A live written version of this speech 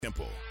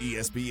Temple,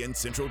 ESPN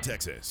Central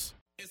Texas.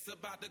 It's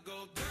about to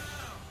go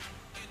down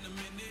in a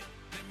minute.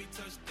 Let me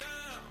touch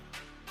down.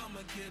 I'ma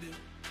get it.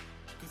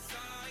 'Cause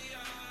I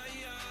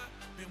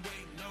been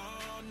waiting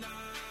all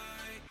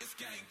night. It's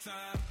game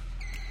time.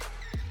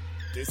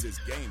 This is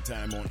Game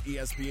Time on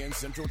ESPN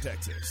Central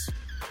Texas.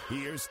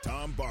 Here's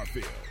Tom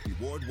Barfield and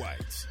Ward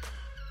White.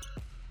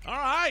 All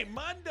right,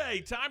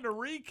 Monday, time to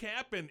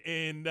recap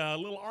and a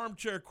little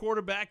armchair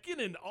quarterbacking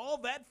and all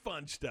that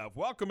fun stuff.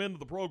 Welcome into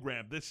the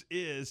program. This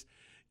is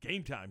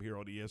Game Time here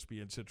on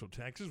ESPN Central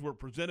Texas. We're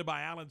presented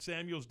by Allen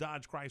Samuels,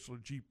 Dodge Chrysler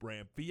Jeep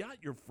Ram Fiat,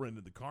 your friend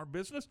in the car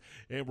business,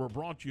 and we're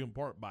brought to you in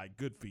part by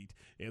Good Feet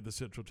in the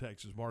Central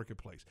Texas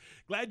marketplace.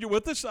 Glad you're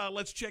with us.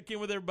 Let's check in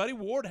with everybody.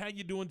 Ward, how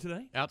you doing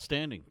today?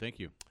 Outstanding. Thank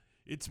you.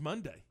 It's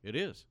Monday. It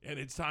is. And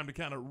it's time to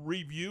kind of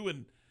review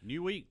and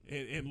New week.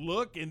 And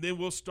look, and then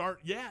we'll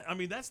start. Yeah, I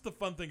mean, that's the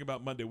fun thing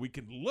about Monday. We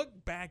can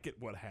look back at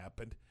what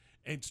happened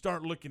and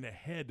start looking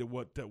ahead to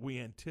what we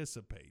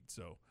anticipate.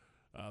 So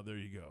there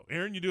you go.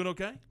 Aaron, you doing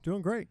okay?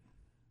 Doing great.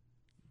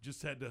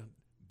 Just had to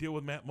deal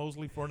with Matt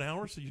Mosley for an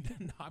hour, so you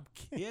didn't. I'm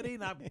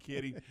kidding. I'm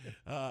kidding.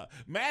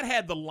 Matt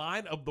had the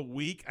line of the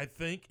week. I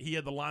think he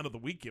had the line of the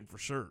weekend for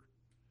sure.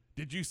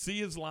 Did you see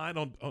his line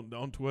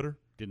on Twitter?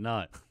 Did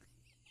not.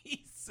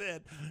 He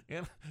said,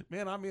 and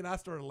man, I mean, I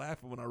started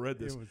laughing when I read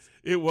this.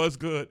 It was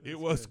good. It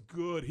was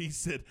good. He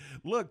said,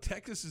 look,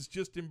 Texas has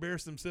just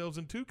embarrassed themselves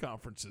in 2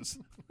 conferences.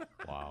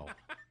 Wow.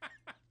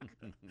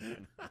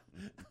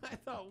 I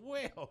thought,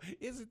 well,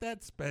 isn't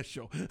that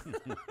special?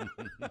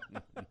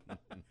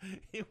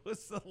 It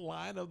was the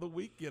line of the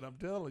weekend, I'm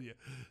telling you.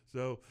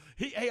 So,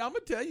 hey, I'm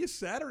going to tell you,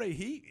 Saturday,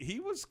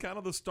 he was kind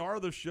of the star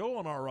of the show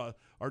on our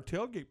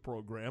tailgate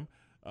program,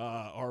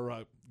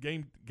 our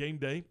game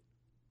day.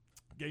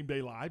 Game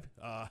Day Live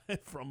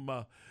from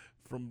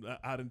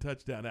out in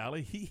Touchdown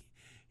Alley.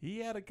 He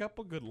had a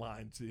couple good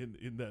lines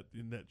in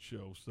that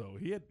show, so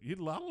he had a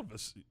lot of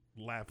us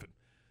laughing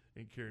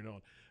and carrying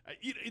on.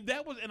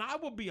 That was, and I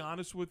will be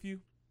honest with you,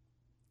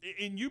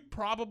 and you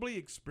probably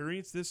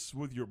experienced this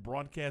with your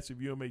broadcast of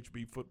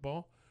UMHB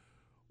football.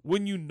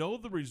 When you know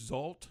the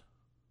result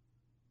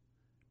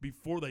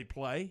before they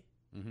play,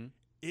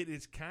 it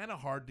is kind of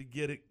hard to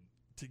get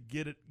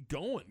it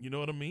going. You know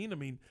what I mean? I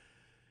mean,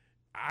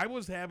 I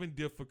was having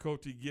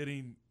difficulty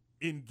getting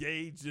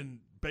engaged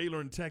in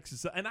Baylor and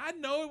Texas. And I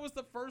know it was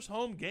the first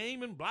home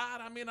game and blah.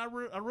 I mean, I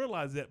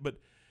realize that. But,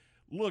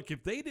 look,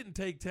 if they didn't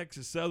take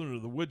Texas Southern to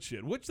the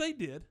woodshed, which they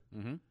did,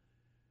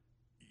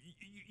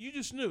 you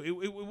just knew.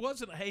 It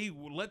wasn't, hey,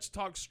 let's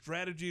talk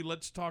strategy.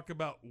 Let's talk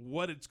about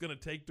what it's going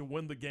to take to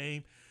win the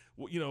game.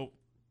 Well, you know,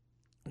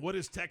 what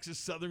is Texas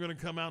Southern going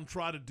to come out and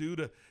try to do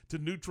to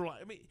neutralize?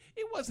 I mean,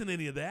 it wasn't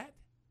any of that.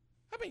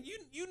 I mean,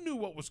 you knew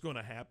what was going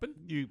to happen,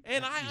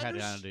 I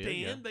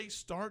understand they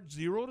start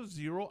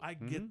 0-0. I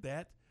get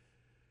that,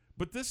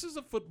 but this is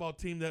a football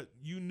team that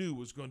you knew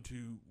was going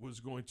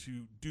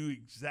to do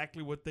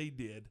exactly what they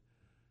did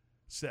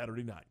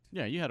Saturday night.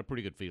 Yeah, you had a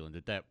pretty good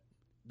feeling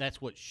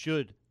that's what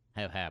should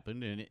have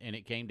happened, and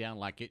it came down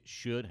like it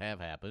should have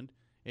happened,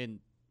 and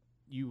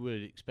you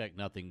would expect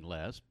nothing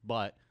less.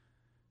 But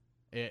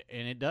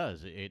it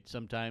does. It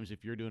sometimes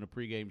if you're doing a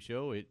pregame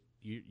show,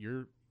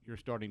 you're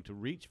starting to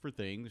reach for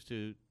things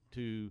to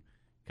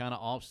kind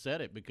of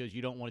offset it because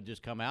you don't want to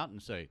just come out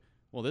and say,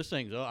 well, this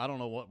thing's I don't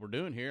know what we're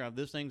doing here.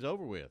 This thing's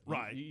over with.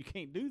 Right. You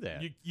can't do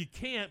that. You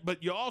can't,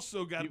 but you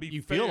also got to be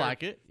you fair. You feel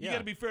like it. You got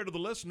to be fair to the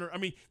listener. I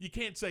mean, you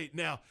can't say,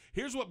 now,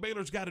 here's what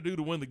Baylor's got to do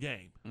to win the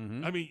game.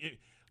 I mean,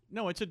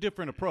 no, it's a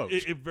different approach.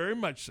 It very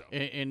much so.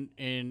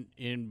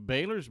 In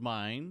Baylor's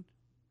mind,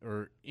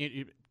 or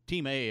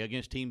Team A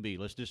against Team B,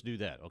 let's just do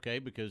that, okay?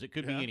 Because it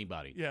could be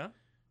anybody. Yeah.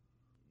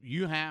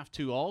 You have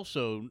to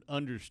also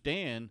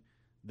understand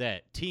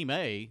that Team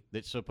A,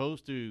 that's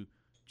supposed to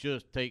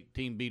just take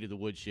Team B to the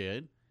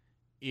woodshed,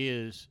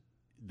 is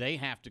they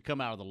have to come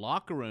out of the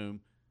locker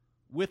room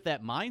with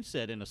that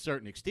mindset in a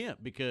certain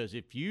extent, because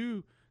if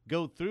you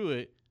go through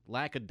it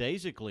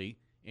lackadaisically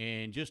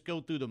and just go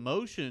through the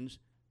motions,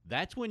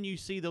 that's when you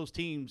see those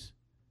teams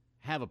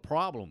have a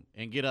problem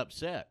and get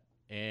upset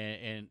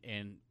and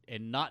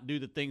not do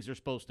the things they're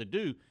supposed to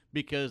do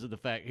because of the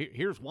fact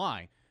here's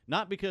why.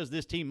 Not because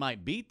this team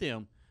might beat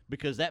them,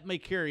 because that may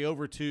carry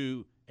over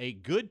to a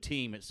good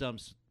team at some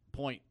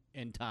point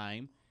in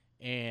time,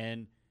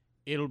 and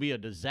it'll be a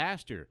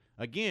disaster.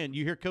 Again,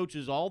 you hear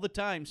coaches all the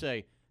time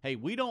say, hey,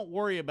 we don't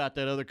worry about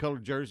that other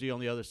colored jersey on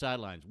the other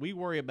sidelines. We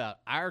worry about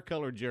our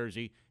colored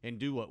jersey and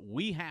do what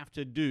we have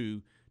to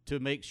do to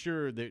make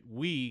sure that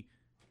we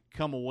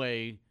come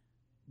away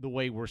the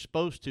way we're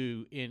supposed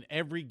to in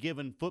every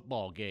given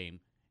football game.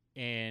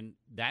 And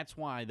that's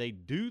why they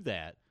do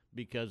that,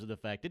 because of the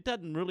fact it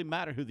doesn't really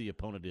matter who the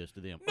opponent is to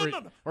them.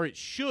 Or it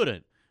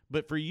shouldn't.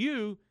 But for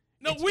you,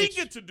 we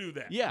get to do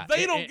that. Yeah.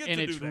 They don't get to do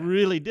that. And it's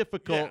really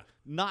difficult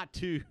not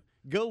to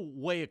go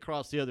way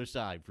across the other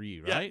side for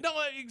you, right? Yeah, no,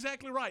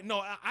 exactly right.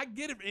 No, I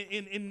get it.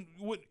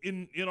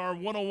 In our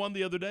one-on-one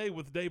the other day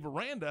with Dave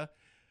Aranda,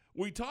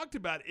 we talked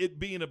about it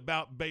being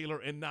about Baylor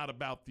and not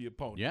about the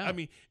opponent. Yeah. I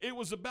mean, it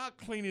was about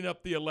cleaning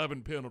up the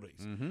 11 penalties.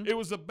 Mm-hmm. It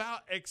was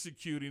about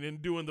executing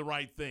and doing the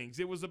right things.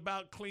 It was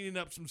about cleaning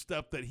up some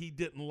stuff that he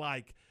didn't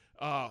like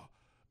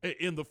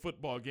in the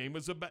football game.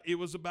 It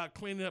was about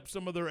cleaning up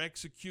some of their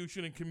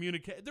execution and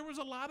communication. There was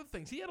a lot of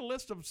things. He had a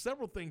list of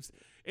several things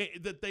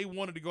that they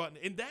wanted to go out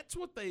and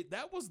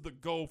that was the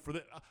goal for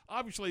them.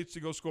 Obviously, it's to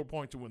go score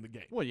points and win the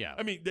game. Well, yeah.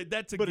 I mean,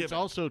 that's a But given. it's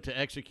also to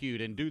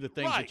execute and do the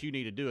things Right. that you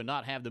need to do and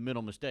not have the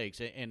mental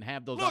mistakes and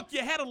have those. Look,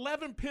 you had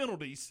 11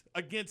 penalties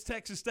against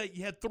Texas State.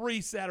 You had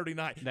 3 Saturday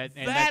night.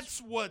 And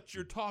that's what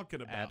you're talking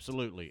about.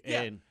 Absolutely.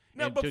 Yeah. And,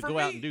 No, and but to for go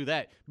out me- and do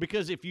that.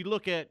 Because if you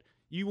look at,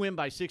 you win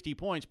by 60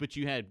 points, but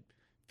you had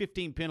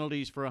 15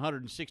 penalties for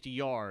 160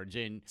 yards,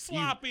 and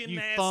Sloppy and you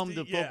nasty, thumbed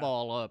the yeah.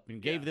 football up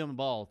and gave Yeah. them the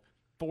ball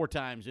 4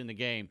 times in the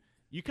game,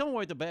 you come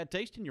away with a bad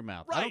taste in your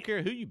mouth. I Right. don't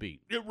care who you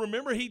beat.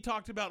 Remember, he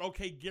talked about,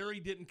 okay, Gary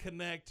didn't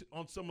connect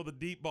on some of the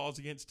deep balls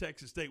against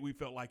Texas State we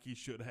felt like he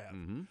should have.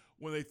 Mm-hmm.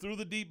 When they threw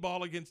the deep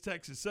ball against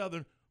Texas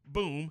Southern,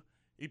 boom,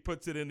 he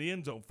puts it in the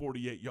end zone,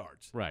 48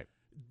 yards. Right.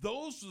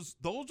 Those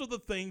are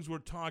the things we're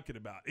talking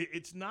about.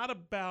 It's not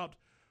about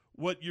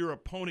what your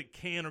opponent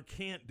can or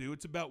can't do.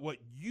 It's about what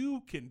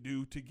you can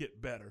do to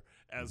get better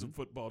as a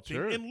football team.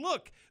 Sure. And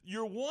look,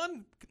 you're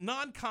one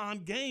non-con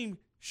game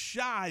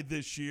shy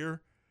this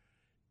year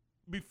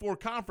before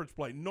conference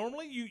play.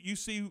 Normally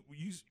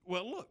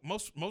look,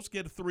 most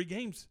get 3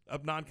 games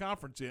of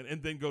non-conference in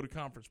and then go to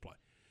conference play.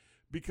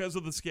 Because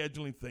of the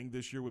scheduling thing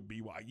this year with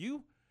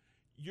BYU,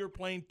 you're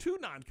playing 2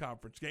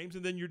 non-conference games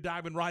and then you're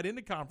diving right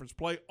into conference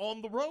play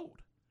on the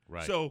road.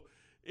 Right. So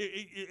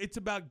it's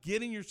about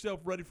getting yourself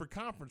ready for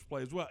conference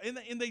play as well.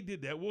 And they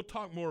did that. We'll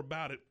talk more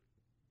about it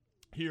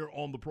here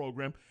on the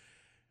program.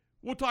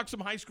 We'll talk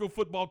some high school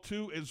football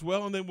too as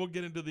well, and then we'll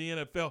get into the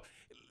NFL.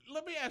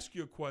 Let me ask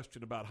you a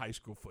question about high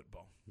school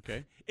football.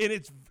 Okay. And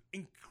it's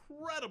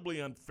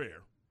incredibly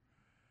unfair.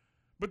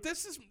 But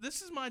this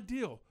is my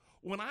deal.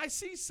 When I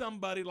see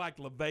somebody like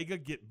La Vega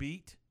get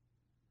beat,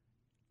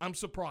 I'm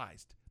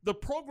surprised. The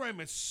program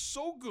is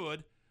so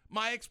good,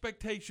 my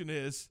expectation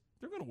is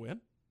they're going to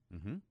win.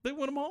 Mm-hmm. They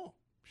win them all.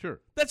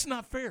 Sure. That's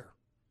not fair.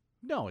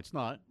 No, it's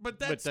not. But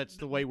that's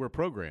the way we're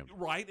programmed.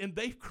 Right, and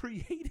they've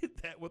created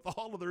that with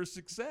all of their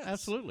success.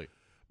 Absolutely.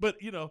 But,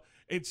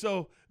 and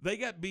so they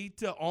got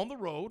beat on the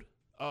road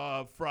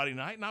Friday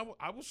night, and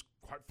I was,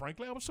 quite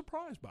frankly, I was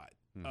surprised by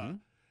it. Mm-hmm.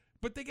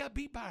 But they got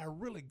beat by a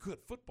really good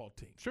football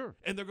team. Sure.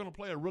 And they're going to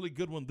play a really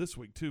good one this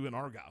week, too, in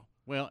Argyle.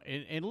 Well,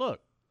 and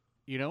look,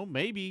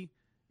 maybe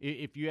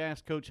if you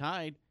ask Coach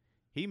Hyde,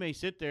 he may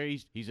sit there,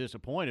 he's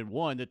disappointed,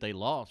 one, that they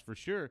lost for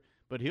sure,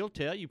 but he'll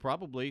tell you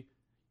probably,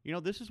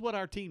 this is what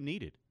our team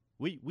needed.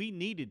 We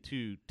needed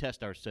to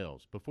test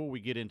ourselves before we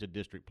get into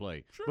district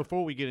play, Sure.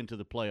 before we get into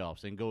the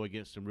playoffs and go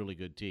against some really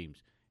good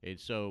teams. And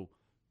so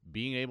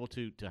being able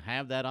to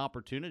have that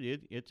opportunity,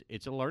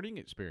 it's a learning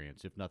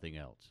experience, if nothing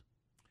else.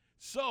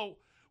 So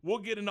we'll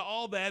get into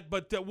all that,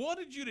 but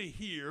wanted you to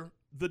hear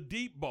the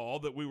deep ball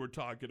that we were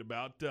talking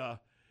about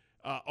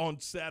on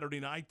Saturday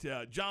night.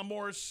 John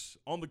Morris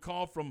on the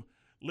call from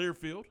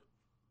Learfield.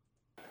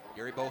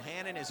 Gary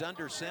Bohannon is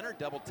under center,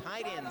 double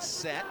tight end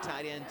set,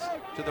 tight end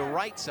to the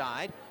right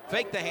side.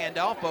 Fake the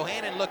handoff,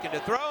 Bohannon looking to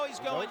throw, he's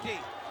going deep.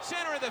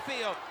 Center of the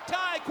field,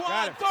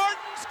 Tyquan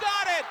Thornton's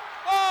got it!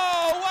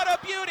 Oh, what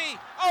a beauty!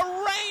 A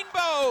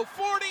rainbow,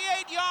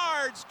 48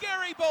 yards.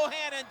 Gary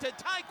Bohannon to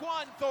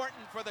Tyquan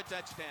Thornton for the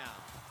touchdown.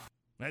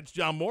 That's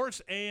John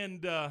Morris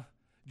and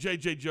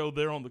J.J. Joe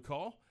there on the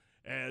call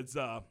as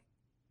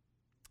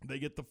they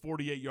get the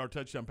 48-yard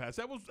touchdown pass.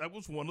 That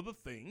was one of the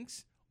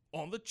things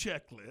on the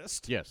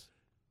checklist. Yes.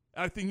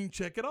 I think you can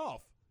check it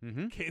off.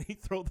 Mm-hmm. Can he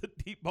throw the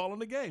deep ball in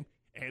the game?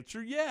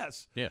 Answer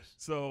yes. Yes.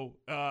 So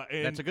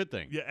and That's a good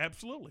thing. Yeah,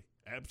 absolutely.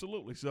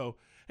 Absolutely. So,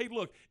 hey,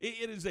 look,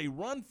 it is a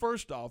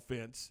run-first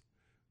offense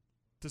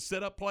to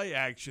set up play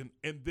action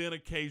and then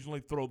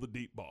occasionally throw the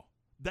deep ball.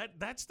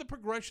 That's the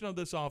progression of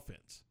this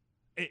offense.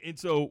 And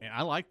so And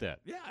I like that.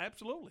 yeah,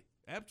 absolutely.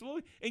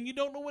 Absolutely. And you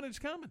don't know when it's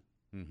coming.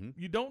 Mm-hmm.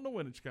 You don't know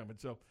when it's coming.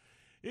 So,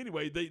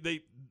 anyway,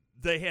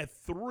 they had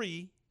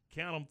 3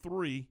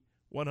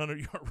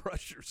 100-yard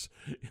rushers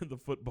in the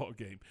football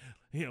game.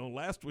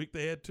 Last week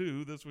they had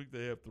 2. This week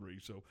they have 3.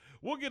 So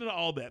we'll get into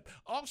all that.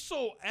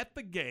 Also at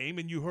the game,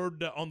 and you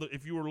heard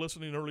if you were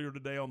listening earlier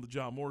today on the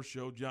John Moore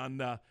Show,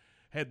 John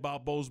had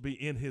Bob Bowlesby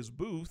in his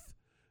booth,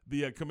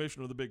 the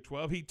commissioner of the Big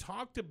 12. He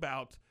talked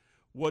about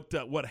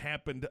what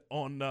happened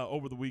on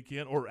over the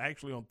weekend, or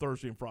actually on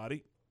Thursday and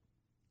Friday,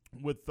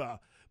 with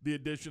the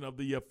addition of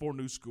the 4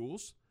 new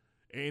schools.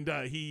 And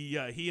he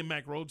and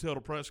Mack Rhodes held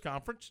a press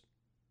conference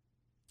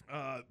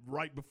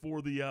right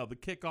before the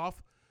kickoff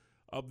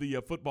of the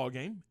football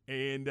game,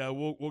 and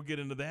we'll get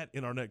into that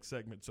in our next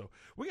segment. So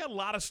we got a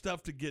lot of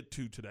stuff to get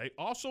to today.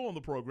 Also on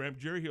the program,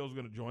 Jerry Hill is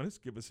going to join us,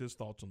 give us his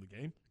thoughts on the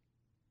game.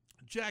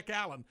 Jack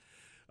Allen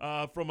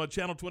from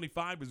Channel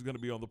 25 is going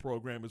to be on the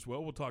program as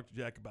well. We'll talk to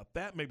Jack about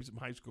that, maybe some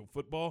high school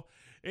football,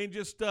 and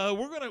just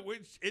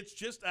it's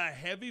just a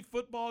heavy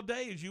football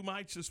day, as you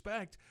might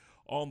suspect,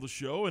 on the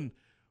show. And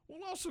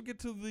We'll also get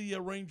to the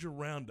Ranger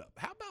Roundup.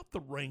 How about the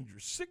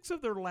Rangers? 6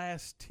 of their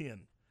last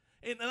 10.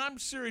 And I'm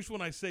serious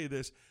when I say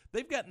this.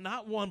 They've got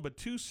not one but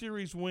 2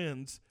 series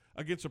wins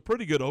against a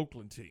pretty good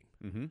Oakland team.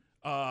 Mm-hmm.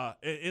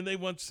 And they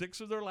won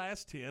 6 of their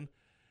last 10.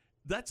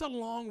 That's a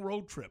long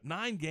road trip.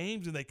 9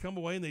 games, and they come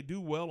away and they do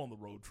well on the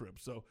road trip.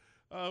 So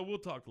we'll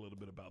talk a little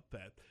bit about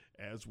that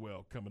as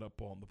well coming up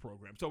on the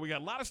program. So we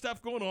got a lot of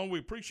stuff going on. We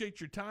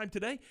appreciate your time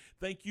today.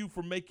 Thank you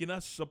for making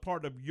us a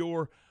part of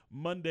your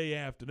Monday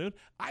afternoon.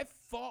 I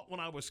thought when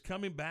I was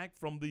coming back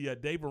from the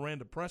Dave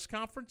Aranda press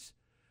conference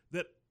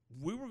that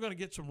we were going to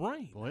get some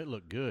rain. Well, it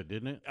looked good,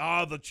 didn't it?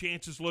 The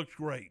chances looked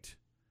great.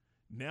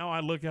 Now I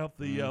look out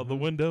the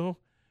window,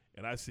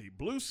 and I see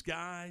blue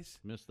skies.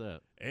 Missed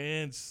that.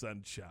 And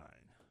sunshine.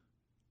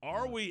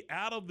 Are we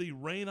out of the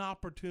rain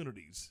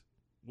opportunities?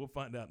 We'll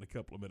find out in a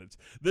couple of minutes.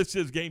 This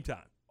is Game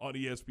Time on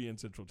ESPN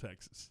Central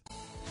Texas.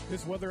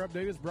 This weather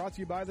update is brought to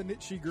you by the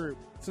Nitshe Group.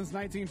 Since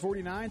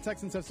 1949,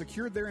 Texans have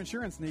secured their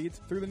insurance needs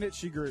through the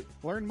Nitshe Group.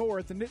 Learn more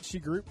at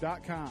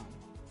thenitshegroup.com.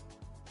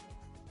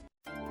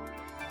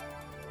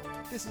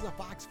 This is a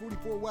Fox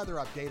 44 weather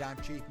update. I'm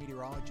Chief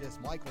Meteorologist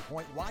Michael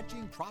Point.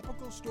 Watching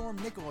Tropical Storm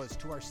Nicholas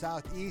to our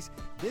southeast.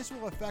 This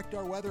will affect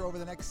our weather over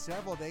the next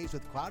several days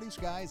with cloudy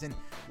skies and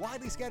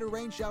widely scattered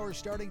rain showers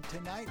starting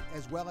tonight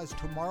as well as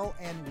tomorrow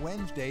and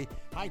Wednesday.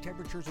 High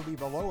temperatures will be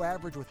below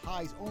average with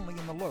highs only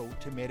in the low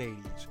to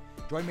mid-80s.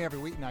 Join me every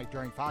weeknight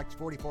during Fox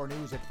 44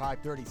 News at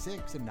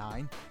 5:36 and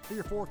 9 for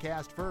your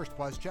forecast first.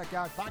 Plus, check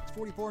out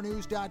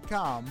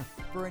fox44news.com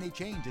for any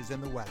changes in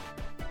the weather.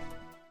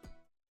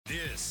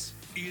 This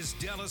is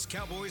Dallas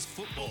Cowboys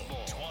football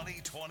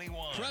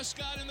 2021.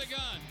 Prescott in the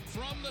gun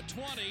from the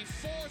 20,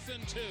 4th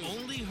and 2.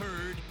 Only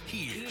heard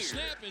here.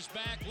 Snap is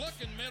back,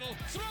 looking middle,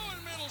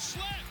 throwing middle,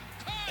 slant,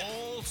 cut.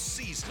 All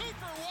season.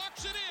 Cooper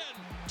walks it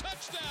in.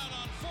 Touchdown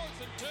on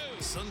 4th and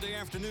 2. Sunday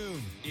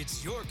afternoon,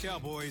 it's your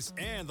Cowboys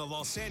and the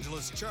Los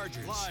Angeles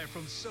Chargers. Live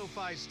from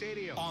SoFi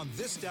Stadium. On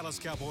this Dallas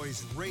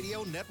Cowboys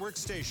radio network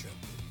station.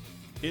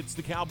 It's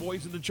the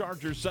Cowboys and the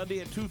Chargers Sunday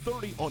at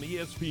 2:30 on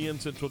ESPN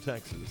Central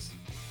Texas.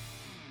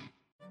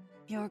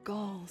 Your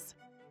goals,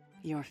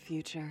 your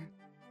future,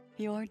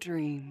 your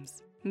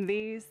dreams.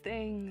 These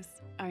things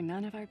are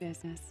none of our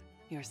business.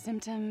 Your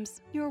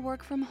symptoms, your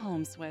work from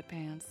home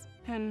sweatpants,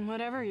 and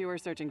whatever you were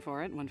searching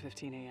for at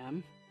 1:15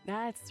 a.m.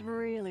 That's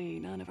really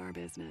none of our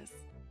business.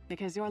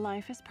 Because your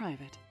life is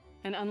private.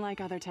 And unlike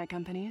other tech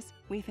companies,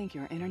 we think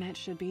your internet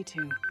should be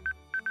too.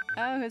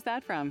 Oh, who's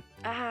that from?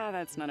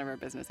 That's none of our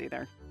business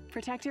either.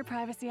 Protect your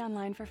privacy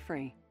online for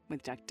free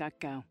with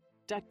DuckDuckGo.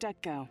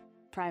 DuckDuckGo.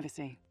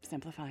 Privacy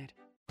simplified.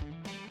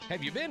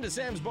 Have you been to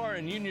Sam's Bar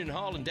in Union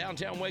Hall in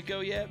downtown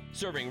Waco yet?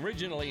 Serving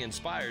regionally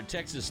inspired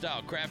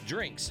Texas-style craft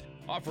drinks,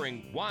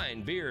 offering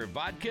wine, beer,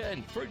 vodka,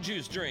 and fruit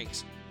juice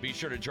drinks. Be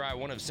sure to try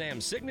one of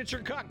Sam's signature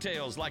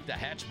cocktails like the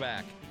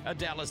Hatchback, a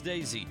Dallas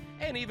Daisy,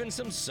 and even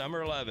some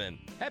Summer Lovin'.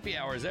 Happy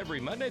hours every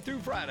Monday through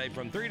Friday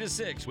from 3 to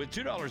 6 with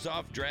 $2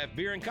 off draft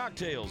beer and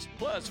cocktails,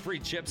 plus free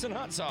chips and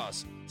hot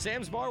sauce.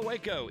 Sam's Bar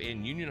Waco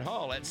in Union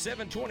Hall at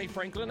 720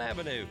 Franklin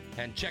Avenue.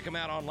 And check them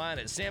out online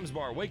at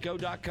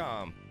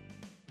samsbarwaco.com.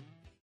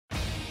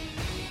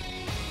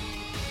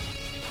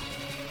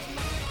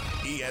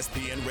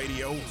 ESPN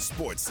Radio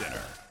Sports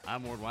Center.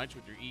 I'm Ward White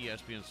with your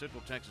ESPN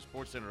Central Texas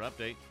Sports Center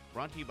update,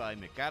 brought to you by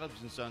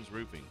McAdams & Sons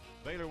Roofing.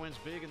 Baylor wins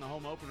big in the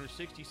home opener,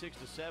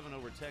 66-7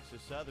 over Texas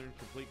Southern.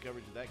 Complete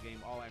coverage of that game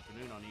all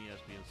afternoon on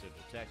ESPN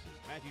Central Texas.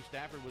 Matthew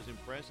Stafford was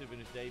impressive in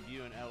his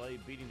debut in L.A.,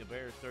 beating the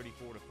Bears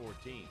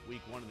 34-14.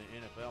 Week 1 in the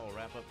NFL will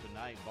wrap up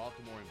tonight.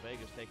 Baltimore and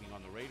Vegas taking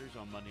on the Raiders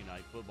on Monday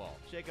Night Football.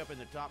 Shake up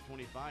in the top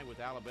 25 with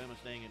Alabama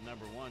staying at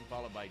number 1,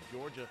 followed by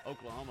Georgia,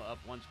 Oklahoma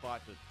up 1 spot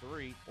to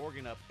 3,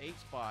 Oregon up 8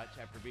 spots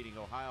after beating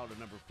Ohio to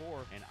number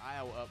 4, and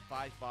Iowa up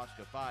 5 spots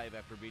to 5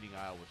 after beating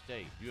Iowa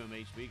State.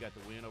 UMHB got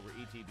the win over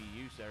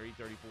ETBU Saturday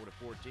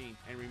 34-14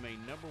 and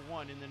remain number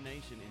 1 in the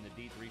nation in the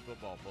D3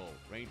 football poll.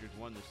 Rangers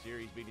won the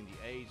series, beating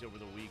the A's over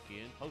the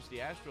weekend. Host the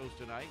Astros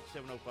tonight,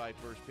 7:05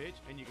 first pitch,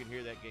 and you can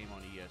hear that game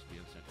on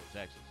ESPN Central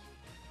Texas.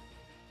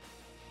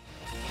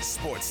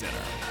 Sports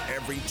Center,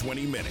 every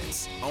 20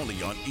 minutes,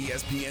 only on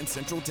ESPN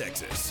Central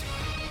Texas.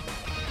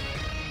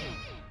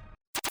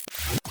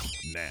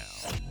 Now,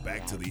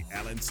 back to the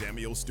Allen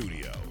Samuel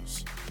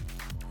Studios.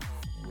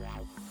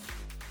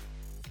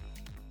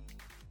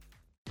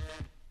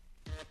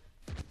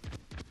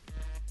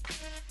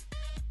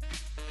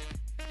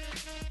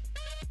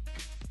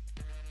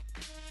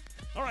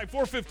 All right,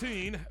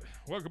 4:15.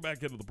 Welcome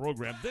back into the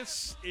program.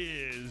 This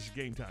is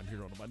Game Time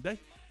here on a Monday.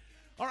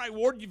 All right,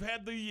 Ward, you've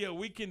had the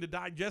weekend to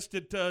digest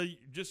it.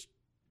 Just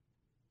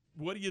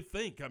what do you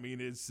think? I mean,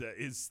 is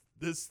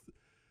this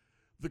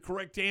the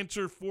correct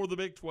answer for the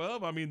Big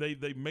 12? I mean,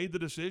 they made the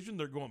decision.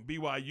 They're going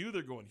BYU.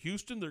 They're going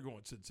Houston. They're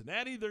going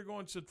Cincinnati. They're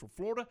going Central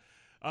Florida.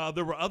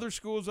 There were other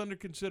schools under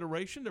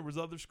consideration. There was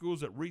other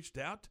schools that reached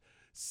out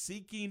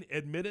seeking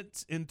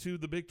admittance into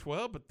the Big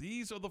 12, but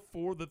these are the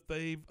 4 that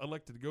they've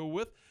elected to go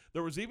with.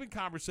 There was even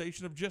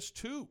conversation of just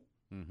 2,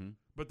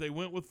 but they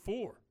went with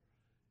 4.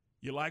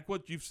 You like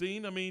what you've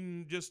seen? I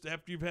mean, just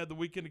after you've had the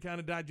weekend to kind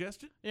of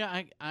digest it?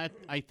 Yeah,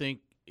 I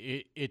think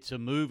it's a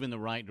move in the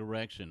right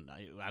direction.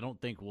 I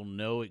don't think we'll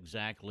know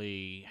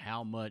exactly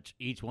how much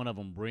each one of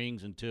them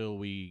brings until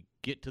we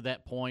get to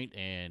that point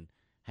and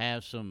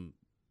have some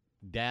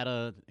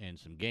data and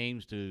some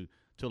games to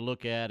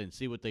look at and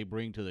see what they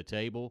bring to the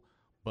table.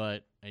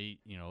 But,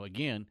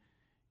 again,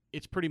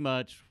 it's pretty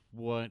much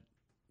what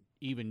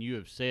even you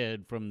have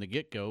said from the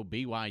get-go.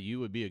 BYU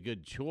would be a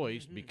good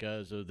choice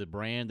because of the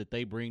brand that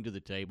they bring to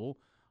the table.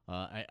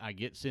 I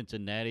get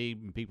Cincinnati,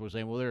 and people are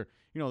saying, well,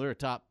 they're a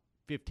top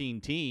 15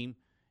 team,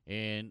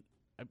 and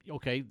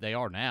okay, they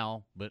are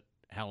now, but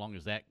how long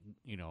is that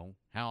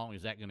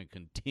going to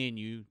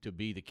continue to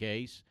be the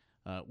case?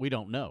 We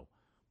don't know.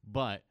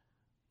 But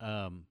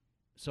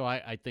so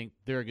I think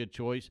they're a good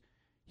choice.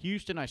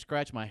 Houston, I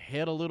scratch my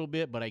head a little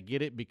bit, but I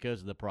get it because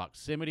of the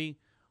proximity.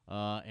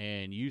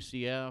 And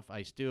UCF,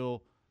 I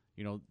still,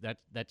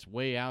 that's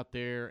way out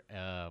there.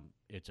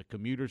 It's a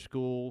commuter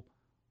school,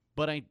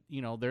 but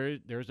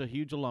there's a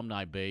huge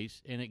alumni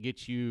base, and it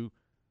gets you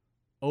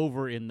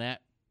over in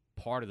that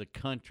part of the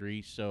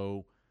country,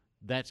 so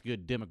that's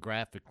good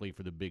demographically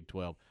for the Big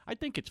 12. I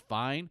think it's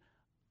fine.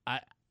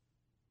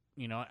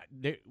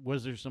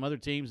 Was there some other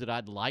teams that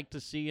I'd like to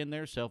see in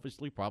there?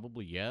 Selfishly,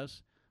 probably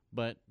yes,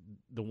 but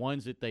the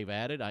ones that they've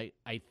added, I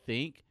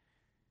think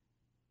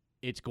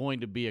it's going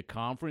to be a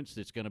conference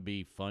that's going to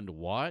be fun to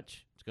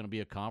watch. It's going to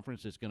be a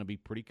conference that's going to be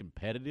pretty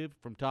competitive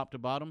from top to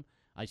bottom.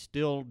 I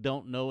still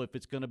don't know if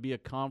it's going to be a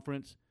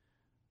conference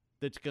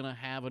that's going to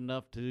have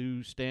enough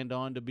to stand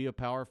on to be a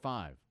Power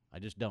 5. I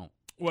just don't.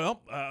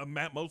 Well,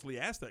 Matt Mosley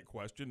asked that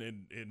question,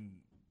 and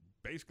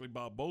basically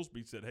Bob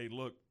Bowlesby said, hey,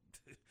 look,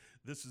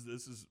 this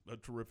is a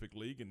terrific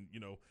league, and,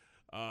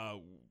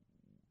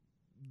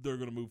 they're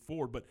going to move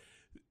forward. But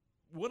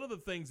one of the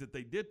things that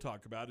they did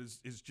talk about is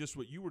just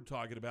what you were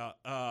talking about,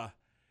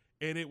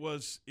 and it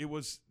was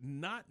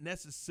not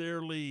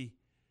necessarily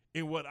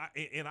in what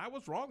I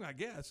was wrong, I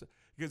guess,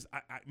 because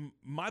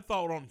my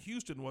thought on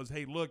Houston was,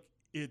 hey, look,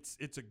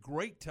 it's a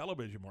great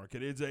television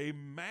market, it's a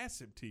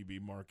massive TV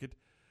market,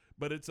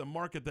 but it's a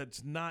market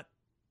that's not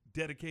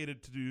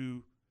dedicated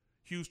to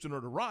Houston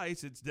or to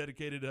Rice. It's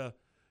dedicated to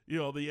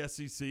the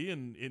SEC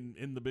and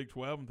in the Big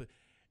 12,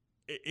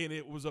 and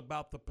it was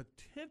about the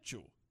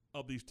potential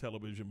of these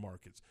television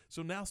markets.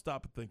 So now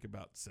stop and think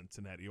about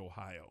Cincinnati,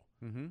 Ohio,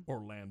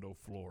 Orlando,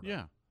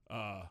 Florida,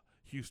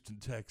 Houston,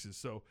 Texas.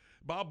 So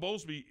Bob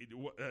Bowlesby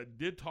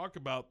did talk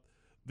about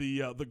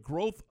the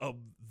growth of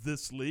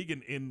this league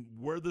and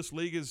where this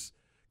league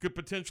could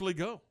potentially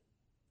go.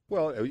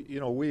 Well,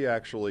 we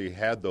actually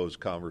had those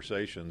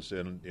conversations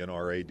in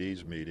our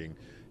AD's meeting,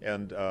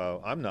 and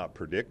I'm not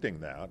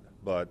predicting that,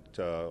 but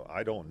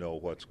I don't know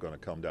what's going to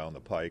come down the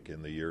pike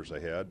in the years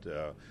ahead.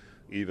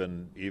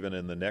 Even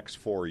in the next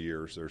 4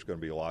 years, there's going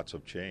to be lots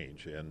of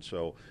change. And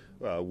so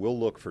we'll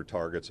look for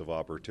targets of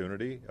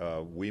opportunity.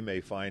 We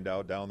may find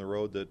out down the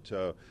road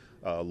that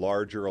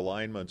larger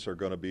alignments are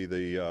going to be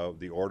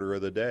the order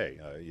of the day.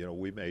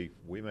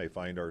 We may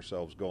find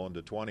ourselves going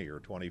to 20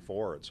 or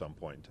 24 at some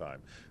point in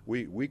time.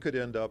 We could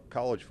end up,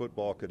 college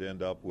football could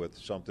end up with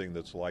something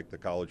that's like the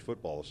College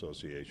Football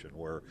Association,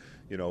 where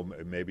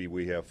maybe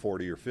we have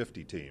 40 or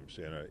 50 teams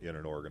in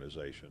an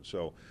organization.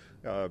 So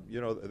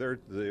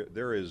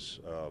there is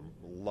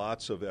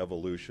lots of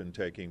evolution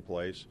taking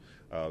place.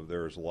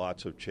 There's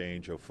lots of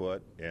change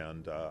afoot,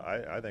 and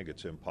I think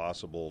it's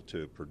impossible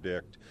to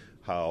predict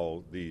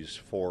how these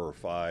 4 or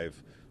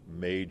 5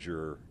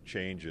 major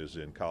changes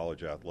in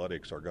college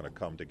athletics are going to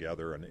come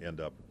together and end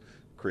up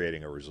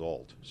creating a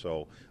result.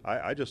 So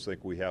I just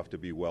think we have to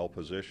be well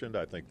positioned.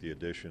 I think the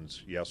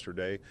additions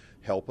yesterday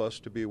help us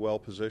to be well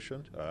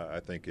positioned. I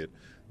think it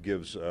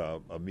gives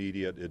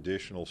immediate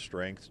additional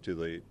strength to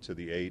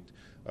the 8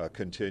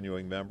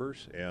 continuing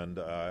members, and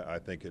I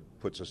think it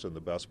puts us in the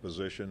best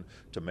position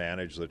to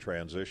manage the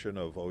transition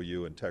of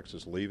OU and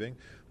Texas leaving.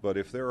 But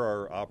if there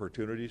are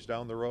opportunities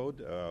down the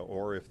road,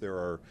 or if there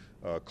are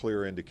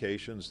clear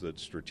indications that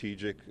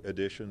strategic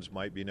additions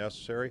might be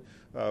necessary,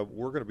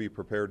 we're going to be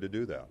prepared to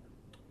do that.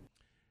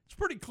 It's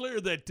pretty clear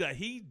that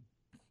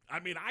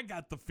I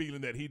got the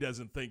feeling that he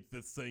doesn't think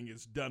this thing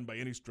is done by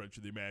any stretch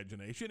of the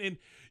imagination. And,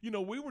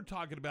 we were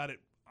talking about it,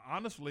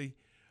 honestly,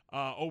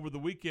 over the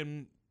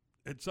weekend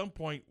at some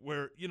point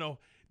where,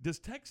 does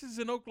Texas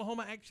and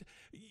Oklahoma actually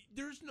 –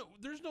 there's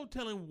no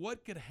telling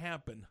what could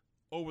happen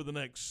over the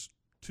next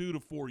 2 to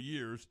 4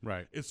 years,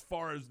 right, as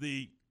far as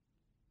the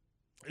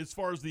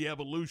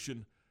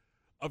evolution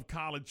of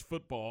college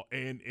football,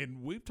 and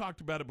we've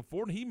talked about it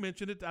before, and he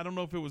mentioned it. I don't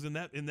know if it was in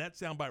that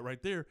soundbite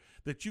right there,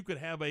 that you could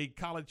have a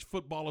college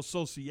football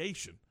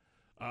association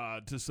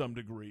to some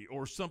degree,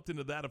 or something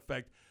to that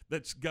effect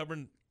that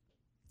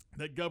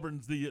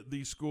governs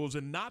these schools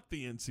and not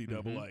the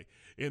NCAA,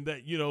 and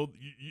that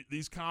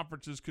these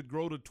conferences could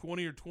grow to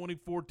 20 or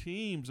 24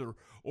 teams,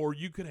 or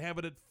you could have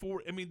it at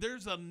 4. I mean, there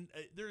is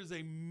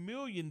a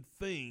million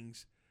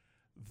things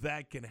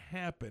that can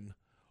happen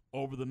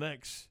over the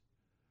next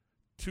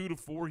 2 to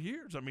 4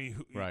 years. I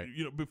mean, right,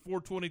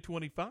 before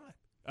 2025,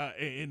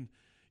 and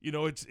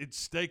it's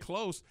stay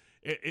close.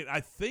 I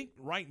think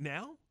right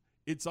now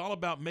it's all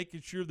about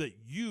making sure that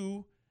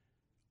you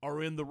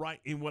are in the right.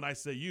 And when I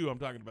say you, I'm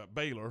talking about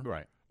Baylor,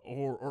 right,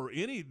 or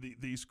any of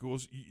these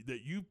schools,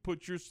 that you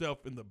put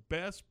yourself in the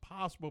best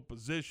possible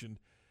position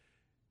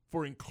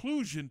for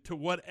inclusion to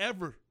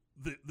whatever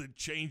the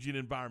changing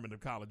environment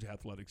of college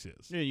athletics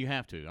is. Yeah, you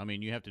have to. I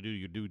mean, you have to do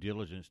your due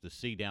diligence to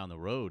see down the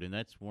road, and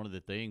that's one of the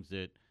things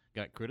that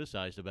got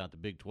criticized about the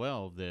Big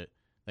 12, that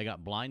they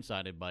got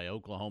blindsided by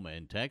Oklahoma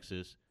and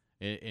Texas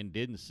and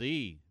didn't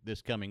see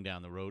this coming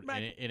down the road,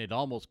 and it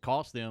almost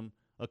cost them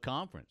a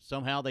conference.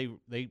 Somehow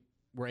they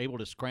were able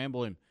to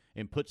scramble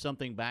and put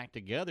something back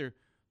together,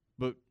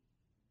 but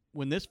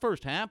when this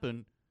first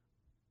happened,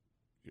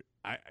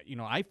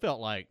 I felt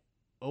like,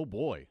 oh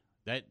boy,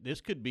 that this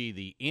could be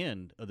the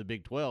end of the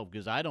Big 12,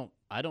 because I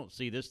don't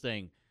see this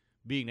thing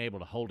being able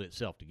to hold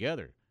itself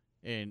together.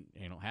 And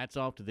hats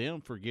off to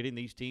them for getting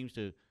these teams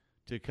to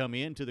come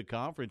into the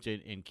conference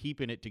and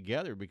keeping it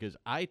together, because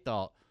I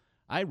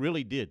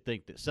really did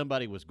think that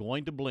somebody was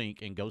going to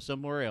blink and go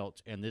somewhere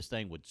else, and this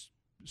thing would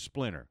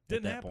splinter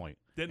at that point.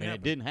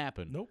 It didn't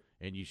happen. Nope.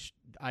 And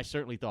I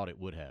certainly thought it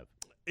would have.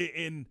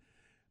 And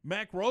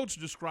Mack Rhoades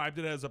described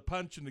it as a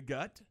punch in the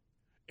gut,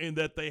 and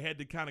that they had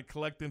to kind of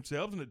collect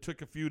themselves, and it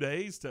took a few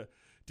days to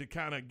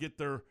kind of get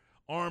their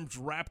arms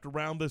wrapped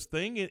around this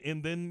thing.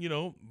 And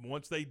then,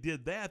 once they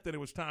did that, then it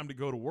was time to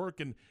go to work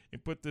and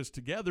put this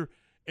together.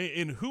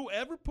 And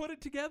whoever put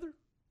it together,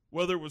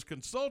 whether it was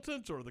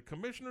consultants or the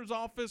commissioner's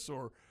office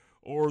or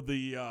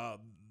the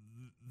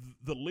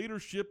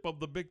leadership of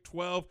the Big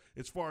 12,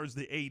 as far as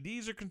the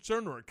ADs are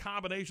concerned, or a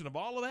combination of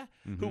all of that,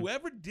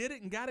 whoever did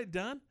it and got it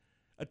done,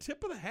 a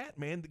tip of the hat,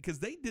 man, because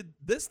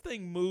this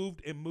thing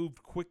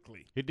moved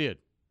quickly. It did.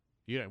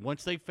 Yeah,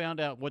 once they found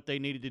out what they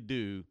needed to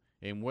do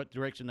and what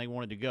direction they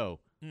wanted to go,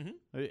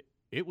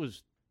 it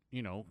was,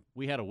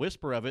 we had a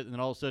whisper of it, and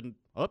then all of a sudden,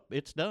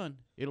 it's done.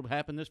 It'll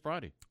happen this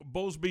Friday.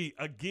 Bowlesby,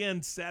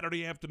 again,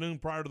 Saturday afternoon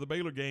prior to the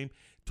Baylor game,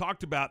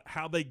 talked about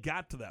how they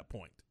got to that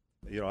point.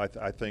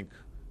 I think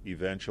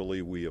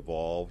eventually we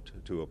evolved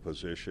to a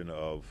position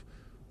of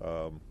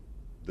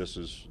this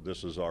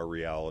is our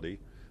reality.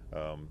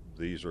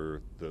 These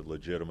are the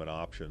legitimate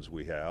options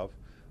we have.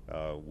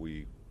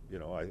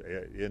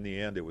 In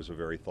the end, it was a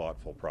very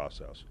thoughtful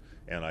process.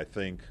 And I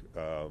think,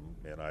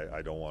 and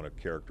I don't want to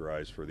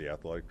characterize for the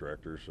athletic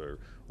directors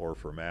or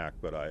for Mac,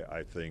 but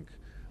I think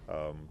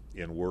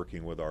in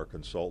working with our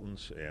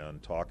consultants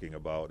and talking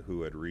about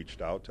who had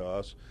reached out to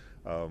us,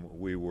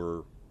 we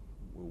were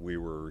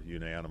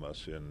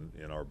unanimous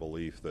in our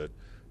belief that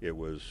it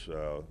was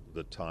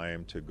the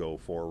time to go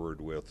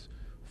forward with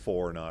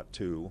 4, not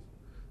 2.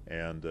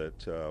 And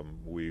that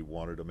we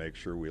wanted to make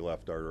sure we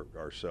left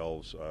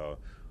ourselves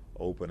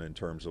open in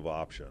terms of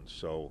options.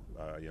 So,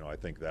 I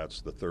think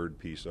that's the third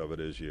piece of it,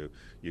 is you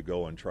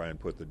go and try and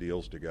put the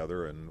deals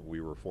together, and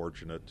we were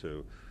fortunate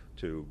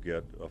to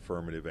get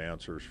affirmative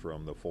answers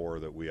from the 4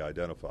 that we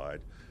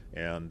identified.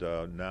 And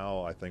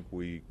now I think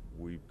we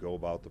go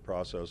about the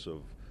process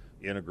of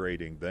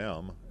integrating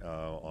them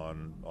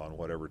on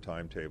whatever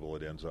timetable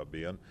it ends up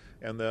being,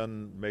 and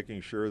then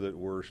making sure that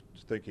we're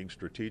thinking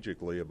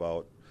strategically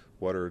about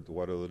what are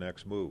the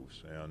next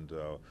moves. And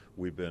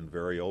we've been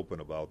very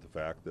open about the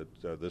fact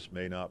that this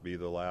may not be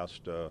the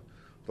last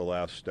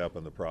step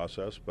in the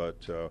process, but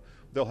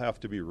there'll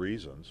have to be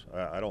reasons.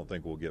 I don't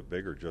think we'll get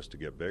bigger just to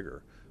get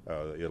bigger.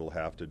 It'll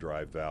have to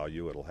drive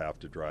value. It'll have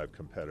to drive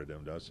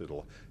competitiveness.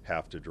 It'll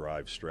have to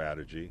drive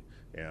strategy.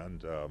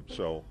 And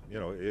so,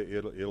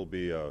 it'll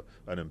be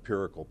an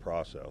empirical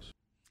process.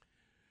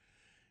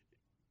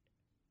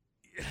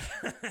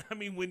 I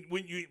mean,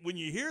 when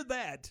you hear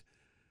that,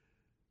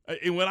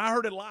 and when I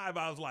heard it live,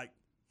 I was like,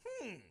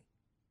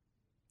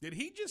 did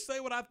he just say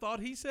what I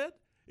thought he said?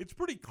 It's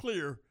pretty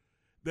clear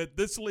that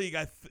this league,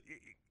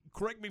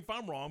 correct me if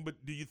I'm wrong,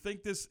 but do you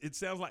think this, it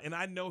sounds like, and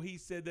I know he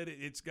said that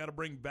it's got to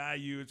bring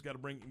value,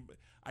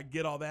 I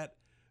get all that,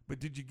 but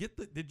did you get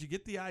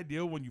the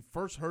idea when you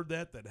first heard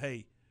that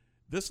hey,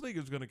 this league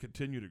is going to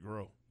continue to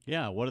grow?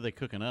 Yeah, what are they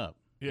cooking up?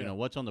 Yeah.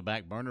 What's on the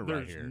back burner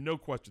right here? There's no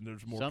question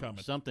there's more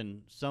coming.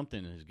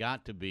 Something has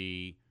got to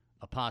be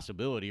a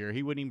possibility, or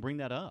he wouldn't even bring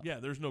that up. Yeah,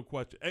 there's no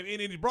question. And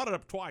he brought it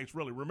up twice,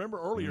 really. Remember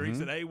earlier he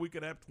said, hey, we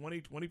could have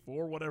 20,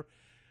 24, whatever.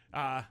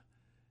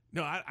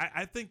 No,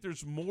 I think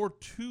there's more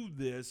to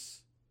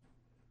this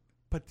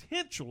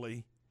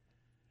potentially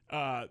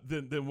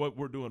than what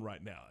we're doing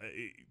right now.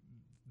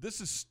 This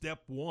is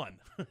step 1,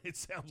 it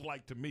sounds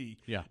like to me,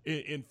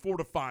 in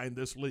fortifying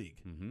this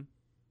league. Mm-hmm.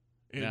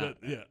 Now,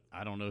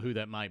 I don't know who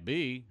that might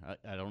be.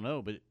 I don't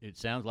know, but it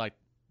sounds like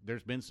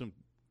there's been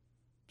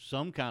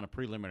some kind of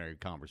preliminary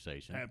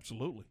conversation.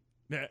 Absolutely.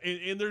 Now,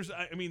 and there's,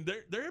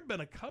 there have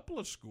been a couple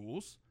of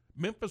schools,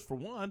 Memphis for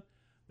one,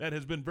 that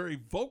has been very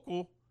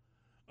vocal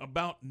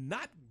about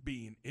not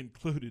being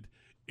included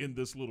in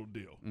this little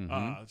deal.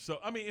 Mm-hmm. So,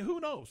 who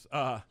knows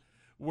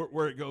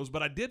where it goes?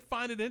 But I did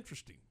find it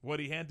interesting what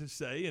he had to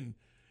say and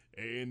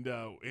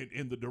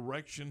in the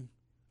direction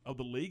of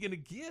the league. And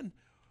again,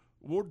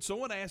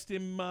 someone asked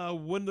him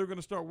when they're going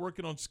to start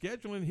working on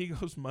scheduling. He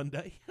goes,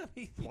 Monday. I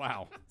mean,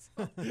 wow.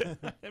 I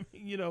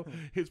mean,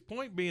 his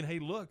point being, hey,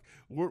 look,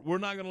 we're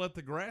not going to let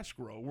the grass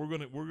grow. We're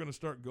going to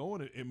start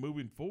going and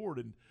moving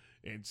forward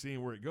and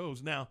seeing where it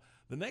goes. Now,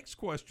 the next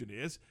question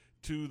is,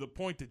 to the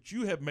point that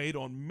you have made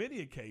on many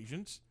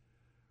occasions,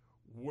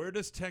 where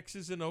does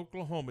Texas and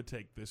Oklahoma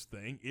take this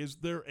thing? Is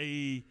there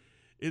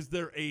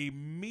a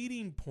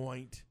meeting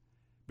point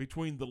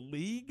between the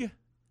league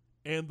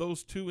and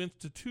those two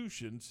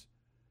institutions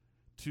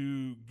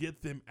to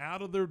get them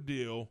out of their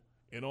deal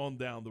and on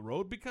down the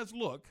road? Because,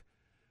 look,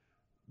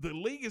 the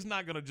league is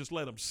not going to just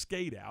let them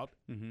skate out.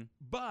 Mm-hmm.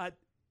 But,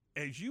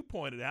 as you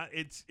pointed out,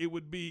 it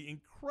would be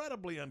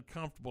incredibly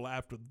uncomfortable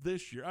after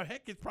this year.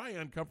 Heck, it's probably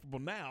uncomfortable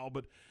now,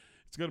 but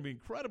it's going to be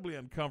incredibly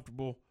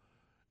uncomfortable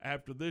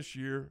after this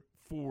year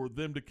for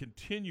them to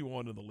continue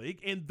on in the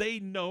league. And they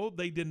know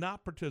they did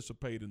not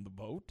participate in the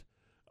vote.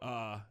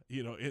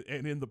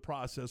 And in the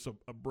process of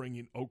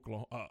bringing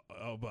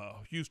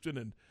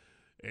Houston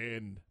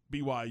and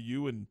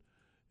BYU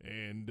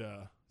and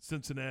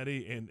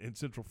Cincinnati and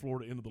Central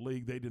Florida into the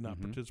league, they did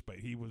not participate.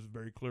 He was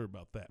very clear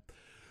about that.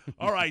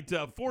 All right,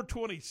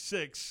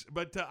 426.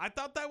 But I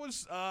thought that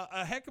was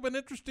a heck of an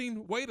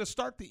interesting way to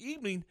start the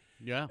evening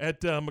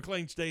at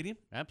McLean Stadium.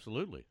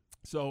 Absolutely.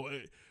 So,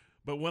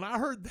 but when I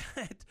heard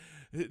that,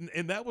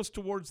 and that was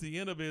towards the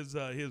end of his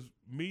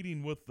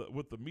meeting with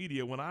the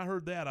media, when I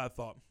heard that, I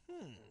thought,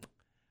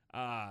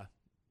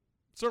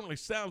 certainly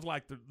sounds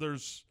like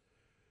there's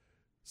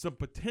some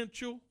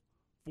potential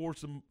for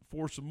some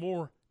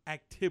more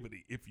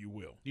activity, if you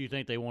will. Do you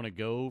think they want to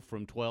go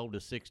from 12 to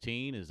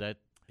 16? Is that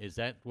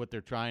what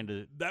they're trying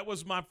to? That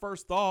was my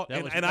first thought,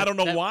 and I don't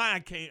know why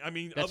I can't. I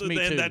mean, other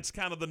than that's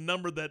kind of the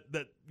number that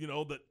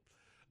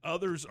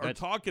others are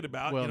talking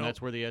about. Well,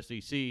 that's where the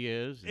SEC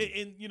is.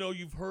 And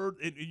you've heard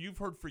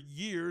for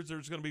years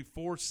there's going to be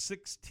 4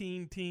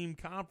 16-team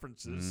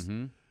conferences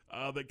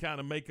that kind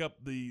of make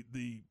up the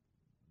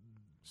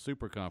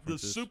super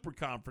conferences. The super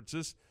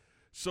conferences.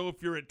 So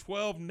if you're at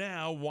 12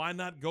 now, why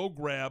not go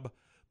grab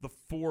the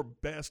 4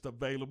 best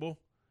available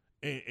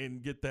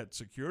and get that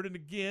secured? And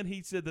again,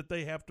 he said that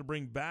they have to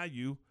bring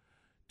value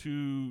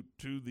to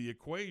the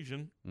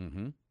equation,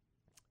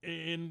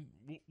 and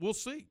we'll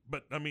see.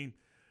 But I mean,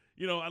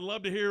 I'd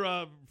love to hear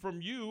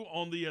from you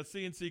on the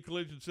CNC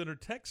Collision Center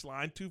text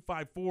line,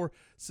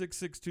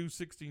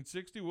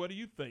 254-662-1660. What do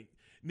you think?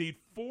 Need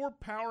 4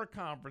 power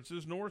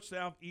conferences, North,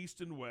 South,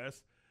 East, and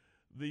West,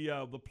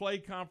 the play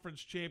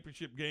conference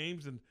championship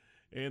games,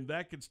 and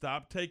that could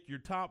stop. Take your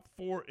top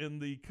 4 in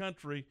the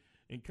country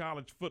in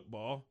college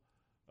football.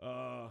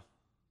 So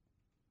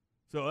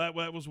that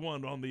was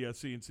one on the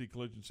CNC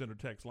Collision Center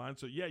text line.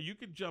 So, yeah, you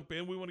can jump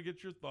in. We want to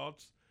get your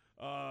thoughts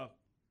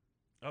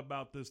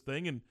about this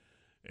thing. And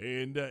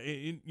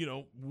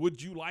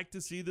would you like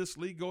to see this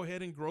league go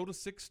ahead and grow to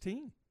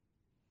 16?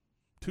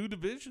 2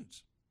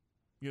 divisions,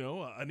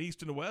 an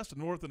East and a West, a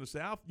North and a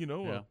South,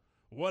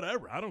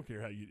 whatever. I don't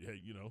care how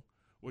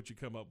what you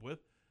come up with.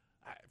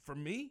 For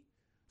me,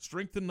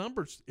 strength in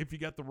numbers. If you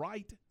got the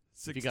right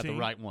 16. If you got the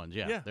right ones,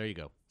 yeah. There you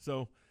go.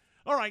 So,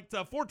 all right,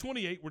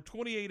 428. We're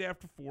 28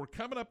 after 4.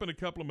 Coming up in a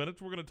couple of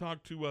minutes, we're going to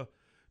talk to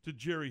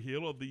Jerry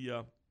Hill of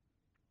the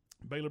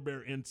Baylor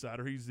Bear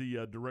Insider. He's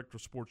the director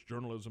of sports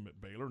journalism at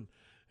Baylor and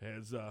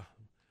has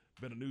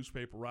been a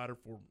newspaper writer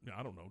for,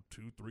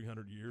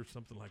 200-300 years,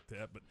 something like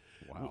that. But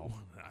wow,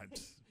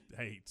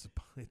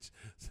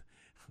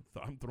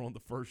 I'm throwing the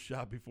first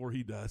shot before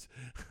he does.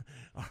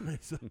 All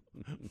right, so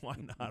why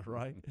not,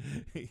 right?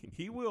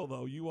 He will,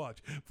 though. You watch.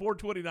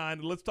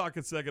 429. Let's talk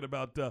a second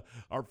about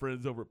our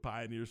friends over at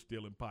Pioneer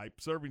Steel and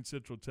Pipe, serving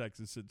Central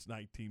Texas since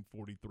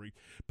 1943.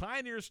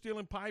 Pioneer Steel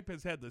and Pipe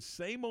has had the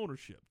same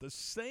ownership, the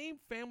same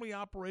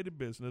family-operated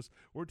business.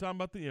 We're talking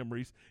about the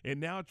Emerys, and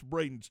now it's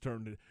Braden's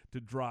turn to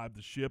drive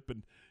the ship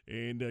and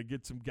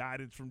get some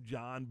guidance from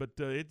John. But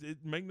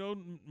make no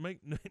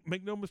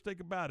mistake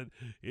about it.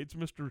 It's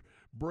Mr.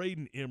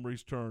 Braden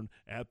Emery's turn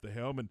at the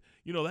helm, and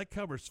that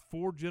covers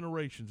 4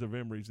 generations of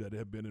Emerys that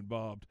have been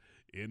involved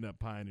in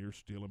Pioneer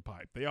Steel and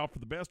Pipe. They offer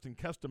the best in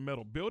custom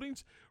metal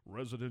buildings,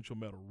 residential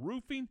metal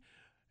roofing,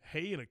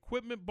 hay and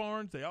equipment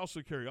barns. They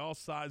also carry all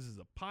sizes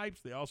of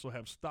pipes. They also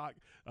have stock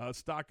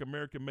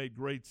American-made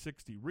grade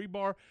 60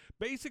 rebar.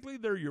 Basically,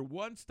 they're your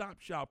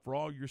one-stop shop for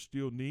all your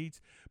steel needs.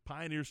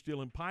 Pioneer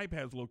Steel and Pipe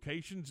has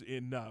locations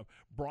in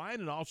Bryan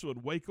and also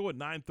in Waco at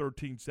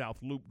 913 South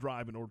Loop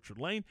Drive in Orchard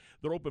Lane.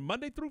 They're open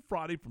Monday through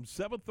Friday from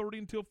 7:30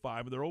 until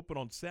 5, and they're open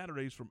on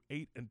Saturdays from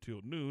 8 until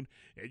noon.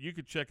 And you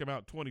can check them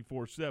out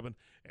 24/7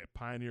 at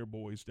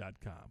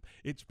pioneerboys.com.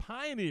 It's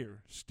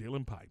Pioneer Steel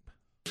and Pipe.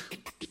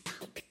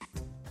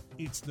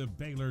 It's the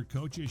Baylor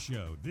Coaches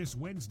Show this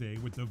Wednesday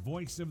with the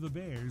voice of the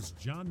Bears,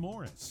 John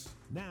Morris.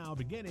 Now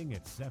beginning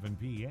at 7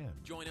 p.m.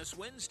 Join us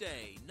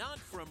Wednesday, not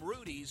from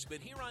Rudy's,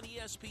 but here on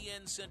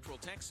ESPN Central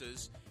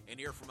Texas, and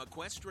hear from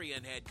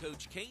equestrian head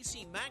coach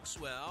Casey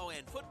Maxwell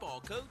and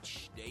football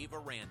coach Dave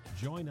Aranda.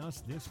 Join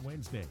us this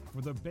Wednesday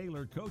for the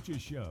Baylor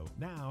Coaches Show,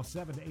 now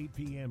 7 to 8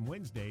 p.m.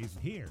 Wednesdays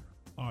here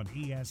on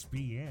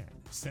ESPN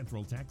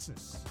Central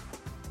Texas.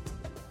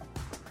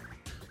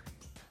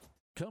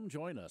 Come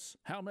join us.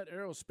 Howmet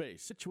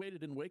Aerospace,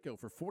 situated in Waco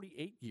for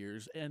 48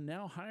 years and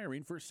now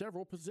hiring for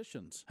several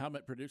positions.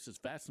 Howmet produces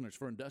fasteners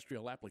for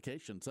industrial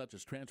applications such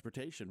as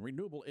transportation,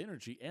 renewable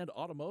energy, and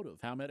automotive.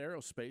 Howmet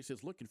Aerospace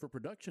is looking for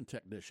production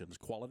technicians,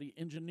 quality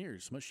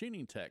engineers,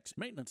 machining techs,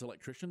 maintenance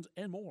electricians,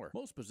 and more.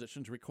 Most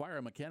positions require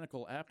a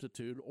mechanical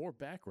aptitude or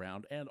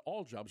background, and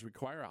all jobs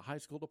require a high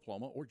school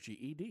diploma or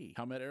GED.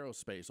 Howmet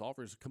Aerospace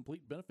offers a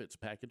complete benefits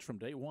package from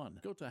day one.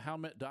 Go to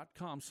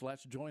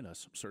howmet.com/join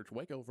us. Search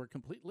Waco for a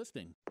complete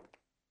listing.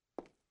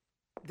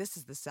 This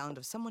is the sound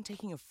of someone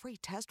taking a free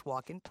test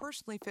walk in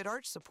personally fit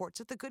arch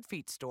supports at the Good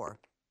Feet store.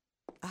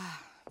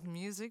 Ah,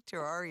 music to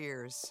our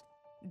ears.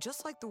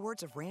 Just like the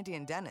words of Randy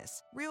and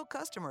Dennis, real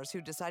customers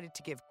who decided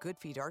to give Good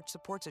Feet arch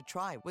supports a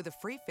try with a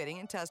free fitting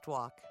and test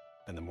walk.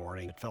 In the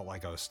morning, it felt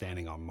like I was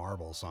standing on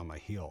marbles on my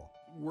heel.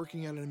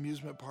 Working at an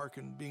amusement park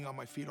and being on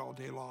my feet all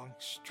day long,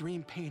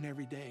 extreme pain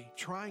every day.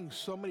 Trying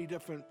so many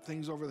different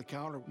things over the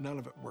counter, none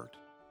of it worked.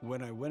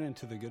 When I went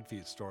into the Good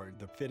Feet store,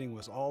 the fitting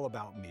was all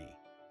about me.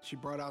 She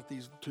brought out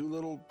these 2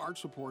 little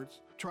arch supports,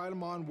 tried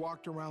them on,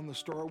 walked around the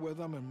store with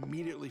them, and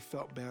immediately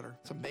felt better.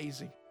 It's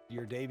amazing.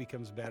 Your day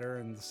becomes better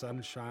and the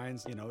sun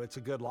shines. You know, it's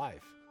a good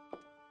life.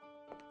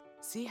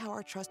 See how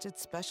our trusted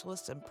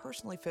specialists and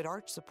personally fit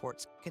arch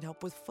supports can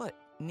help with foot,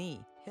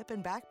 knee, hip,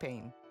 and back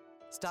pain.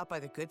 Stop by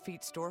the Good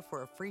Feet store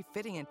for a free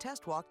fitting and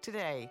test walk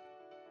today.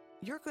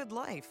 Your good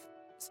life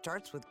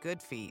starts with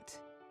Good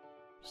Feet.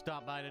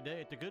 Stop by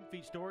today at the Good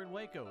Feet store in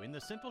Waco in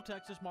the Central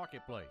Texas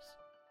Marketplace.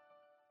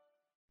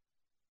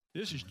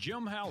 This is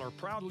Jim Haller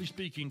proudly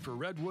speaking for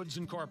Redwoods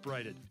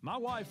Incorporated. My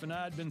wife and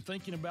I had been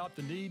thinking about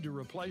the need to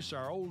replace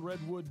our old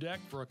redwood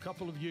deck for a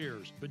couple of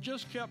years, but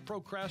just kept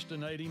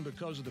procrastinating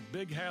because of the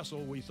big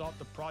hassle we thought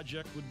the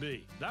project would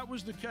be. That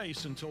was the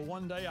case until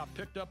one day I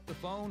picked up the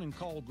phone and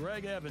called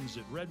Greg Evans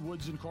at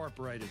Redwoods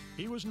Incorporated.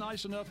 He was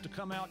nice enough to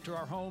come out to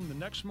our home the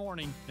next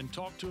morning and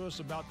talk to us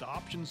about the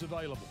options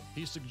available.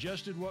 He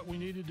suggested what we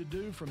needed to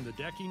do, from the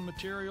decking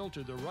material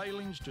to the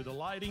railings to the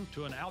lighting,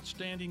 to an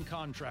outstanding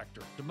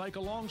contractor. To make a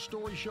long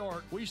story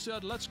short, we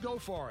said let's go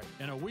for it.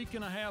 And a week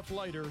and a half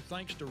later,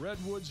 thanks to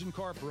Redwoods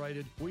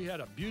Incorporated, we had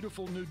a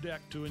beautiful new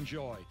deck to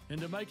enjoy. And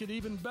to make it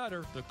even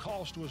better, the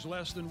cost was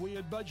less than we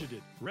had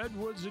budgeted.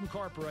 Redwoods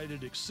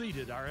Incorporated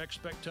exceeded our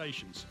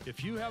expectations.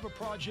 If you have a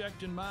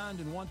project in mind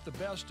and want the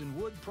best in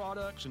wood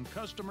products and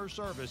customer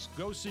service,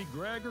 go see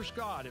Greg or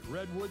Scott at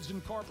Redwoods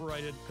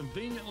Incorporated,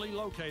 conveniently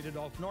located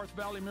off North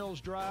Valley Mills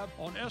Drive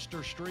on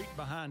Esther Street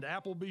behind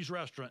Applebee's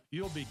Restaurant.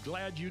 You'll be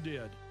glad you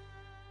did.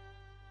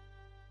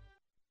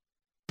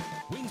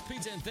 Wings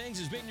Pizza and Things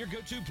has been your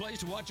go-to place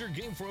to watch your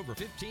game for over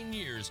 15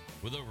 years.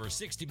 With over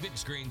 60 big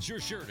screens, you're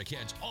sure to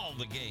catch all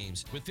the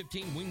games. With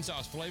 15 wing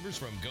sauce flavors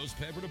from ghost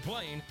pepper to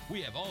plain,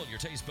 we have all your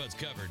taste buds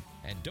covered.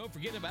 And don't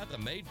forget about the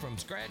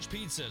made-from-scratch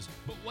pizzas.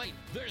 But wait,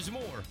 there's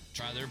more.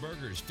 Try their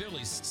burgers,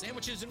 Phillies,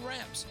 sandwiches, and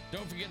wraps.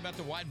 Don't forget about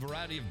the wide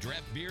variety of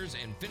draft beers,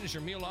 and finish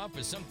your meal off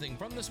with something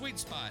from the sweet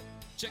spot.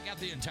 Check out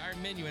the entire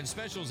menu and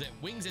specials at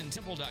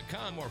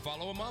wingsandtemple.com or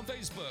follow them on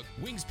Facebook.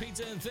 Wings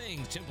Pizza and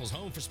Things, Temple's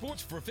home for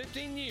sports for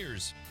 15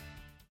 years.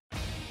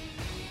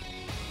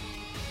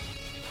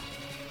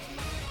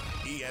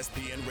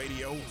 ESPN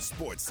Radio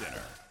Sports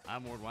Center.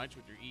 I'm Ward White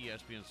with your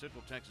ESPN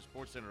Central Texas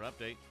Sports Center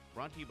update,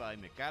 brought to you by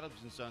McAdams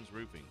 & Sons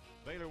Roofing.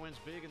 Baylor wins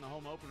big in the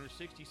home opener,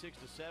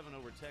 66-7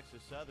 over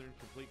Texas Southern.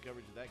 Complete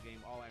coverage of that game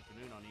all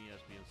afternoon on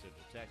ESPN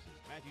Central Texas.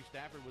 Matthew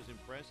Stafford was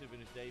impressive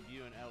in his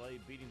debut in L.A.,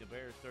 beating the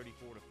Bears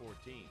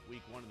 34-14.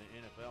 Week 1 in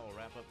the NFL will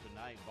wrap up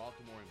tonight.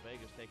 Baltimore and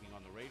Vegas taking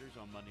on the Raiders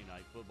on Monday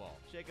Night Football.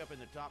 Shake up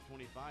in the top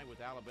 25 with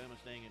Alabama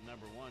staying at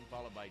number 1,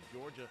 followed by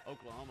Georgia,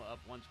 Oklahoma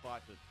up 1 spot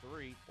to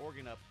 3,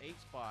 Oregon up 8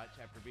 spots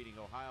after beating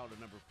Ohio to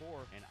number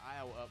 4, and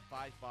Iowa up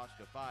 5 spots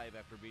to 5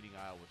 after beating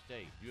Iowa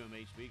State.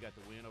 UMHB got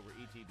the win over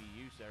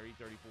ETBU Saturday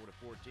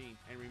 34-14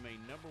 and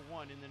remain number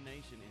 1 in the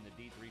nation in the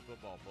D3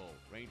 football poll.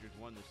 Rangers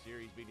won the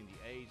series, beating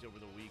the A's over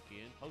the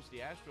weekend. Host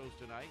the Astros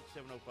tonight,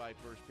 7:05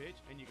 first pitch,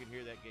 and you can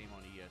hear that game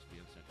on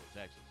ESPN Central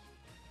Texas.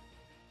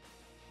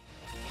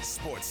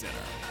 Sports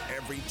Center,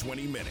 every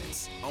 20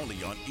 minutes,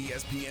 only on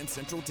ESPN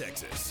Central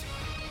Texas.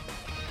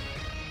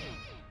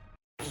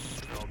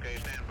 Okay,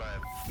 stand by.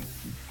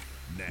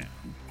 Now,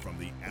 from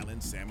the Allen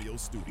Samuel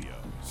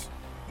Studios.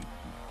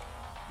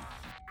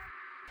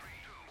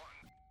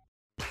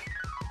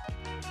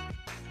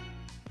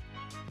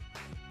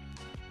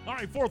 All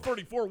right,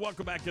 4:34,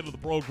 welcome back into the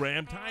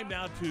program. Time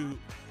now to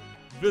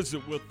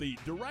visit with the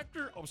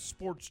Director of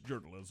Sports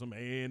Journalism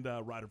and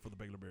writer for the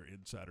Baylor Bear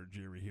Insider,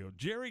 Jerry Hill.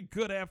 Jerry,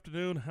 good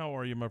afternoon. How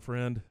are you, my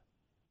friend?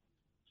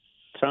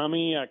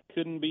 Tommy, I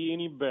couldn't be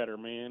any better,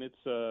 man.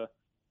 It's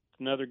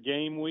another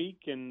game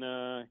week, and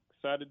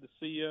excited to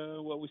see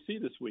what we see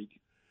this week.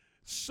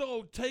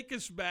 So take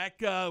us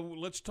back.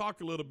 Let's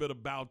talk a little bit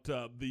about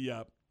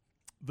the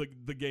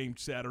game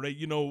Saturday.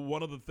 You know,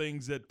 one of the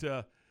things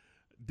that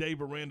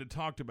Dave Aranda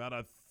talked about,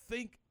 I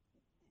think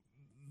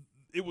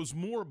it was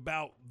more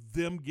about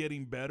them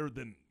getting better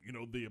than, you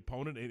know, the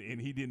opponent, and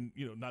he didn't,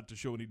 you know, not to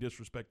show any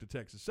disrespect to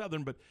Texas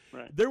Southern, but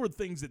there were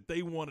things that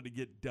they wanted to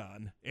get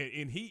done,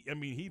 and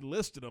he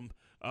listed them.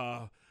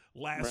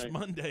 last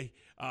Monday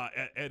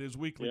at his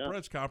weekly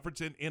press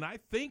conference, and I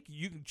think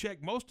you can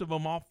check most of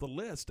them off the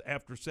list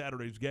after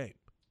Saturday's game.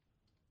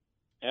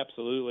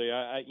 Absolutely.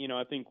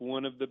 I think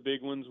one of the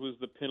big ones was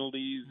the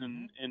penalties,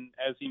 and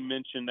as he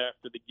mentioned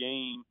after the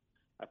game,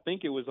 I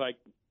think they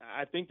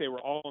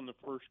were all in the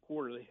first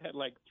quarter. They had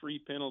like 3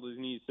 penalties,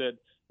 and he said,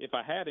 if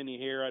I had any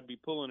hair, I'd be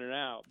pulling it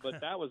out.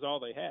 But that was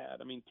all they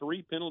had. I mean,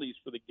 3 penalties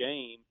for the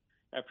game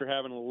after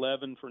having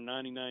 11 for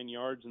 99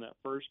 yards in that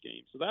first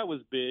game. So that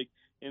was big.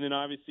 And then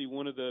obviously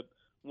one of the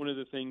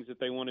things that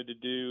they wanted to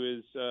do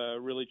is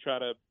really try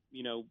to,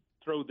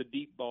 throw the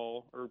deep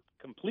ball or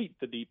complete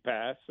the deep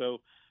pass. So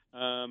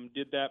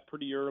did that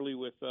pretty early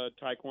with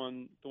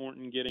Tyquan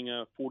Thornton getting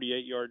a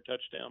 48-yard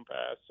touchdown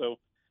pass. So,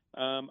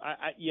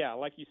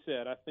 like you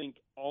said, I think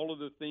all of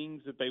the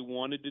things that they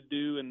wanted to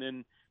do and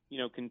then,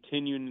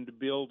 continuing to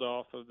build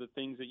off of the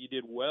things that you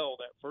did well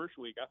that first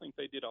week, I think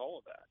they did all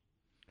of that.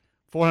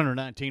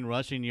 419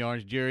 rushing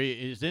yards, Jerry.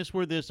 Is this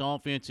where this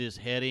offense is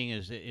heading?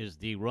 Is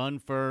the run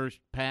first,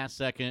 pass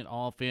second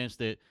offense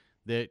that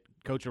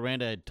Coach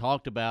Aranda had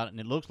talked about, and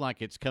it looks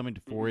like it's coming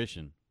to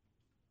fruition?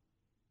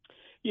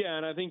 Yeah,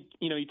 and I think,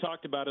 he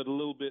talked about it a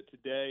little bit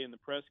today in the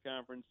press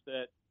conference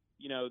that,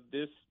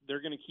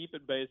 they're going to keep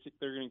it basic,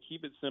 they're going to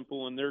keep it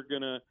simple, and they're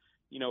going to,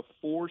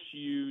 force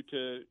you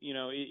to,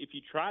 if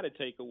you try to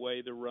take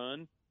away the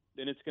run,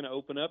 then it's going to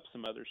open up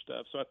some other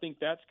stuff. So I think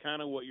that's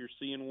kind of what you're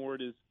seeing,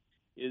 Ward, is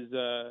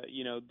they're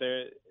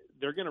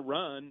going to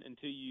run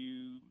until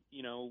you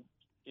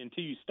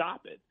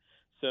stop it.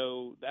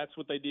 So that's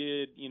what they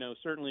did,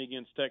 certainly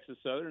against Texas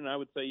Southern. And I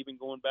would say even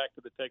going back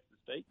to the Texas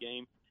State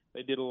game,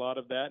 they did a lot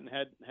of that and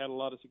had a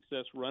lot of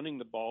success running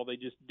the ball. They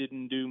just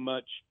didn't do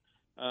much,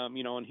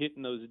 on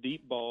hitting those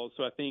deep balls.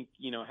 So I think,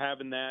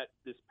 having that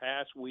this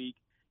past week,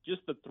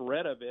 just the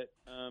threat of it,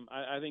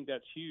 I think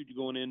that's huge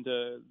going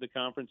into the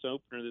conference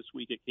opener this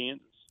week at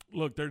Kansas.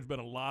 Look, there's been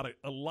a lot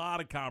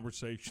of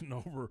conversation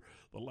over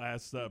the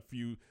last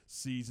few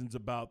seasons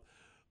about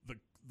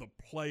the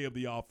play of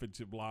the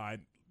offensive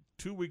line.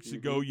 2 weeks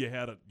ago, you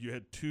had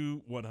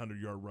 2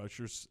 100-yard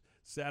rushers.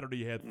 Saturday,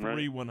 you had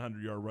 3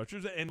 100-yard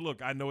rushers. And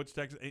look, I know it's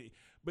Texas,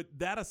 but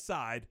that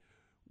aside,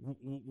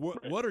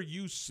 what are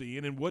you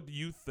seeing, and what do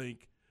you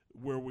think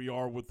where we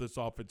are with this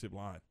offensive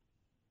line?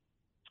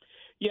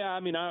 Yeah, I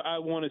mean, I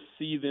want to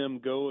see them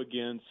go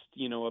against,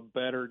 a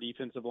better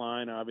defensive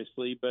line,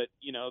 obviously. But,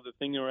 the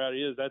thing about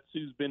it is that's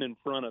who's been in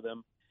front of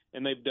them,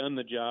 and they've done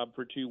the job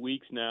for 2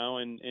 weeks now.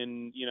 And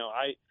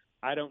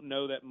I don't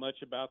know that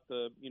much about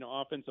the,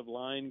 offensive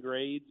line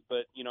grades,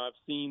 but, I've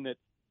seen that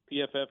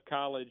PFF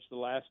College the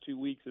last 2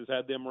 weeks has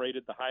had them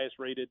rated the highest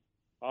rated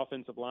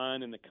offensive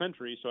line in the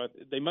country. So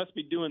they must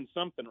be doing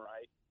something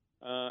right.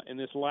 And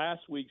this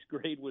last week's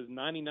grade was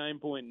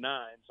 99.9.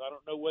 So I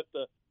don't know what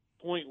the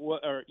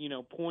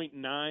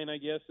 0.9, I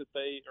guess, or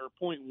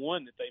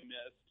 0.1 that they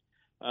missed.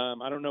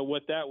 I don't know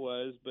what that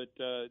was, but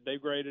they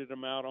graded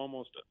them out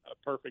almost a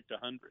perfect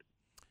 100.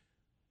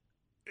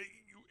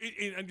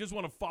 I just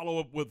want to follow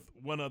up with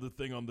one other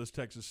thing on this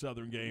Texas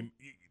Southern game.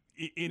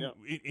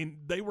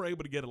 They were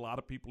able to get a lot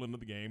of people into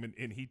the game,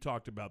 and he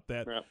talked about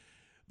that. Yeah.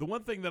 The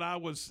one thing that I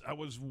was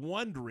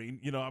wondering,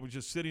 I was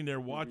just sitting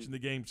there watching the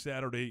game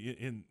Saturday,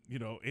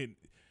 you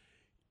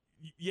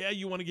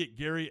want to get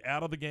Gary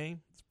out of the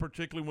game,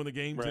 particularly when the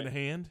game's in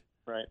hand.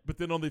 Right. But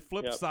then on the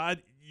flip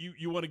side,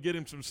 you want to get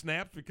him some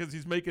snaps because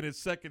he's making his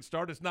second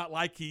start. It's not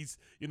like he's,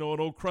 an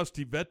old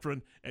crusty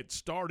veteran at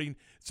starting.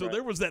 So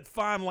there was that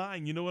fine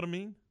line, you know what I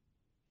mean?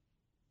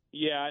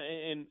 Yeah,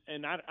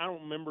 and I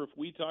don't remember if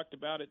we talked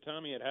about it,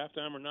 Tommy, at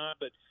halftime or not,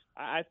 but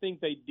I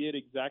think they did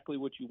exactly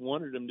what you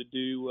wanted them to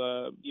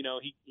do.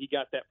 He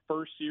got that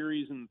first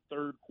series in the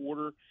third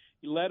quarter.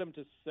 He led them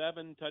to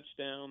 7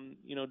 touchdown,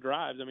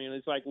 drives. I mean,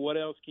 it's like, what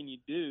else can you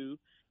do?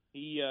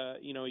 He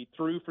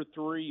threw for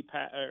 3,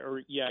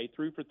 he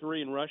threw for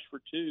 3 and rushed for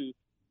 2.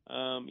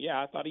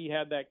 I thought he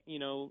had that,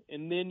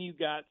 and then you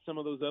got some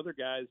of those other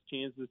guys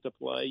chances to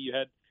play. You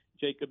had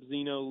Jacob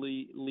Zeno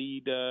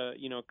lead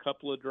a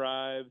couple of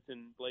drives,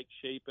 and Blake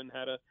Shapen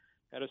had a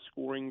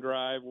scoring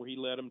drive where he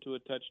led them to a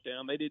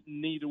touchdown.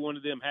 Neither one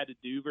of them had to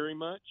do very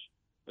much,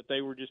 but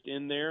they were just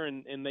in there,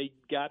 and they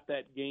got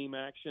that game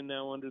action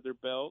now under their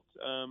belt.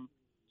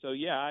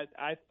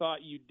 I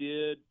thought you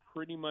did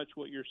pretty much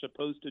what you're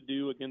supposed to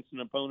do against an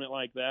opponent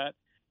like that.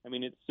 I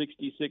mean, it's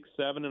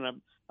 66-7,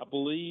 and I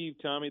believe,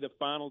 Tommy, the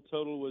final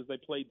total was they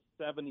played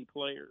 70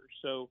 players.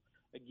 So,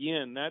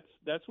 again,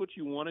 that's what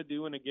you want to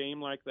do in a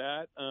game like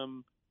that,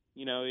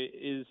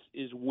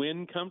 is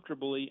win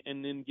comfortably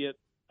and then get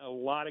a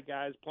lot of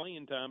guys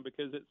playing time,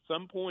 because at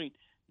some point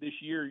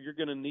this year you're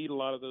going to need a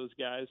lot of those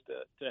guys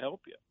to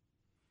help you.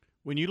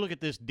 When you look at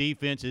this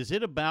defense, is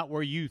it about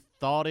where you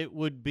thought it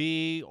would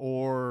be,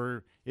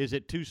 or is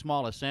it too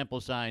small a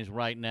sample size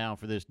right now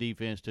for this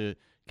defense to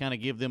kind of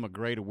give them a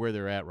grade of where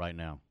they're at right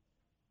now?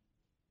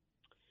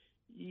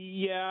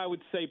 Yeah, I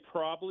would say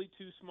probably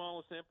too small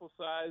a sample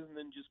size, and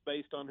then just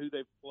based on who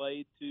they've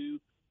played to.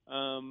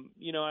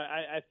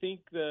 I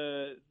think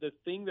the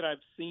thing that I've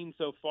seen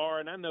so far,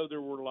 and I know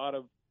there were a lot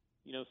of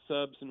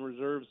subs and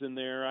reserves in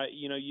there.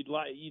 You'd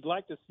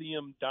like to see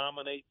them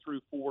dominate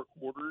through 4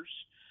 quarters.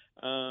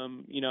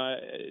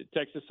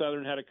 Texas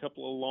Southern had a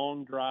couple of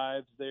long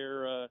drives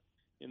there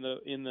in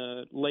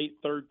the late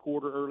third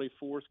quarter, early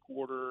fourth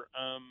quarter.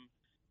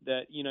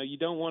 That you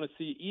don't want to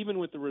see, even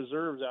with the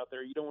reserves out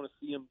there. You don't want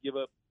to see them give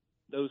up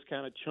those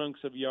kind of chunks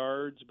of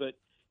yards. But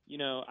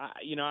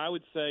I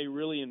would say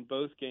really in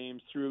both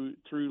games through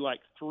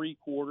like 3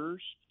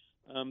 quarters.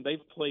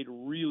 They've played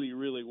really,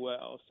 really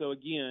well. So,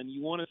 again,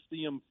 you want to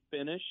see them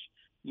finish.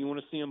 You want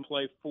to see them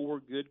play 4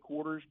 good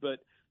quarters. But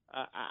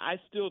I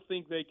still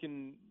think they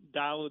can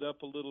dial it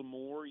up a little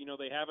more.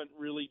 They haven't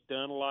really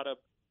done a lot of,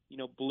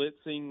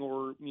 blitzing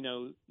or,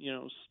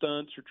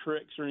 stunts or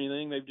tricks or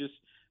anything. They've just,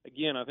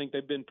 again, I think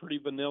they've been pretty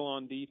vanilla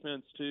on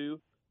defense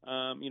too.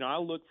 I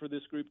look for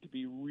this group to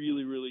be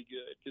really, really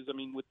good because,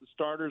 with the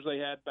starters they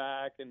had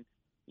back and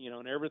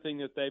everything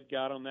that they've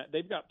got on that,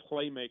 they've got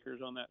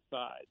playmakers on that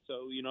side.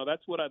 So,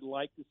 that's what I'd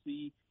like to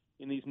see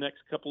in these next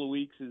couple of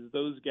weeks is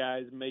those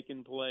guys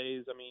making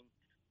plays.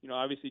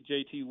 Obviously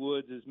JT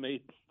Woods has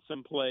made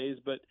some plays,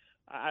 but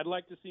I'd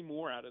like to see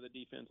more out of the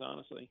defense,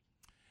 honestly.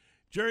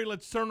 Jerry,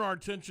 let's turn our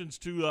attentions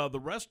to the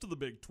rest of the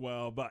Big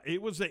 12.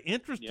 It was an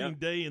interesting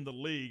day in the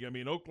league.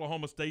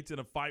 Oklahoma State's in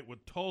a fight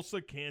with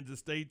Tulsa. Kansas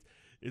State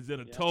is in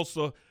a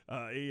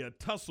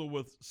tussle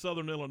with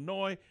Southern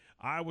Illinois.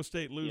 Iowa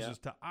State loses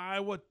to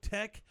Iowa.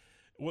 Tech,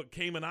 what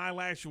came an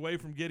eyelash away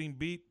from getting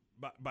beat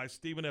by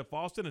Stephen F.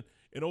 Austin.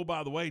 And oh,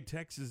 by the way,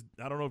 Texas,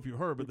 I don't know if you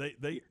heard, but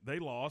they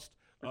lost.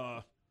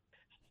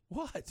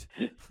 What?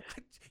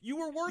 You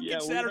were working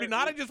Saturday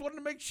night. I just wanted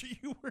to make sure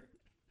you were.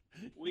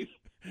 We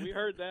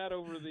heard that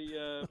over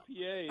the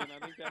PA, and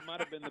I think that might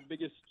have been the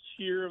biggest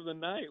cheer of the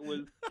night was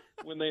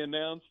when they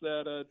announced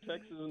that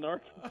Texas and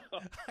Arkansas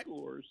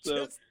scores.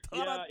 So just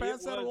thought I'd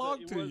pass that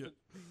along to you.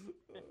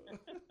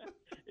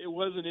 It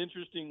was an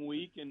interesting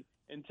week,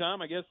 and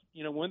Tom, I guess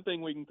one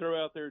thing we can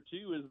throw out there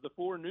too is the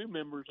 4 new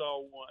members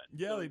all won.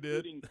 Yeah, they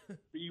did. Including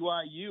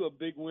BYU, a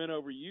big win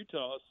over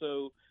Utah.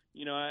 So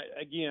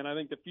I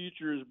think the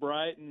future is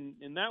bright,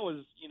 and that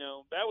was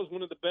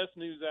one of the best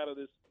news out of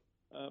this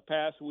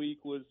past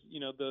week was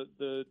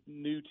the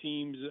new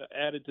teams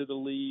added to the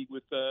league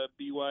with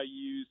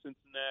BYU,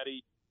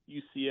 Cincinnati,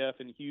 UCF,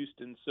 and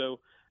Houston. So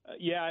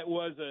it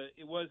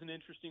was an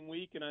interesting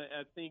week, and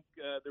I think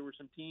there were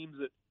some teams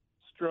that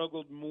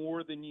struggled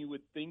more than you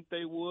would think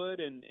they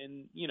would, and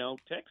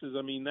Texas.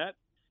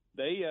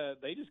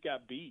 They just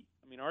got beat.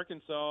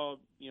 Arkansas,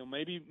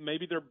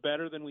 maybe they're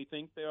better than we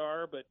think they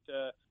are, but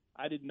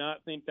I did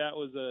not think that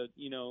was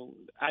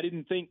I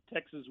didn't think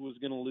Texas was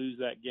going to lose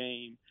that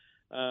game.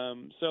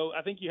 So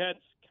I think you had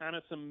kind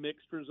of some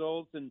mixed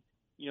results, and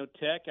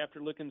Tech,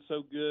 after looking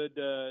so good,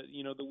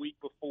 the week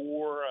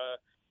before,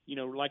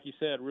 like you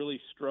said, really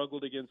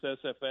struggled against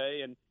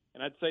SFA, and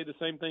I'd say the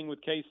same thing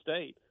with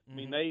K-State.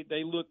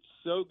 They looked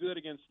so good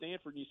against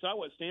Stanford. You saw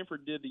what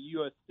Stanford did to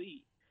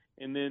USC,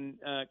 and then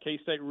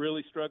K-State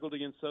really struggled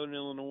against Southern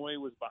Illinois,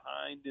 was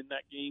behind in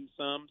that game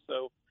some.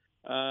 So,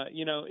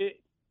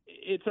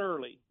 it's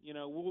early.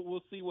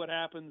 We'll see what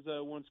happens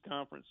once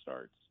conference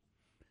starts.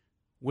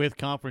 With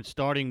conference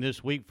starting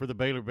this week for the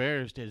Baylor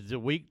Bears, does the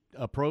week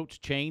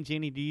approach change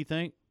any, do you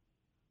think?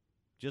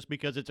 Just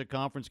because it's a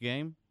conference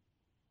game?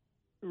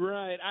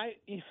 Right.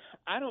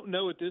 I don't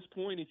know at this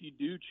point if you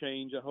do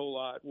change a whole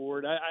lot,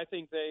 Ward. I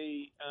think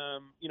they,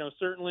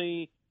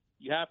 certainly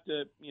you have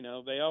to,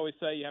 they always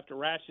say you have to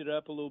ratchet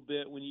up a little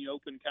bit when you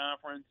open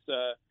conference.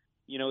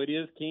 It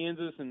is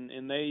Kansas,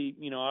 and they,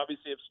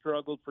 obviously have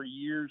struggled for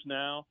years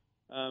now.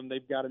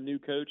 They've got a new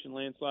coach in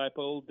Lance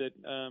Leipold that,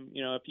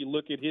 if you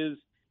look at his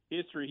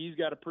history, he's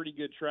got a pretty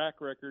good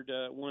track record.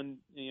 Won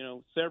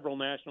several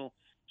national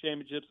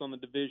championships on the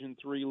Division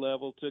III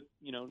level. Took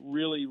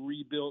really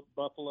rebuilt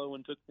Buffalo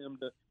and took them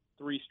to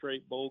 3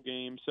 straight bowl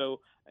games.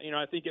 So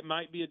I think it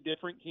might be a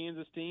different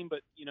Kansas team, but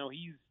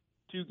he's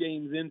 2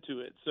 games into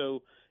it.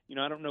 So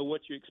I don't know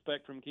what you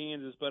expect from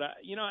Kansas, but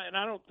and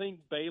I don't think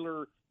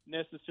Baylor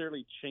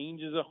necessarily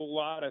changes a whole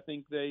lot. I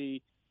think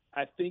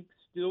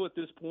still at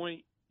this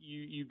point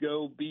you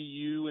go be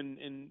you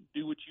and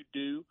do what you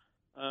do.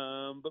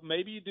 But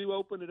maybe you do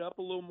open it up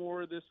a little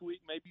more this week.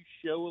 Maybe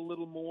you show a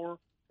little more,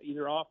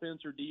 either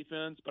offense or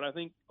defense. But I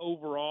think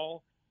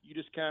overall, you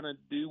just kind of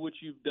do what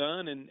you've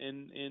done, and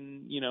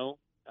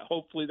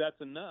hopefully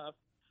that's enough.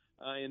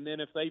 And then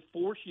if they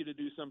force you to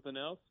do something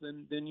else,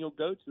 then you'll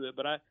go to it.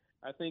 But I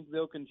think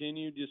they'll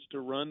continue just to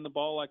run the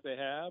ball like they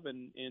have,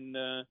 and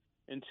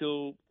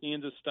until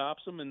Kansas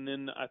stops them. And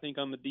then I think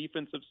on the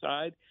defensive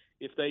side,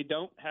 if they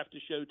don't have to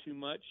show too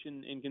much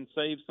and can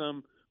save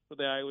some for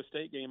the Iowa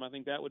State game, I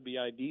think that would be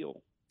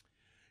ideal.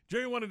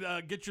 Jerry, I wanted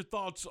to get your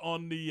thoughts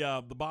on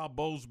the Bob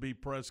Bowlesby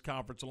press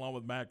conference along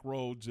with Mack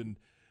Rhoades, and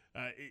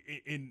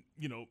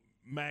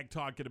Mack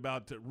talking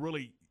about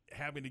really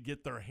having to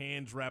get their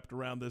hands wrapped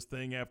around this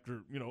thing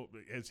after,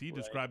 as he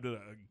described it,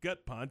 a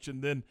gut punch,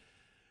 and then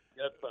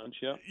gut punch,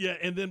 yeah. Yeah,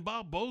 and then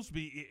Bob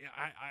Bowlesby,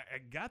 I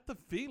got the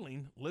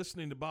feeling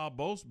listening to Bob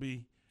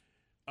Bowlesby,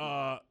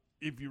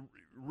 if you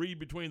read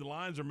between the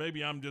lines, or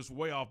maybe I'm just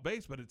way off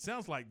base, but it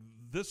sounds like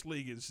this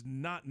league is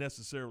not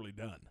necessarily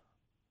done.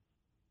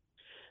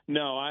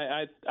 No,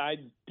 I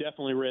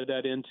definitely read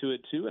that into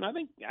it too, and I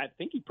think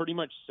he pretty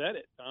much said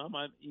it, Tom.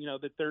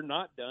 That they're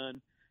not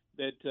done,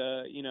 that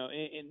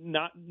and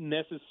not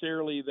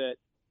necessarily that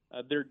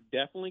they're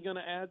definitely going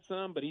to add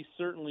some, but he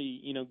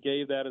certainly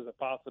gave that as a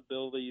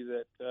possibility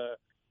that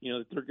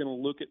that they're going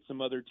to look at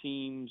some other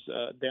teams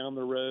down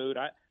the road.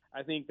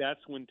 I think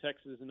that's when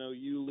Texas and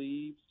OU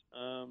leaves.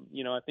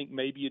 I think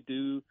maybe you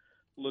do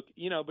look,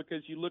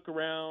 because you look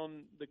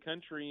around the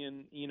country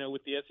and,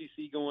 with the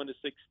SEC going to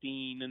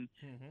 16 and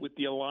with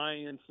the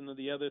alliance and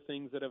the other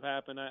things that have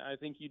happened, I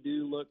think you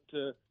do look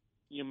to,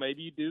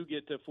 maybe you do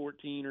get to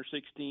 14 or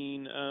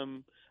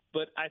 16.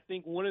 But I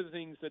think one of the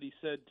things that he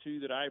said, too,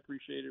 that I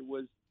appreciated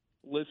was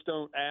let's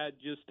don't add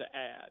just to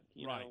add.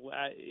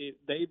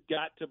 They've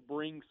got to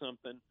bring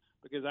something,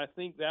 because I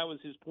think that was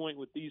his point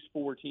with these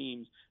 4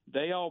 teams.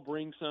 They all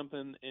bring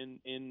something,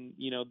 and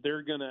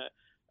they're going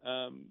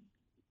to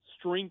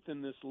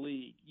strengthen this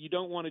league. You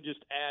don't want to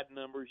just add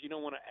numbers. You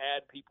don't want to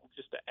add people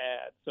just to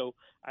add. So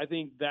I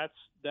think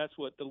that's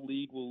what the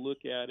league will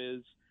look at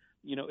is,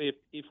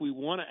 if we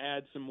want to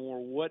add some more,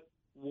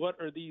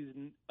 what are these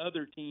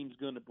other teams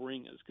going to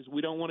bring us? Because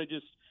we don't want to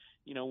just,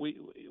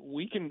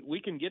 we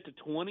can get to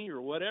 20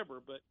 or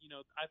whatever, but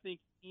I think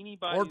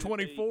anybody or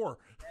 24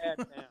 add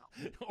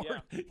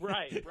now,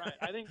 right.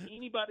 I think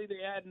anybody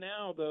they add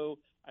now, though,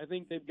 I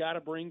think they've got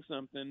to bring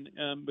something,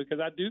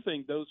 because I do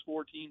think those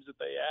 4 teams that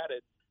they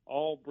added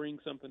all bring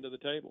something to the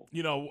table.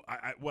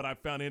 What I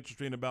found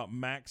interesting about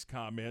Mac's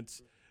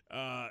comments,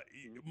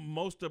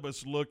 most of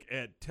us look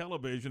at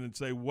television and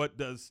say, what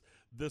does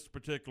this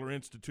particular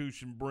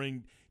institution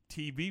bring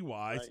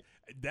TV-wise?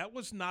 Right. That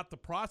was not the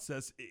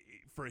process.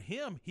 For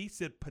him, he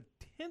said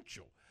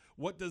potential.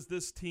 What does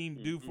this team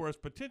do for us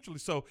potentially?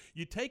 So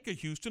you take a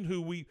Houston,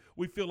 who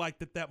we feel like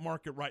that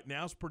market right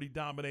now is pretty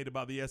dominated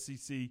by the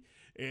SEC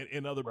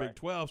and other Big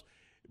 12s.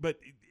 But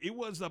it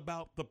was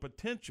about the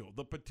potential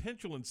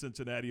in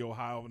Cincinnati,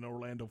 Ohio, and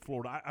Orlando,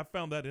 Florida. I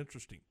found that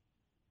interesting.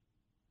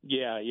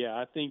 Yeah,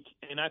 I think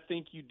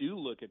you do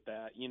look at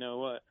that.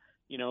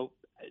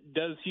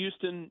 Does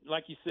Houston,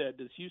 like you said,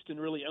 does Houston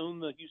really own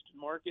the Houston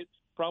market?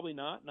 Probably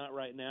not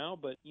right now.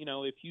 But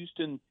if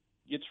Houston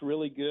gets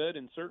really good,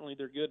 and certainly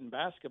they're good in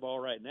basketball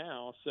right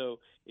now. So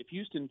if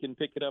Houston can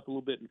pick it up a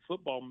little bit in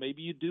football,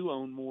 maybe you do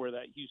own more of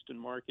that Houston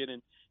market.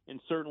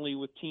 And certainly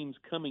with teams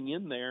coming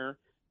in there,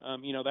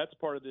 that's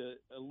part of the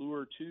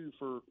allure too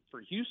for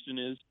Houston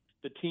is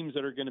the teams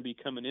that are going to be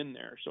coming in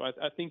there. So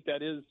I think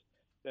that is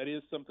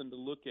something to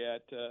look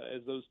at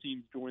as those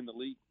teams join the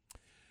league.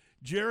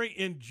 Jerry,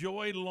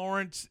 enjoy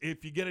Lawrence.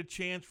 If you get a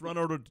chance, run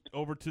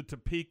over to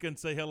Topeka and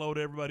say hello to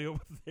everybody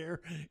over there.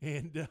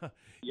 And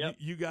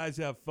you guys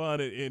have fun,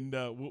 and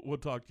we'll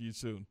talk to you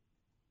soon.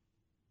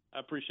 I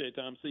appreciate it,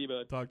 Tom. See you,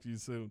 bud. Talk to you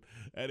soon.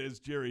 That is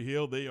Jerry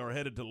Hill. They are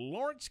headed to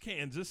Lawrence,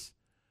 Kansas.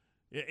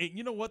 And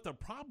you know what? They'll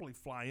probably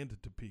fly into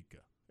Topeka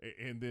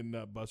and then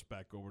bus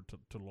back over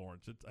to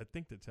Lawrence. I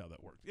think that's how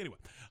that works. Anyway,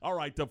 all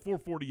right,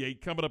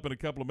 4:48 coming up in a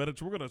couple of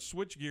minutes. We're going to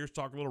switch gears,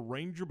 talk a little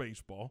Ranger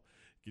baseball,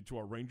 get to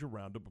our Ranger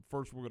Roundup. But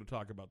first, we're going to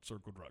talk about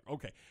Circle Drug.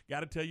 Okay, got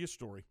to tell you a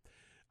story.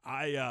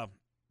 I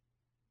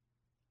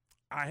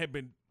have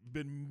been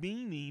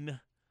meaning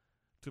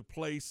to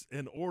place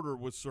an order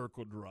with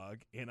Circle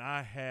Drug, and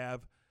I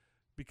have,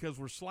 because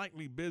we're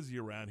slightly busy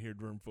around here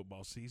during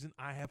football season,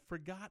 I have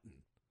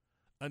forgotten.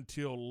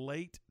 Until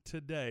late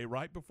today,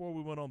 right before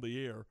we went on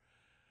the air,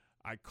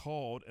 I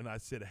called and I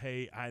said,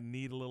 hey, I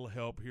need a little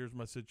help. Here's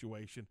my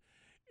situation.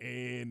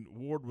 And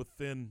Ward,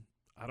 within,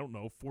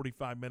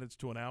 45 minutes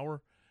to an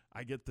hour,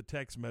 I get the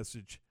text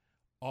message,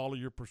 all of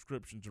your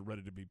prescriptions are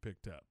ready to be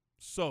picked up.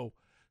 So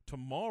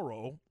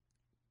tomorrow,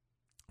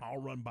 I'll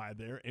run by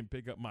there and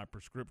pick up my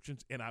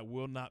prescriptions, and I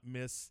will not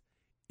miss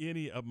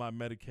any of my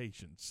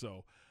medications.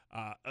 So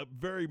I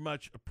very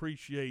much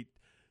appreciate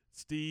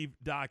Steve,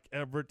 Doc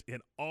Everett,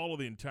 and all of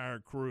the entire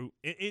crew.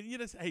 And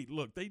hey,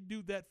 look, they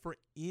do that for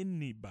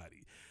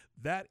anybody.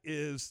 That's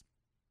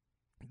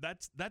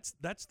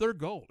their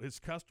goal. It's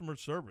customer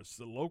service.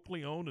 The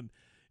locally owned and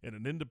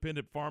an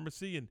independent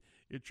pharmacy, and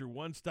it's your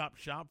one-stop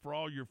shop for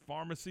all your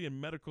pharmacy and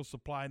medical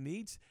supply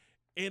needs.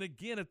 And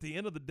again, at the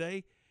end of the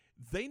day,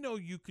 they know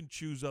you can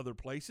choose other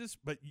places,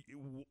 but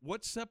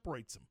what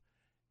separates them?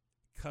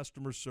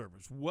 Customer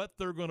service. What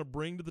they're going to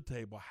bring to the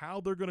table,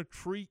 how they're going to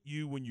treat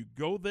you when you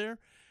go there,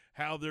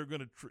 how you're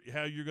going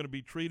to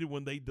be treated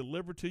when they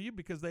deliver to you,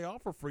 because they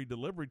offer free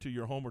delivery to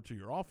your home or to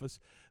your office.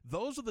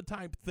 Those are the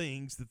type of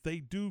things that they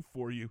do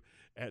for you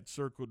at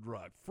Circle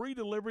Drug. Free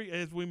delivery,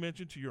 as we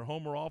mentioned, to your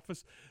home or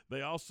office.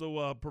 They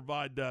also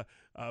provide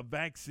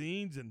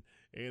vaccines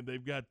and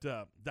they've got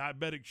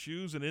diabetic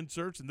shoes and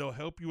inserts, and they'll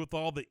help you with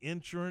all the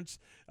insurance.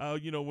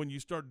 When you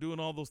start doing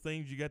all those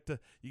things, you get to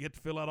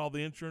fill out all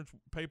the insurance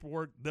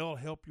paperwork. They'll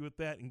help you with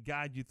that and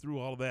guide you through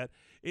all of that.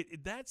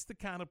 That's the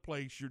kind of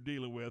place you're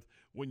dealing with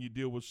when you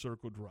deal with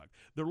Circle Drug.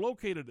 They're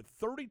located at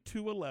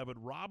 3211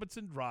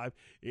 Robinson Drive,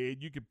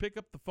 and you can pick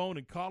up the phone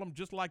and call them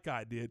just like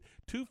I did,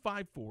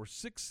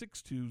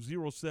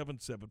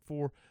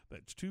 254-662-0774.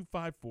 That's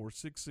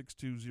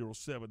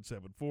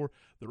 254-662-0774.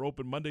 They're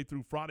open Monday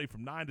through Friday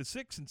from 9 to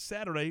 6 and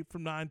Saturday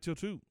from 9 till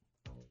 2.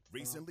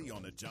 Recently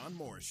on the John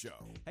Morris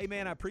Show. Hey,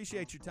 man, I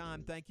appreciate your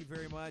time. Thank you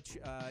very much.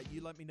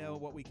 You let me know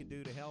what we can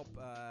do to help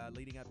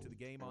leading up to the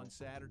game on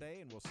Saturday,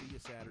 and we'll see you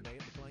Saturday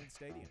at McLean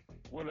Stadium.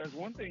 Well, there's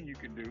one thing you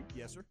can do.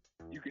 Yes, sir.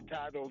 You can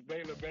tie those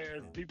Baylor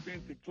Bears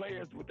defensive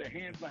players with their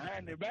hands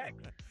behind their back,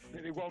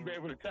 and they won't be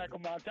able to tackle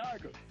my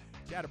Tigers.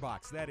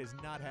 Chatterbox, that is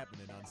not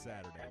happening on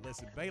Saturday.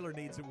 Listen, Baylor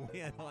needs a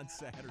win on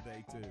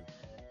Saturday, too.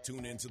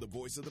 Tune in to the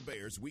Voice of the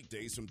Bears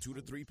weekdays from 2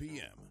 to 3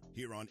 p.m.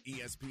 here on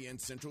ESPN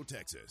Central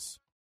Texas.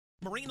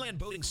 Marineland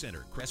Boating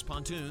Center, Crest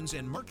Pontoons,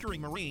 and Mercury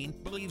Marine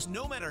believes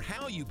no matter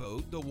how you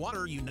boat, the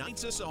water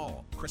unites us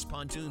all. Crest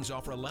Pontoons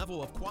offer a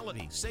level of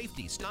quality,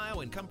 safety,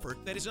 style, and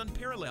comfort that is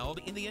unparalleled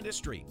in the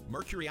industry.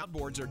 Mercury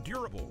outboards are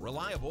durable,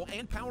 reliable,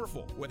 and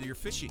powerful. Whether you're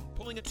fishing,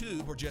 pulling a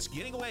tube, or just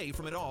getting away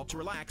from it all to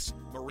relax,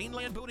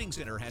 Marineland Boating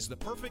Center has the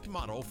perfect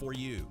model for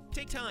you.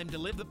 Take time to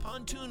live the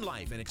pontoon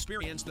life and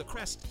experience the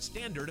Crest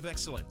standard of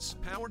excellence.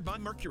 Powered by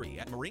Mercury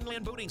at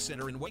Marineland Boating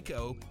Center in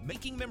Waco,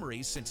 making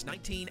memories since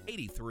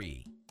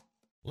 1983.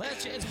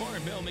 Last Chance Bar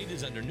in Bellmead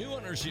is under new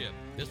ownership.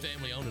 This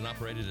family-owned and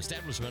operated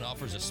establishment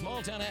offers a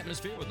small-town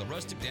atmosphere with a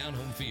rustic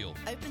down-home feel.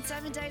 Open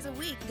 7 days a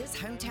week, this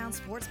hometown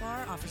sports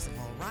bar offers a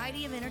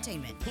variety of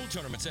entertainment. Pool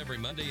tournaments every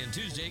Monday and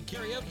Tuesday,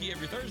 karaoke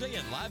every Thursday,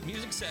 and live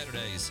music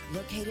Saturdays.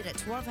 Located at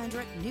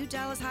 1200 New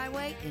Dallas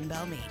Highway in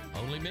Bellmead.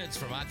 Only minutes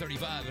from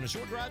I-35 and a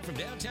short ride from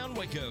downtown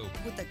Waco.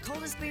 With the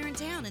coldest beer in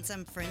town and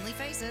some friendly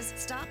faces,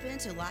 stop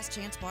into Last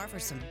Chance Bar for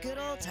some good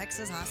old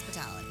Texas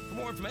hospitality. For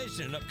more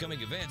information and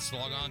upcoming events,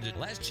 log on to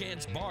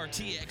lastchancebartx.com.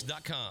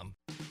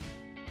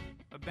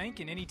 A bank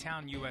in any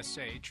town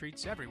USA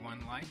treats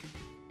everyone like,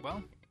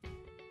 well,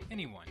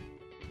 anyone.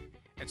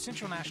 At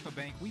Central National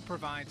Bank, we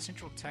provide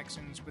Central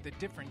Texans with a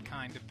different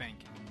kind of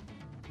banking.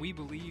 We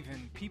believe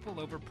in people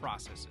over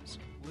processes,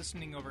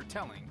 listening over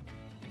telling,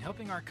 and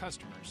helping our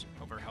customers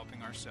over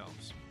helping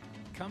ourselves.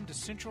 Come to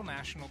Central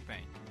National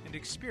Bank and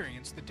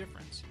experience the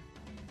difference.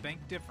 Bank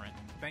different.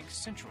 Bank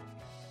Central.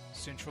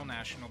 Central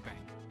National Bank.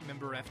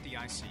 Member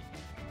FDIC.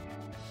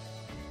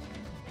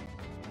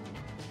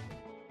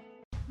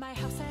 My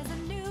house has a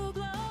new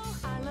glow.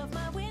 I love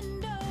my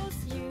windows.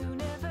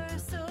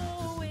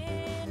 Universal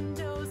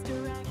Windows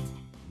Direct.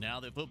 Now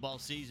that football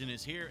season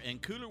is here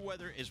and cooler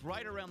weather is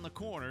right around the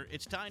corner,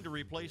 it's time to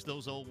replace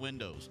those old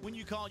windows. When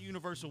you call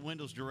Universal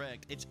Windows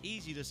Direct, it's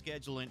easy to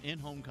schedule an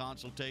in-home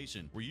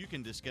consultation where you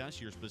can discuss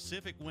your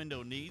specific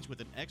window needs with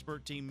an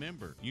expert team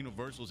member.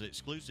 Universal's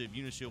exclusive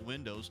Unishield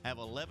windows have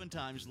 11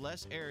 times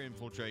less air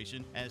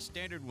infiltration as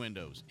standard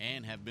windows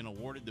and have been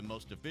awarded the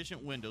most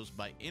efficient windows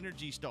by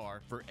Energy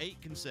Star for 8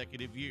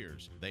 consecutive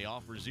years. They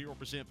offer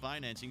 0%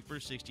 financing for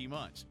 60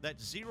 months.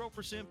 That's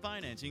 0%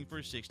 financing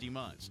for 60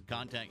 months.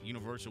 Contact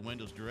Universal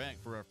Windows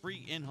Direct for a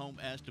free in-home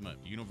estimate.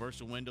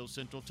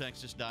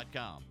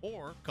 UniversalWindowsCentralTexas.com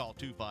or call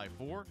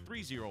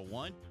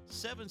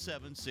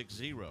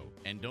 254-301-7760.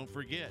 And don't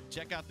forget,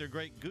 check out their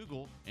great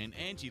Google and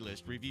Angie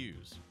List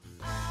reviews.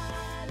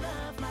 I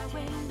love my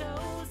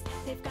windows.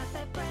 They've got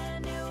that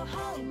brand new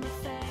home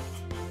effect.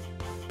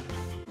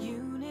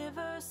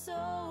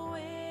 Universal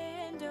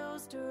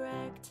Windows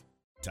Direct.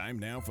 Time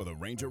now for the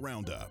Ranger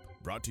Roundup,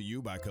 brought to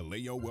you by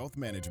Kaleo Wealth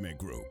Management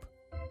Group.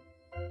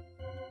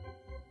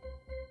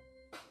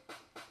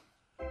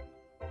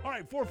 All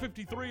right,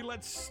 4:53.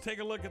 Let's take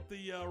a look at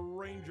the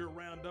Ranger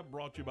Roundup,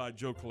 brought to you by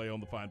Joe Kaleo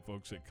and the fine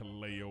folks at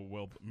Kaleo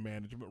Wealth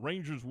Management.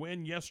 Rangers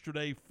win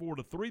yesterday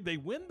 4-3. They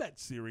win that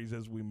series,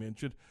 as we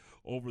mentioned,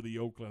 over the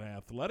Oakland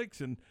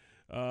Athletics, and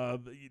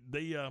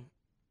they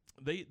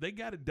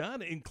got it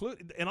done.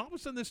 And all of a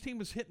sudden, this team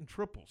is hitting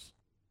triples.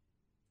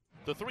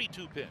 The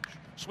 3-2 pitch.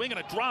 Swinging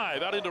a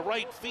drive out into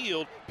right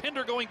field.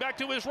 Pinder going back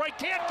to his right.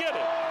 Can't get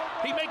it.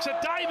 He makes a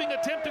diving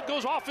attempt. It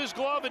goes off his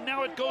glove, and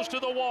now it goes to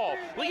the wall.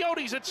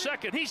 Leote's at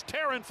second. He's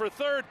tearing for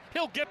third.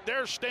 He'll get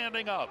there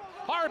standing up.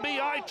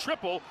 RBI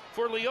triple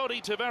for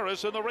Leote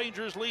Taveras, and the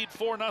Rangers lead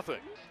 4-0.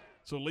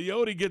 So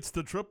Leote gets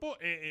the triple.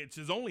 It's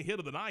his only hit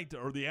of the night,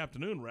 or the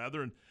afternoon,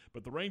 rather.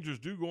 But the Rangers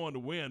do go on to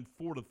win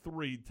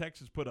 4-3.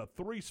 Texas put a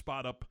 3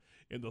 spot up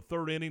in the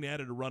third inning,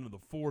 added a run in the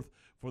fourth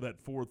for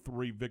that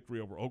 4-3 victory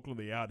over Oakland.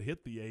 They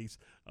out-hit the A's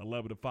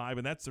 11-5,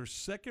 and that's their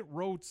second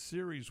road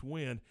series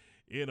win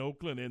in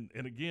Oakland.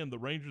 And again, the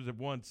Rangers have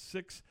won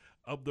 6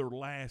 of their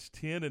last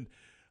 10. And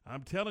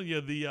I'm telling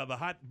you, the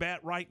hot bat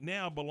right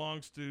now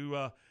belongs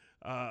to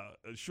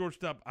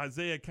shortstop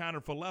Isaiah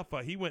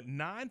Kiner-Falefa. He went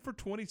 9 for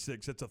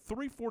 26. That's a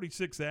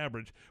 .346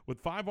 average with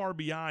 5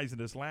 RBIs in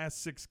his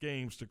last 6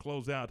 games to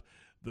close out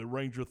the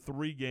Ranger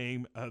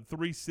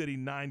 3-city,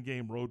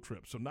 9-game road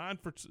trip. So 9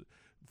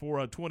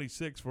 for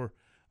 26 for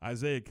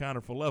Isaiah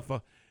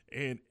Conner-Falefa.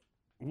 And,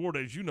 Ward,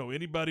 as you know,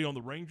 anybody on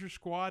the Rangers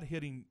squad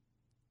hitting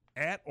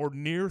at or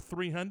near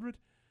 300,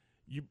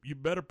 you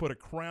better put a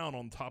crown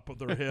on top of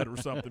their head or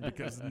something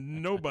because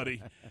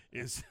nobody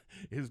is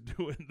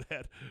doing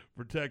that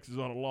for Texas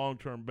on a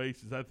long-term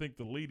basis. I think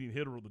the leading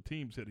hitter of the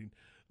team's hitting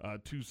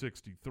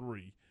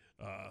 263.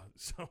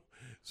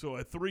 So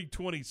a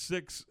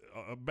 326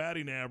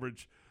 batting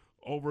average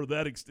over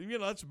that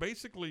that's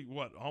basically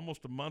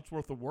almost a month's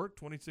worth of work,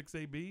 26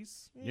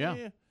 ABs. Yeah.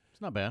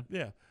 It's not bad.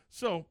 Yeah.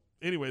 So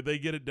anyway, they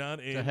get it done.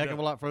 It's a heck of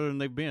a lot further than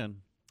they've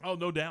been. Oh,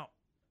 no doubt.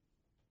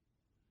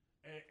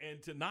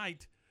 And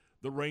tonight,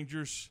 the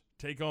Rangers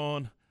take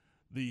on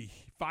the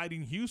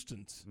Fighting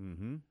Houstons.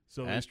 Mm-hmm.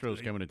 So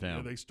Astros coming to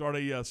town. They start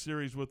a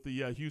series with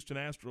the Houston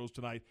Astros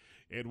tonight,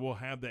 and we'll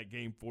have that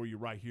game for you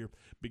right here,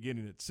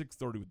 beginning at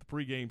 6:30 with the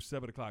pregame,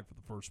 7 o'clock for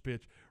the first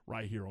pitch,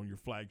 right here on your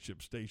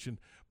flagship station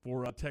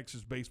for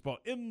Texas baseball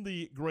in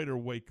the greater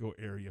Waco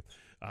area,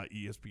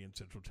 ESPN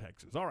Central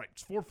Texas. All right,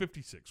 it's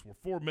 4:56. We're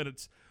 4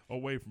 minutes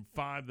away from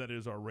 5. That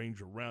is our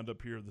Ranger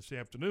Roundup here this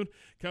afternoon.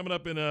 Coming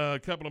up in a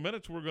couple of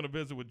minutes, we're going to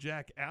visit with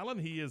Jack Allen.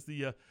 He is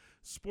the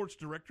sports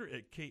director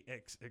at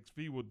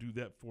KXXV. We'll do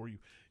that for you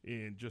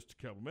in just a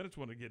couple of minutes.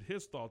 Want to get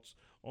his thoughts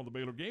on the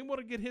Baylor game. Want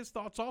to get his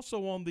thoughts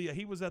also on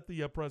he was at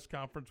the press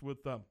conference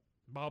with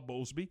Bob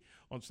Bowlesby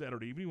on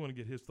Saturday evening. Want to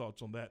get his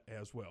thoughts on that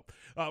as well.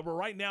 But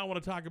right now I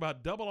want to talk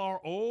about Double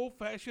R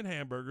Old-Fashioned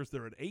Hamburgers.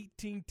 They're at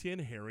 1810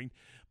 Herring,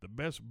 the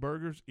best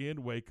burgers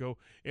in Waco.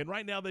 And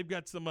right now they've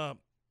got some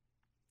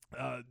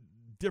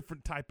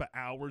different type of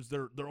hours.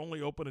 They're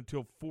only open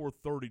until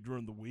 4:30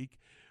 during the week.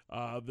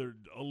 They're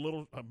a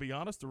little, I'll be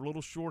honest, they're a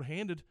little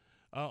short-handed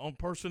on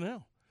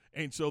personnel.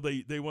 And so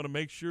they want to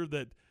make sure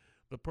that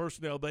the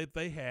personnel that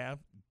they have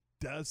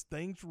does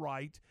things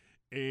right,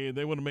 and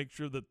they want to make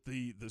sure that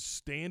the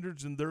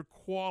standards and their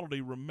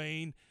quality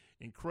remain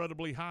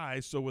incredibly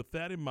high. So with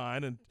that in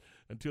mind, and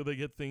until they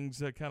get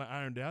things kind of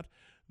ironed out,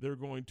 they're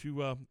going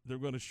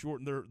to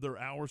shorten their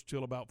hours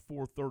till about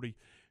 4:30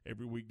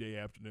 every weekday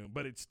afternoon.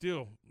 But it's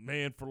still,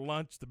 man, for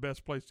lunch, the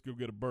best place to go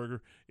get a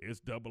burger is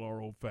Double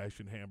R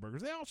Old-Fashioned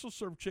Hamburgers. They also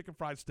serve chicken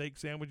fried steak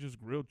sandwiches,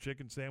 grilled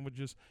chicken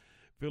sandwiches,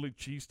 Philly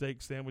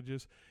cheesesteak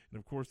sandwiches, and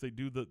of course they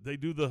do the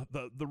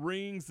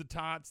rings, the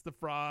tots, the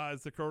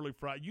fries, the curly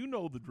fry. You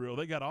know the drill.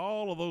 They got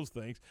all of those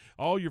things,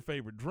 all your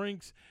favorite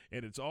drinks,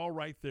 and it's all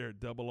right there at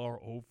Double R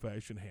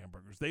Old-Fashioned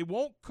Hamburgers. They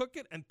won't cook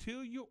it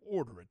until you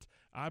order it.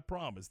 I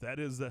promise.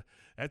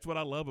 That's what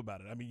I love about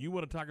it. I mean, you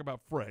want to talk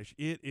about fresh.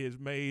 It is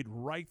made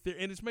right there,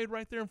 and it's made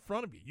right there in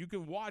front of you. You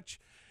can watch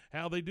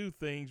how they do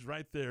things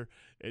right there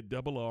at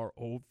Double R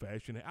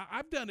Old-Fashioned.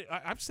 I've done it.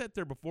 I've sat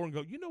there before and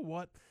go, you know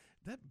what?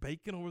 That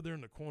bacon over there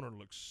in the corner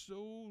looks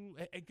so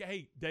 –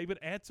 hey, David,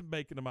 add some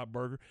bacon to my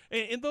burger,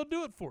 and they'll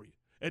do it for you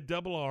at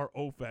Double R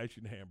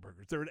Old-Fashioned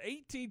Hamburgers. They're at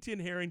 1810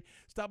 Herring.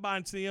 Stop by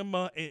and see them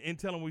and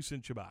tell them we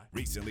sent you by.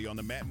 Recently on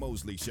the Matt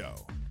Mosley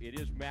Show. It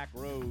is Mac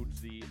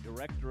Rhodes, the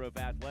director of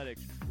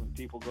athletics. When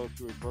people go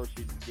through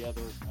adversity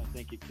together, I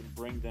think it can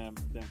bring them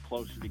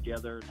closer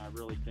together, and I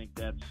really think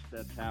that's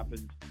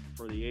happened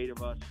for the 8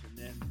 of us. And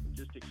then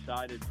just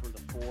excited for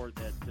the 4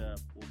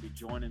 that will be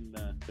joining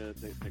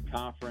the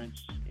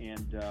conference.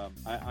 And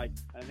I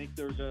think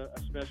there's a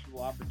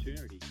special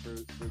opportunity for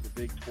the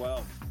Big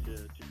 12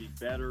 to be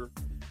better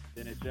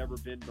than it's ever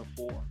been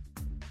before.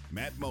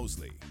 Matt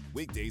Mosley,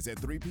 weekdays at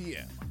 3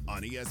 p.m.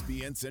 on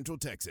ESPN Central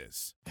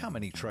Texas. How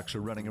many trucks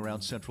are running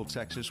around Central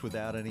Texas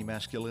without any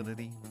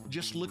masculinity?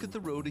 Just look at the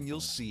road and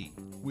you'll see.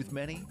 With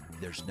many,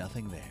 there's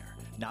nothing there.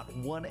 Not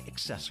one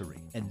accessory,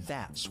 and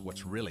that's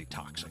what's really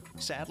toxic.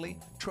 Sadly,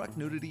 truck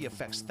nudity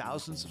affects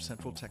thousands of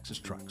Central Texas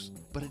trucks,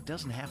 but it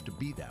doesn't have to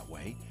be that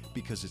way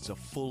because it's a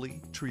fully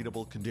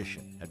treatable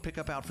condition. At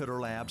Pickup Outfitter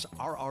Labs,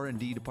 our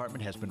R&D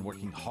department has been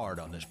working hard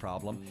on this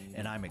problem,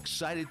 and I'm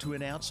excited to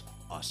announce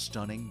a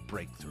stunning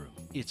breakthrough.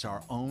 It's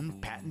our own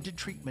patented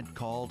treatment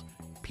called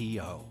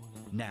PO.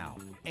 Now,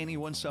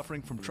 anyone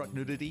suffering from truck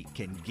nudity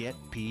can get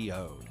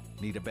PO'd.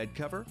 Need a bed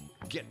cover?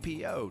 Get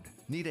PO'd.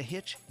 Need a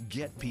hitch?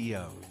 Get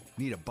PO'd.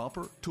 Need a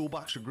bumper,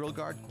 toolbox, or grill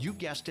guard? You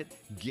guessed it,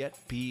 get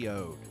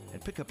PO'd.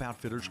 At Pickup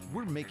Outfitters,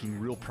 we're making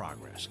real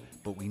progress,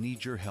 but we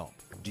need your help.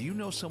 Do you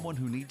know someone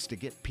who needs to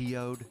get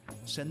PO'd?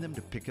 Send them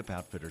to Pickup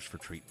Outfitters for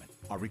treatment.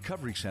 Our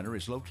recovery center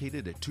is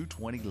located at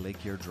 220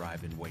 Lake Air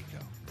Drive in Waco.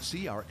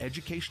 See our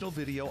educational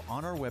video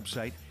on our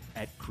website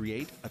at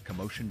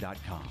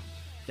createacommotion.com.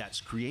 That's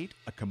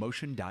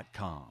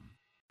createacommotion.com.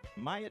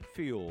 Myatt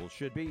Fuels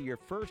should be your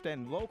first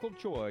and local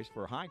choice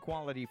for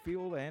high-quality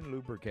fuel and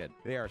lubricant.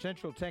 They are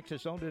Central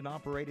Texas owned and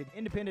operated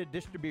independent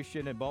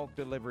distribution and bulk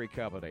delivery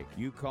company.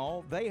 You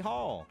call, they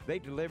haul. They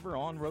deliver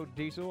on-road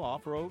diesel,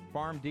 off-road,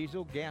 farm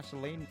diesel,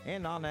 gasoline,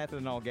 and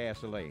non-ethanol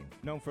gasoline.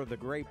 Known for the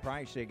great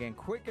pricing and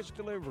quickest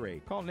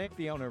delivery. Call Nick,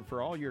 the owner,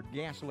 for all your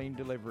gasoline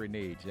delivery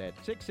needs at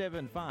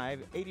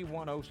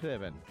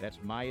 675-8107. That's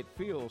Myatt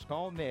Fuels.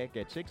 Call Nick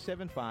at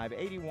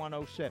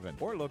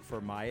 675-8107 or look for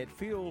Myatt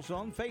Fuels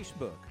on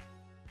Facebook.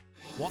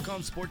 Walk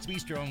On Sports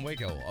Bistro in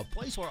Waco, a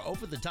place where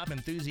over-the-top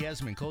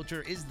enthusiasm and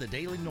culture is the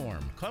daily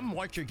norm. Come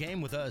watch your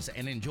game with us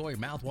and enjoy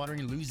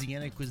mouth-watering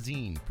Louisiana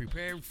cuisine,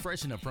 prepared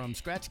fresh in a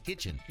from-scratch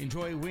kitchen.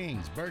 Enjoy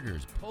wings,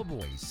 burgers, po'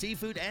 boys,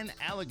 seafood, and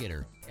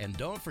alligator. And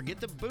don't forget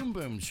the Boom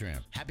Boom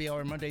Shrimp. Happy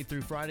hour Monday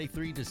through Friday,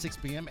 3 to 6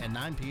 p.m. and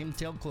 9 p.m.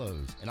 till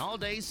close. And all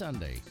day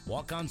Sunday.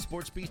 Walk On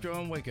Sports Bistro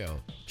in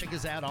Waco. Check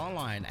us out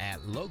online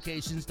at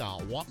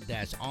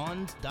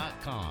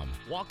locations.walk-ons.com.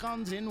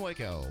 Walk-Ons in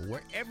Waco,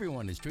 where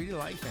everyone is treated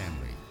like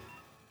family.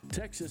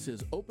 Texas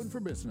is open for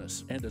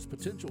business, and as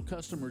potential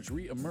customers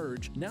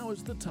re-emerge, now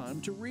is the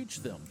time to reach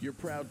them. Your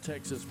proud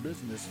Texas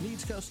business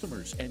needs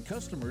customers, and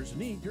customers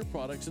need your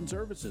products and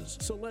services.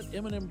 So let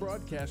M&M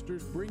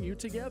Broadcasters bring you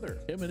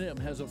together. M&M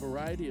has a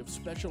variety of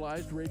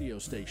specialized radio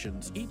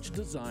stations, each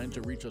designed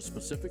to reach a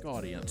specific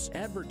audience.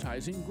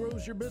 Advertising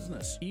grows your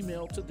business.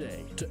 Email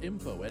today to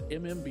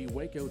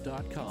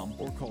info@mmbwaco.com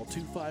or call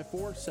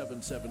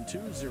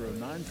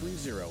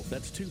 254-772-0930.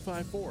 That's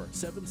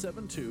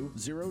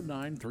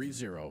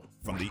 254-772-0930.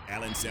 From the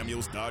Allen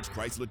Samuels Dodge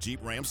Chrysler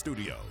Jeep Ram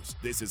Studios,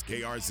 this is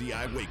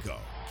KRZI Waco,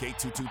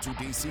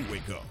 K222DC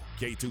Waco,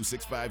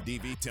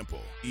 K265DV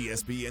Temple,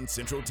 ESPN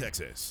Central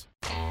Texas.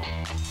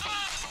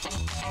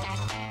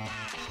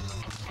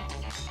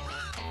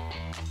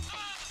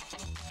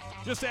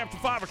 Just after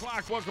 5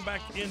 o'clock, welcome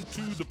back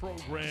into the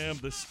program.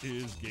 This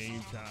is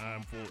Game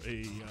Time for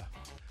a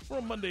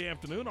Monday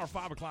afternoon. Our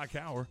 5 o'clock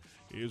hour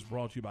is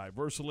brought to you by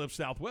VersaLift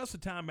Southwest, a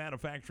time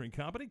manufacturing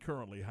company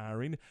currently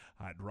hiring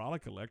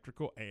hydraulic,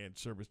 electrical, and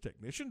service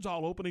technicians.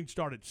 All openings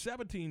start at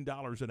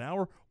 $17 an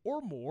hour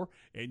or more,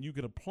 and you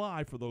can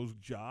apply for those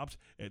jobs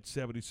at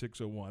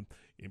 7601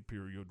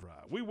 Imperial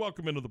Drive. We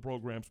welcome into the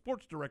program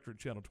Sports Director at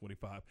Channel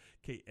 25,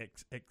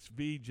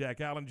 KXXV,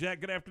 Jack Allen.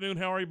 Jack, good afternoon.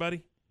 How are you,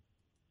 buddy?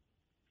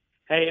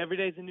 Hey, every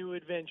day's a new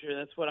adventure.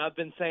 That's what I've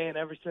been saying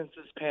ever since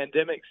this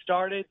pandemic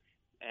started,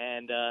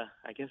 and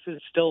I guess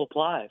it still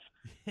applies.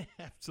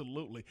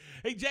 Absolutely.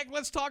 Hey, Jack,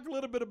 let's talk a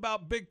little bit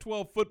about Big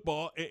 12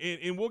 football,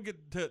 and we'll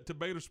get to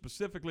Baylor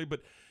specifically.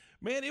 But,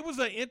 man, it was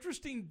an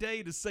interesting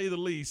day, to say the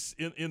least,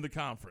 in the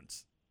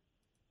conference.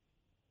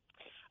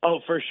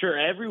 Oh, for sure.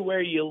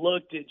 Everywhere you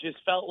looked, it just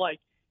felt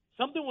like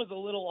something was a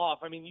little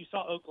off. I mean, you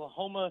saw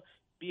Oklahoma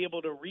be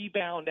able to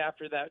rebound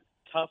after that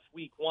tough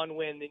Week 1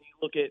 win. Then you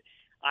look at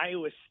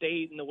Iowa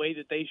State and the way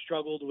that they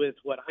struggled with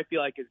what I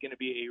feel like is going to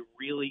be a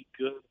really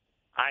good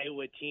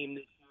Iowa team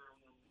this year.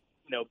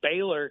 You know,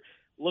 Baylor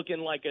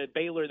looking like a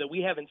Baylor that we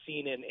haven't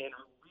seen in a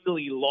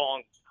really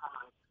long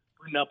time,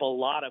 putting up a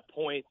lot of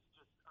points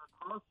just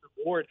across the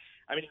board.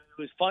 I mean, it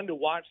was fun to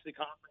watch the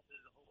conferences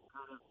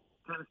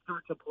kind of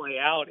start to play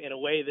out in a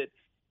way that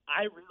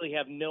I really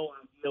have no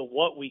idea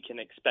what we can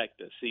expect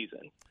this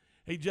season.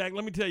 Hey, Jack,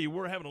 let me tell you,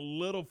 we're having a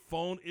little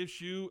phone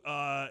issue,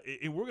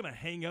 and we're going to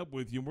hang up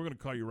with you, and we're going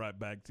to call you right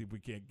back, see if we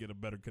can't get a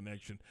better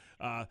connection.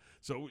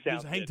 So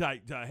just hang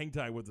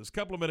tight with us. A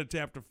couple of minutes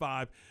after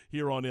 5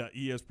 here on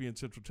ESPN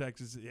Central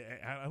Texas.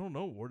 I don't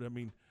know, Ward. I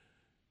mean,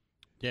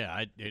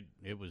 yeah,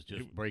 it was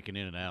just breaking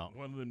in and out.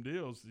 One of them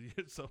deals.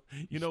 So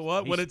you know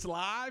what? When it's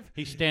live,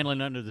 he's standing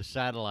under the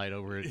satellite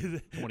over at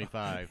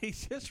 25.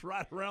 He's just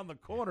right around the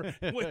corner.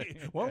 Why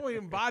don't we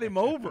invite him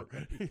over?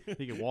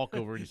 He can walk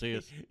over and see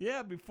us.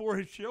 Yeah, before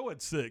his show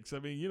at 6. I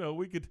mean, you know,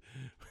 we could.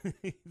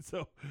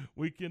 So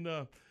we can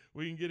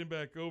get him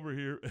back over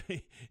here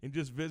and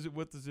just visit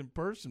with us in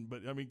person.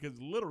 But I mean,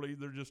 because literally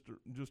they're just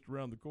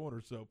around the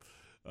corner. So.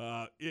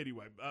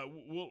 Anyway,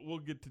 we'll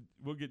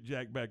get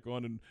Jack back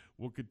on, and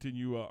we'll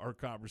continue our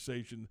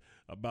conversation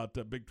about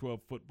Big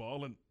 12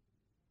 football. And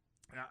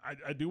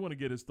I do want to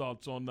get his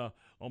thoughts on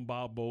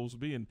Bob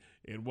Bowlesby and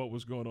what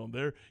was going on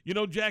there. You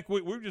know, Jack,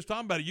 we were just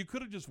talking about it. You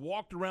could have just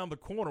walked around the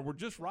corner. We're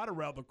just right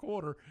around the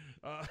corner.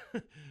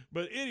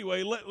 But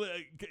anyway,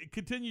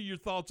 continue your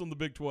thoughts on the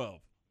Big 12.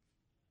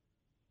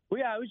 Well,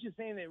 yeah, I was just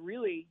saying that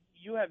really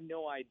you have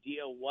no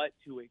idea what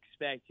to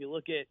expect. You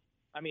look at,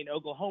 I mean,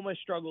 Oklahoma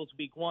struggles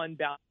Week 1.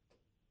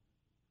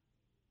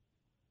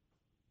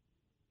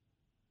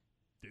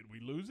 Did we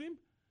lose him?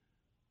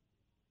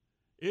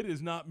 It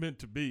is not meant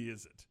to be,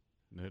 is it?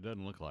 No, it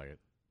doesn't look like it.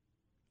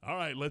 All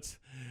right,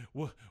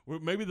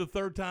 maybe the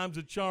third time's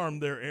a charm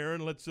there,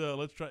 Aaron. Let's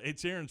try.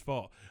 It's Aaron's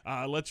fault.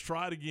 Let's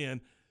try it again.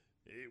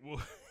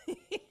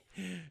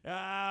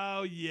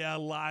 Oh yeah,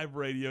 live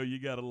radio. You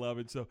gotta love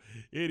it. So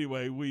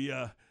anyway, we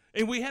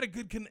had a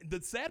good.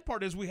 The sad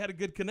part is we had a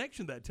good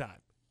connection that time.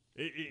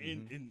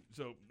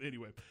 So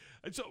anyway,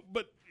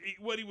 but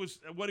what he was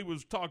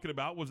talking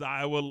about was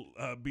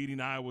Iowa beating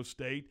Iowa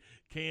State,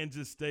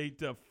 Kansas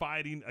State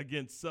fighting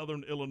against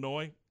Southern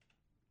Illinois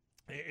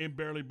and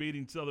barely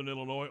beating Southern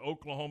Illinois,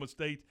 Oklahoma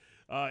State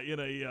in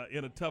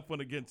a tough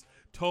one against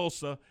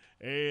Tulsa,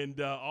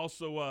 and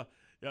also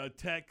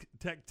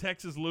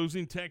Texas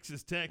losing,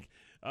 Texas Tech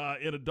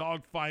in a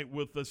dogfight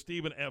with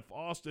Stephen F.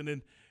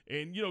 Austin,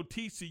 and you know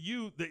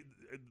TCU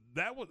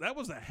that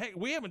was a heck.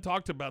 We haven't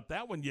talked about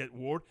that one yet,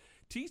 Ward.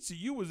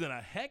 TCU was in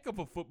a heck of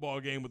a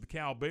football game with the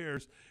Cal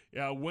Bears,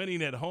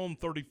 winning at home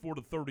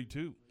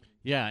 34-32.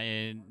 Yeah,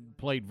 and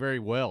played very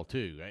well,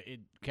 too.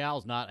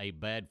 Cal's not a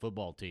bad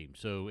football team.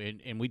 So,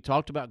 and we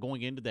talked about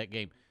going into that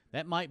game.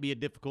 That might be a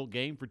difficult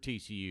game for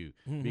TCU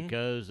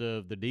because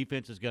of the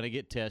defense is going to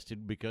get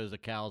tested because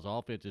of Cal's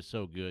offense is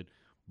so good.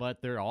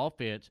 But their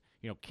offense,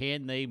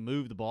 can they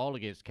move the ball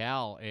against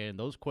Cal? And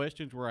those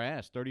questions were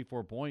asked,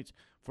 34 points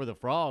for the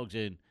Frogs.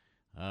 And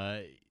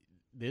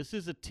this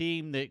is a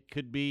team that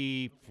could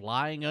be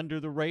flying under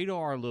the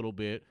radar a little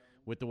bit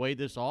with the way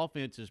this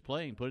offense is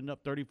playing. Putting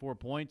up 34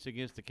 points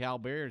against the Cal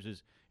Bears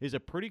is a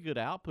pretty good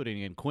output.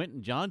 And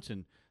Quentin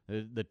Johnson,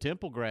 the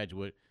Temple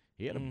graduate,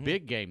 he had a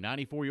big game,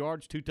 94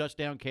 yards, 2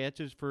 touchdown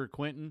catches for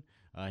Quentin.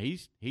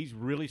 He's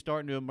really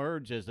starting to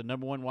emerge as the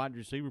number 1 wide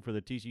receiver for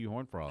the TCU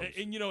Horned Frogs.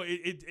 And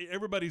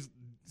everybody's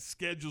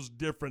schedule's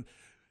different.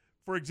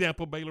 For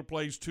example, Baylor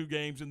plays 2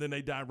 games, and then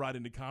they dive right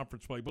into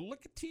conference play. But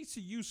look at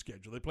TCU's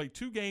schedule. They play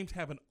 2 games,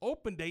 have an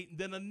open date, and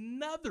then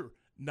another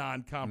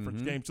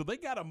non-conference game. So they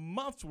got a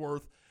month's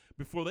worth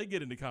before they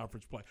get into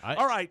conference play.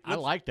 All right, I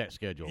like that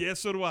schedule.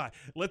 Yes, so do I.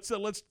 Let's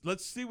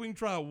see if we can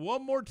try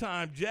one more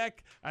time,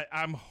 Jack.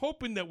 I'm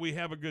hoping that we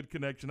have a good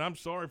connection. I'm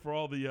sorry for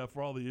all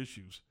the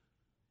issues.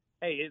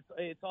 Hey,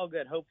 it's all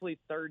good. Hopefully,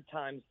 third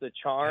time's the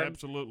charm.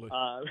 Absolutely.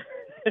 I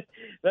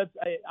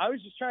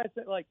was just trying to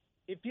say, like,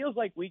 it feels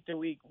like week to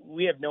week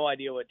we have no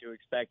idea what to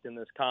expect in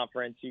this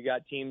conference. You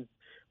got teams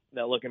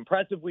that look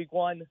impressive week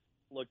 1,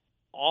 look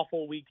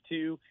awful week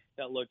 2,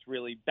 that looked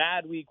really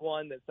bad week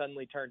 1, that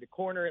suddenly turned a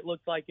corner, it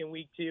looks like, in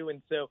week 2.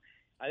 And so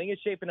I think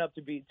it's shaping up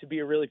to be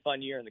a really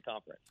fun year in the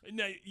conference.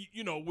 Now,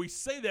 we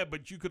say that,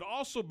 but you could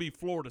also be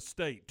Florida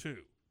State too.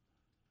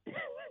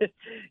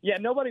 Yeah,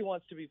 nobody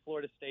wants to be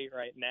Florida State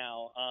right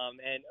now.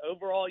 And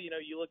overall, you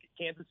look at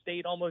Kansas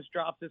State almost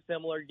dropped a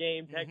similar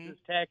game. Texas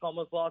Tech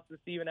almost lost to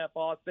Stephen F.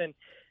 Austin.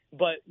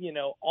 But,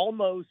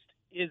 almost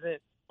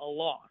isn't a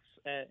loss.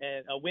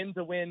 And a win's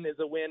a win is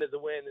a win is a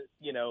win,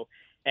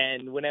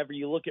 And whenever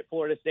you look at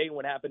Florida State and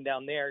what happened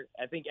down there,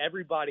 I think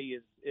everybody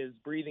is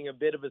breathing a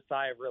bit of a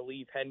sigh of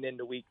relief heading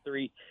into week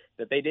 3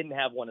 that they didn't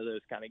have one of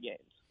those kind of games.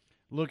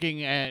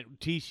 Looking at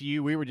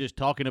TCU, we were just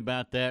talking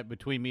about that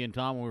between me and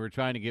Tom when we were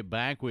trying to get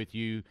back with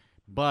you.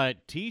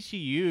 But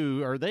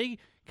TCU, are they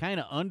kind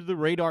of under the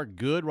radar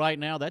good right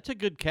now? That's a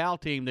good Cal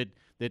team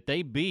that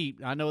they beat.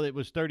 I know it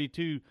was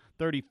 32-34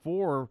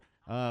 for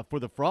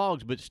the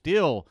Frogs, but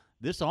still,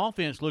 this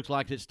offense looks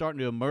like it's starting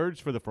to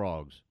emerge for the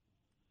Frogs.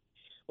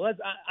 Well,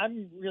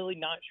 I'm really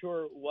not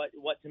sure what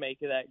to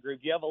make of that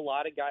group. You have a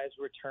lot of guys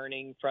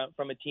returning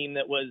from a team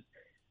that was,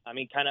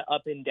 kind of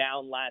up and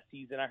down last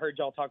season. I heard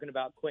y'all talking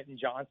about Quentin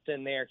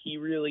Johnston there. He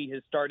really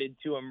has started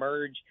to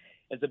emerge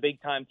as a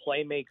big-time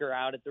playmaker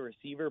out at the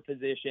receiver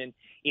position.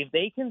 If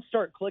they can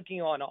start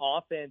clicking on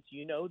offense,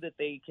 that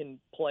they can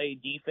play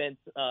defense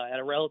at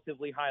a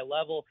relatively high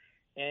level.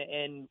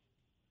 And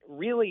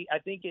really, I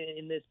think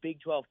in this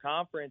Big 12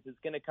 conference, it's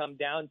going to come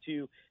down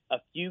to a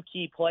few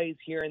key plays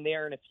here and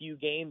there in a few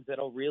games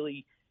that'll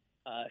really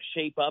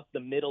shape up the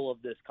middle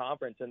of this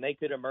conference, and they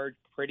could emerge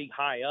pretty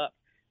high up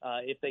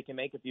if they can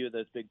make a few of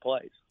those big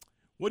plays.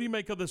 What do you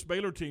make of this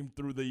Baylor team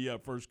through the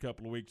first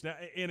couple of weeks? Now,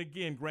 and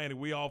again, granted,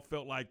 we all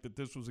felt like that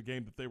this was a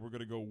game that they were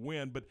going to go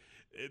win, but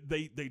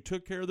they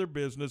took care of their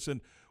business.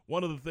 And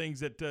one of the things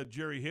that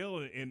Jerry Hill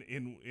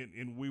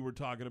and we were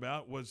talking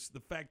about was the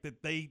fact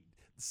that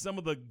some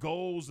of the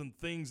goals and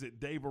things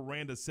that Dave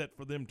Aranda set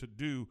for them to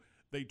do,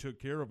 they took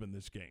care of in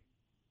this game.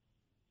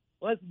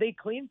 Well, they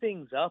cleaned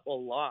things up a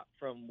lot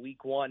from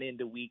week 1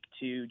 into week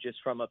 2, just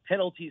from a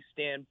penalty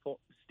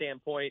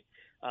standpoint,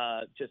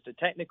 just a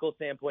technical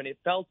standpoint. It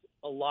felt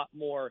a lot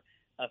more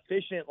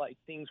efficient, like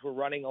things were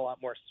running a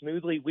lot more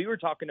smoothly. We were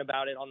talking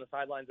about it on the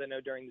sidelines, I know,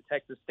 during the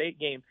Texas State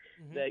game,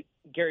 that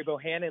Gary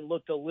Bohannon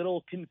looked a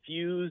little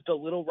confused, a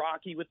little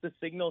rocky with the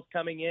signals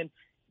coming in.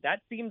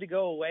 That seemed to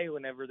go away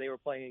whenever they were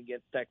playing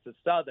against Texas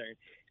Southern.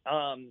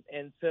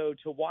 And so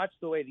to watch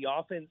the way the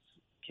offense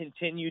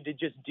continued to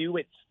just do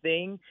its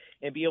thing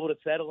and be able to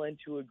settle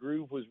into a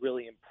groove was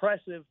really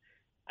impressive.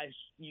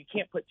 You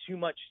can't put too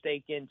much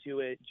stake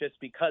into it just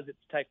because it's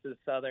Texas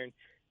Southern.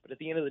 But at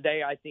the end of the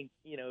day, I think,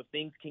 if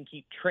things can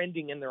keep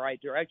trending in the right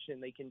direction,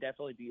 they can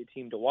definitely be a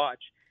team to watch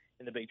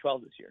in the Big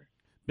 12 this year.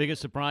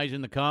 Biggest surprise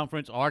in the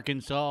conference,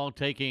 Arkansas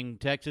taking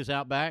Texas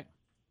out back?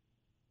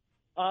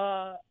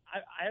 I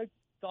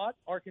thought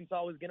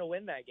Arkansas was going to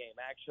win that game,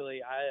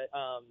 actually.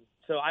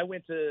 So I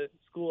went to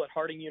school at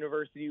Harding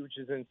University, which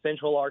is in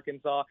central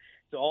Arkansas.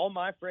 So all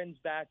my friends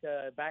back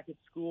at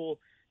school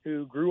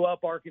who grew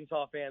up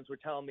Arkansas fans were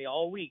telling me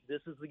all week,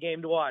 this is the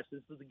game to watch.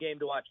 This is the game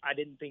to watch. I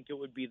didn't think it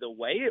would be the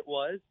way it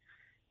was,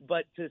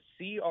 but to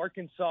see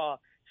Arkansas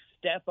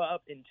step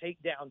up and take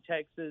down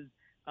Texas,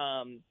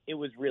 it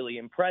was really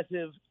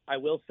impressive. I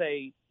will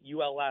say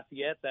UL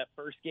Lafayette, that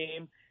first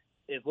game,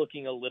 is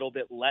looking a little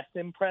bit less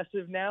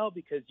impressive now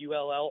because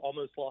ULL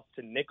almost lost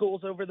to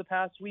Nichols over the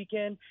past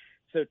weekend.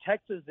 So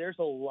Texas, there's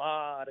a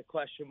lot of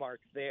question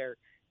marks there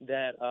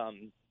that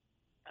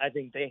I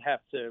think they have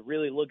to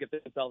really look at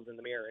themselves in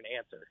the mirror and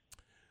answer.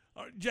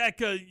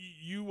 Jack,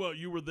 you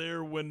were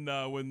there when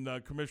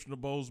Commissioner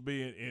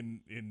Bowlesby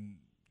and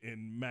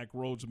and Mack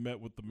Rhoades met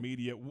with the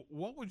media.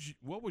 What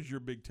was your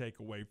big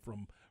takeaway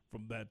from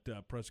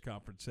that press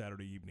conference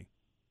Saturday evening?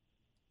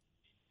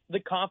 The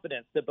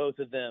confidence that both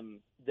of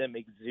them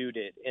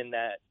exuded in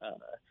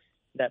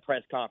that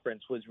press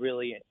conference was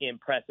really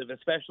impressive,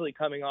 especially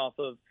coming off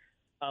of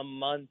a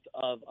month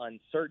of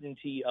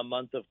uncertainty, a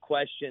month of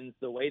questions,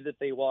 the way that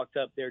they walked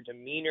up, their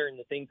demeanor and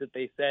the things that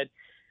they said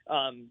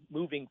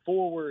moving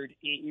forward.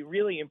 It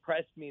really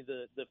impressed me,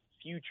 the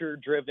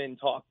future-driven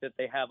talk that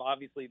they have.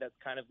 Obviously, that's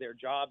kind of their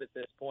job at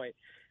this point,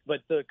 but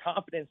the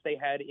confidence they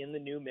had in the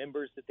new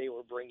members that they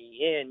were bringing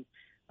in,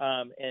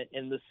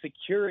 and the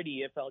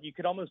security, it felt, you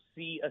could almost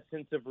see a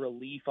sense of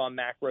relief on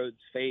Mack Rhoades'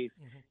 face,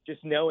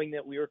 just knowing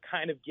that we were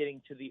kind of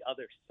getting to the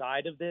other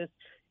side of this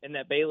and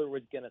that Baylor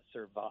was going to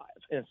survive.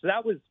 And so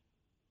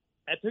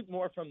that took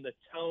more from the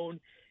tone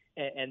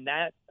and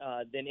that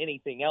than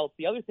anything else.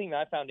 The other thing that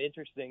I found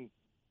interesting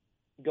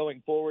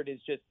going forward is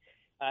just,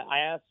 I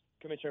asked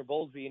Commissioner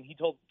Bowlesby, and he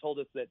told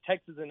us that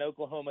Texas and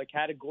Oklahoma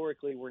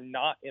categorically were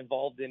not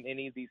involved in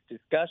any of these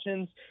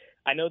discussions.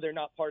 I know they're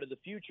not part of the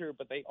future,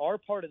 but they are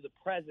part of the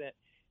present.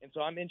 And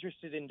so I'm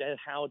interested in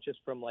how, just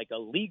from like a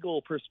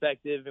legal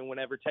perspective, and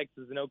whenever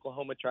Texas and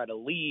Oklahoma try to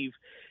leave,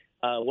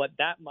 what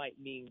that might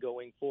mean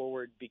going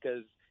forward,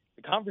 because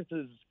the conference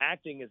is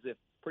acting as if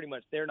pretty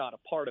much they're not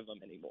a part of them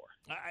anymore.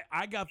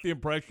 I got the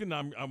impression,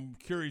 I'm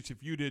curious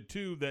if you did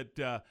too,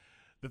 that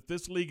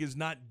this league is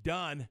not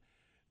done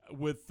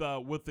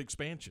with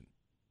expansion.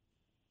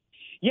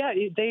 Yeah,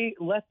 they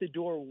left the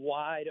door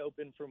wide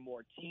open for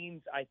more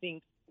teams. I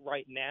think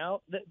right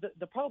now,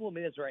 the problem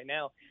is right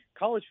now,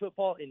 college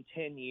football in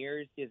 10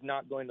 years is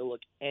not going to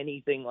look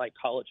anything like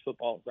college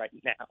football right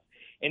now.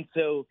 And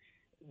so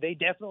they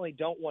definitely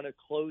don't want to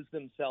close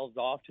themselves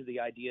off to the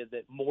idea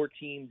that more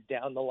teams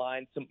down the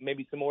line,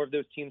 maybe some more of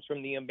those teams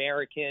from the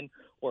American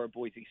or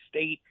Boise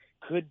State,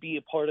 could be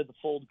a part of the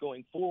fold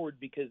going forward,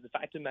 because the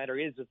fact of the matter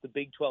is, if the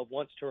Big 12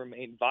 wants to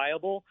remain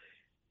viable,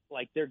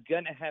 like, they're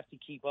going to have to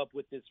keep up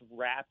with this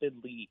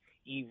rapidly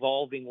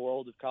evolving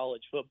world of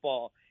college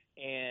football.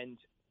 And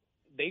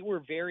they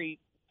were very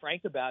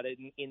frank about it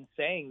in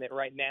saying that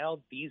right now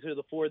these are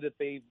the four that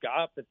they've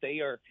got, but they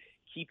are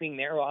keeping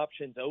their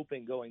options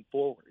open going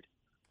forward.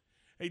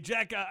 Hey,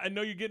 Jack, I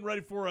know you're getting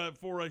ready for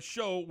a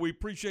show. We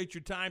appreciate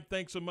your time.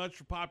 Thanks so much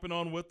for popping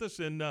on with us,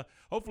 and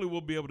hopefully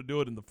we'll be able to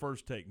do it in the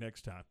first take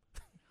next time.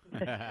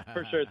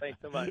 For sure. Thanks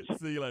so much.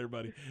 See you later,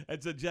 buddy.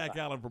 That's Jack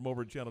Allen from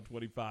over at Channel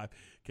 25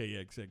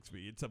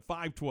 KXXV. It's a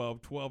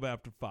 5:12, 12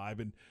 after 5,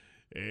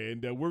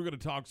 and we're going to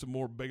talk some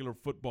more Baylor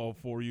football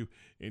for you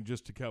in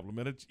just a couple of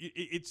minutes.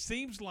 It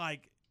seems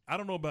like, I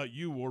don't know about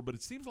you, Ward, but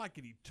it seems like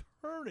an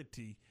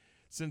eternity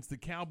since the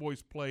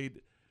Cowboys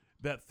played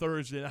that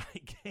Thursday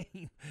night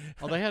game.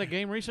 Oh, they had a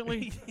game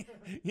recently?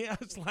 Yeah,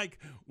 it's like,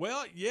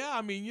 well, yeah,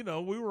 I mean,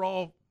 we were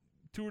all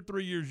 2 or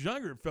 3 years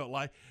younger, it felt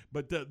like,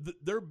 but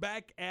they're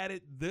back at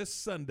it this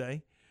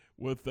Sunday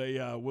with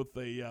a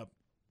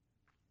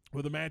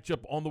matchup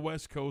on the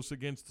West Coast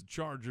against the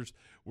Chargers.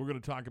 We're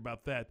going to talk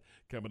about that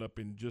coming up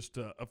in just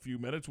a few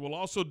minutes. We'll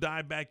also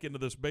dive back into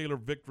this Baylor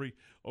victory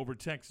over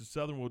Texas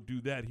Southern. We'll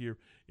do that here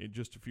in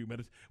just a few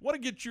minutes.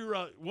 Wanted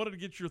to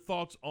get your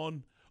thoughts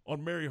on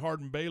Mary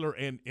Hardin Baylor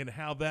and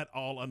how that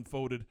all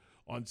unfolded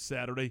on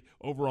Saturday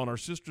over on our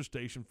sister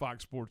station,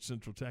 Fox Sports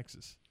Central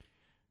Texas.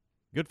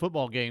 Good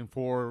football game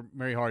for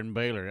Mary Hardin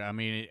Baylor. I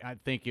mean, I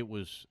think it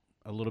was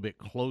a little bit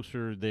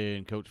closer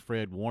than Coach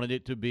Fred wanted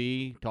it to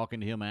be, talking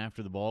to him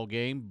after the ball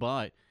game.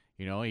 But,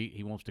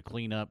 he wants to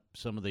clean up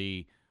some of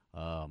the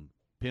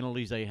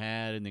penalties they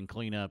had and then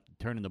clean up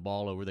turning the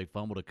ball over. They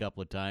fumbled a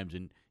couple of times,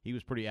 and he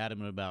was pretty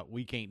adamant about,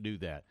 we can't do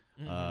that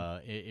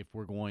if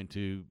we're going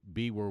to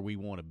be where we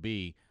want to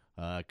be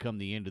come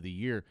the end of the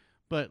year.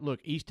 But, look,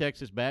 East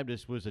Texas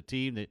Baptist was a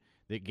team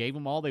that gave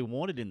them all they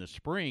wanted in the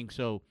spring.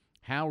 So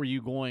how are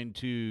you going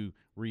to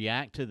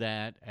react to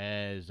that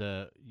as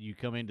you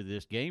come into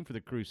this game for the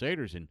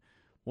Crusaders? And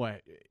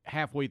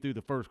halfway through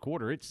the first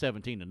quarter, it's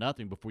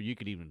 17-0 before you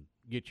could even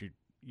get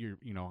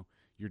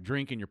your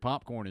drink and your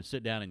popcorn and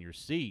sit down in your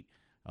seat.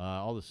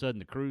 All of a sudden,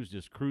 the Crews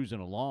just cruising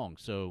along.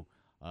 So,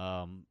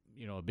 a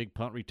big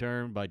punt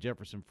return by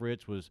Jefferson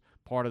Fritz was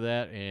part of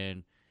that.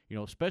 And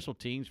special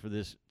teams for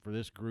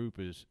this group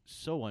is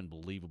so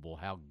unbelievable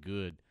how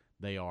good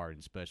they are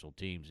in special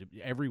teams.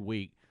 Every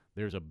week,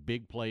 there's a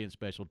big play in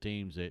special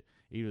teams that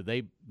either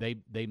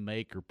they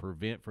make or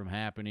prevent from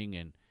happening,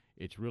 and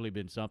it's really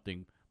been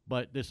something.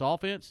 But this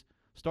offense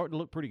starting to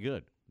look pretty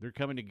good. They're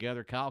coming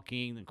together. Kyle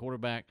King, the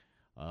quarterback,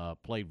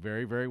 played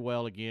very, very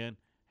well again.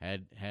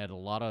 Had a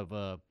lot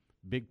of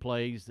big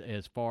plays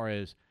as far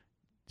as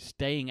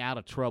staying out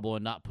of trouble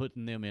and not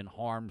putting them in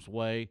harm's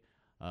way.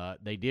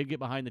 They did get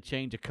behind the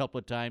chains a couple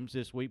of times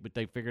this week, but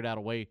they figured out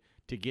a way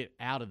to get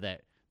out of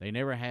that. They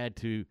never had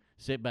to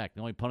sit back. They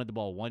only punted the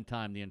ball one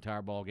time the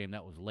entire ball game.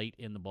 That was late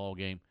in the ball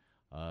game.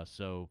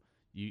 So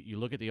you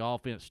look at the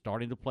offense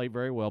starting to play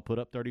very well, put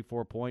up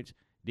 34 points.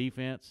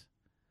 Defense,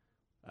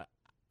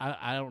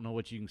 I don't know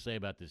what you can say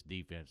about this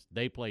defense.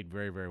 They played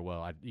very, very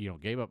well.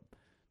 Gave up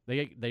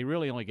they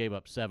really only gave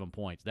up 7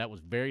 points. That was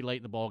very late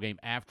in the ball game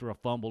after a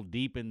fumble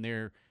deep in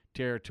their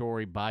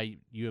territory by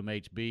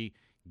UMHB,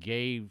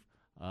 gave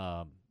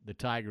the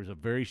Tigers a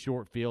very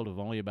short field of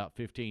only about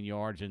 15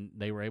 yards, and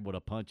they were able to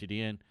punch it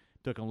in.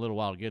 Took them a little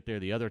while to get there.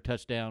 The other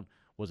touchdown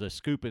was a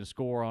scoop and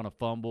score on a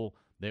fumble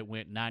that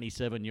went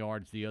 97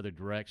 yards the other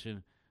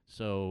direction.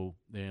 So,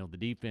 the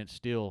defense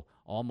still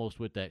almost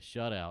with that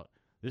shutout.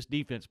 This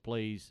defense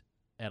plays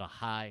at a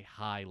high,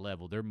 high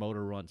level. Their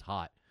motor runs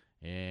hot,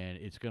 and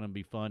it's going to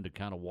be fun to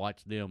kind of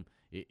watch them.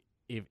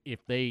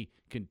 If they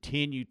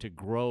continue to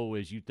grow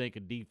as you think a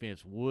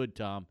defense would,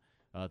 Tom,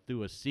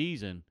 through a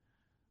season,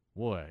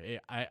 boy,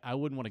 I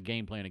wouldn't want to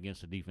game plan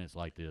against a defense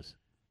like this.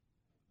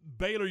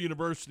 Baylor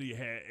University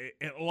had,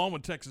 along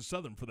with Texas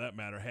Southern for that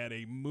matter, had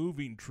a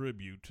moving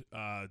tribute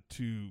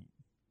to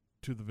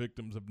the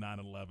victims of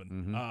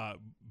 9/11,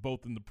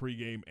 both in the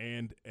pregame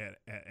and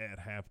at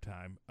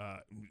halftime.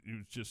 It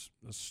was just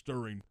a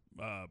stirring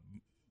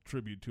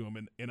tribute to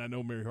them, and I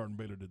know Mary Hardin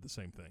Baylor did the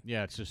same thing.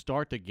 Yeah, to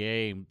start the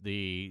game,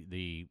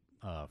 the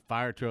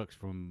fire trucks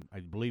from, I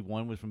believe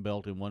one was from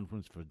Belton, one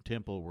was from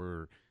Temple,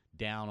 were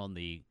down on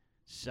the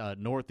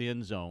north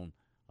end zone,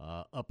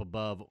 up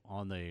above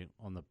on the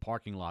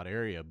parking lot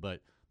area,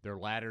 but their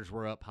ladders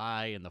were up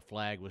high and the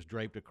flag was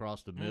draped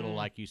across the middle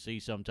like you see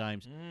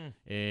sometimes.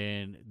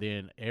 And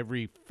then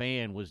every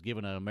fan was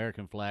given an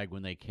American flag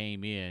when they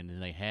came in,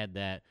 and they had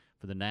that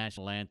for the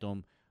national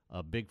anthem.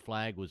 A big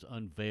flag was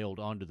unveiled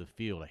onto the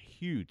field. A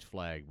huge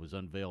flag was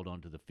unveiled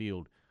onto the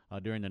field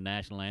during the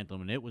national anthem,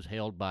 and it was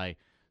held by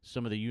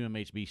some of the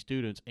UMHB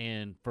students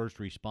and first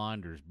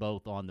responders,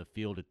 both on the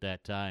field at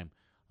that time,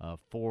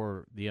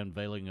 for the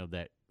unveiling of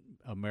that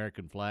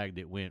American flag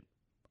that went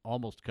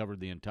almost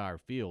covered the entire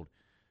field.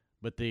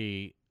 But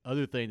the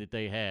other thing that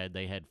they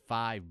had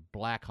 5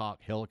 Black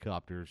Hawk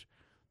helicopters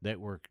that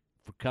were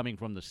coming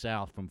from the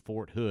south from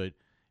Fort Hood,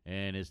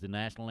 and as the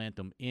national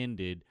anthem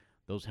ended,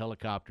 those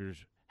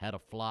helicopters had a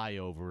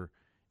flyover,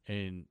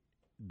 and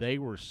they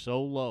were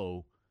so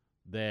low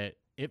that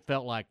it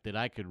felt like that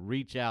I could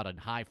reach out and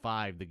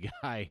high-five the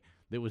guy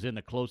that was in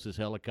the closest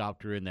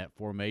helicopter in that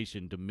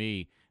formation to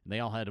me. And they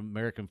all had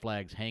American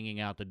flags hanging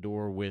out the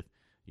door with,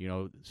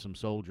 some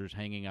soldiers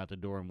hanging out the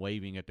door and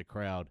waving at the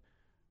crowd.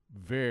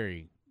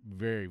 Very,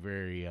 very,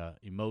 very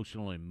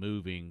emotional and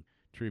moving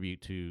tribute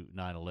to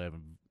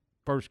 9/11.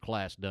 First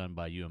class done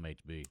by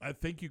UMHB. I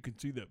think you can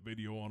see that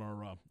video on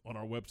our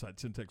website,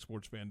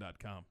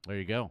 syntechsportsfan.com. There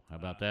you go. How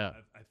about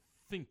that? I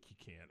think you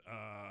can.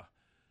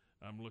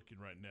 I'm looking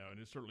right now, and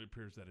it certainly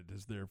appears that it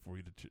is there for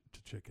you to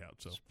check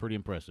out. So it's pretty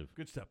impressive.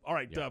 Good stuff. All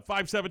right,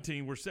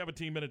 5:17. We're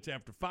 17 minutes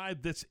after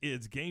 5. This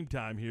is Game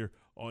Time here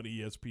on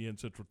ESPN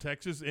Central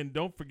Texas. And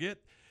don't forget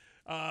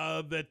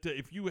that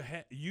if you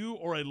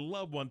or a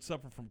loved one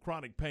suffer from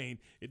chronic pain,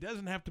 it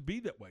doesn't have to be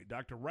that way.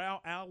 Dr.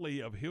 Rao Ali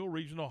of Hill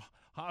Regional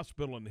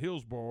Hospital in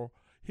Hillsboro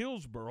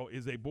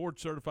is a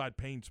board-certified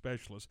pain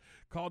specialist.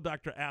 Call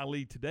Dr.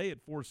 Ali today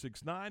at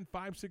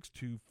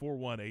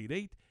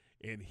 469-562-4188.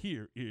 And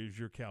here is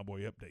your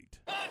Cowboy update.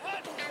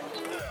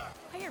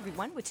 Hi,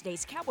 everyone. With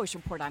today's Cowboys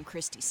Report, I'm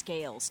Christy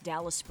Scales.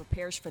 Dallas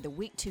prepares for the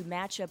Week 2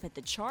 matchup at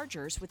the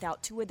Chargers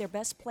without 2 of their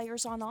best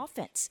players on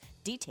offense.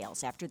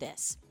 Details after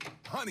this.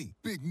 Honey,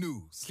 big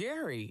news.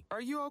 Gary,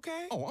 are you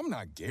okay? Oh, I'm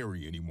not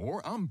Gary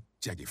anymore. I'm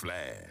Jackie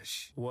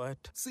Flash.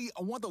 What? See,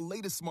 I want the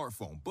latest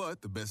smartphone,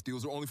 but the best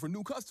deals are only for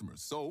new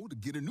customers. So, to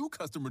get a new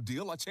customer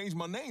deal, I changed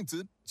my name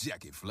to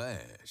Jackie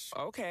Flash.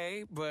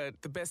 Okay,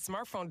 but the best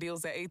smartphone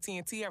deals at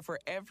AT&T are for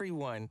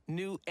everyone,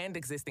 new and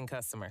existing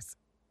customers.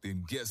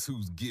 Then guess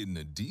who's getting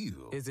a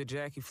deal? Is it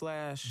Jackie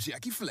Flash?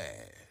 Jackie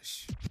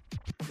Flash.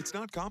 It's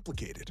not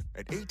complicated.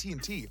 At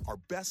AT&T, our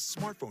best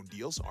smartphone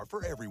deals are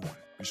for everyone.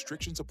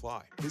 Restrictions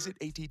apply. Visit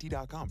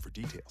att.com for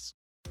details.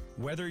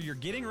 Whether you're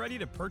getting ready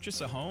to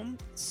purchase a home,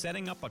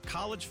 setting up a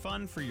college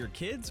fund for your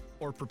kids,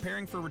 or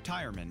preparing for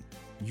retirement,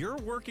 you're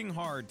working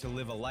hard to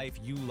live a life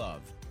you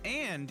love.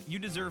 And you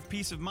deserve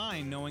peace of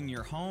mind knowing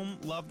your home,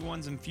 loved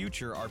ones, and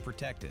future are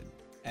protected.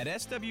 At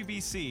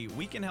SWBC,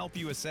 we can help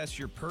you assess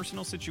your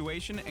personal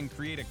situation and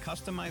create a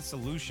customized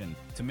solution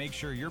to make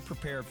sure you're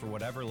prepared for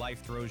whatever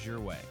life throws your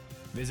way.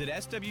 Visit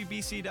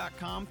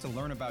SWBC.com to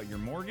learn about your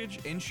mortgage,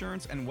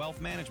 insurance, and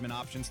wealth management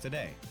options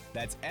today.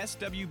 That's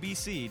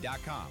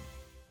SWBC.com.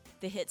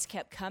 The hits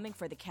kept coming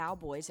for the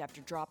Cowboys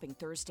after dropping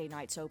Thursday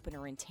night's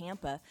opener in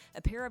Tampa.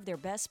 A pair of their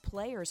best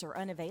players are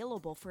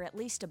unavailable for at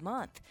least a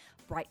month.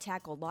 Right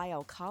tackle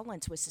Lyle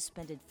Collins was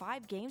suspended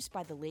 5 games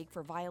by the league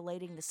for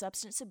violating the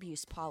substance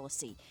abuse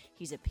policy.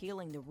 He's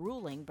appealing the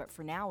ruling, but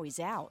for now he's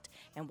out.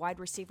 And wide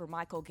receiver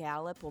Michael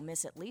Gallup will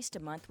miss at least a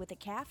month with a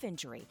calf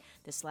injury.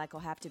 The slack will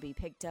have to be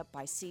picked up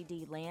by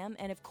C.D. Lamb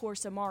and, of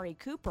course, Amari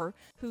Cooper,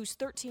 whose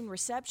 13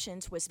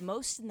 receptions was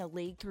most in the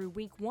league through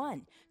Week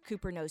 1.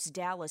 Cooper knows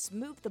Dallas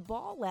moved the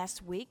ball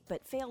last week,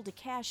 but failed to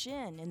cash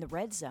in the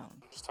red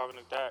zone. Just talking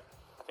to Dak,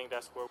 I think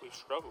that's where we've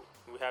struggled.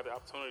 We have the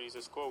opportunities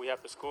to score. We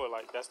have to score.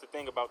 That's the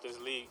thing about this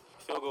league.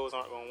 Field goals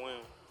aren't going to win.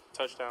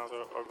 Touchdowns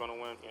are going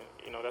to win.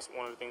 And, that's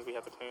one of the things we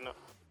have to clean up.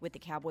 With the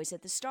Cowboys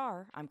at the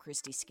Star, I'm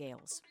Christy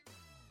Scales.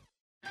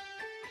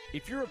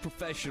 If you're a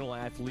professional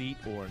athlete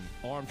or an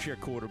armchair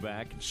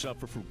quarterback and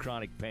suffer from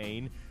chronic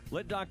pain,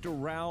 let Dr.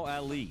 Rao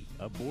Ali,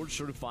 a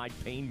board-certified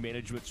pain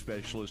management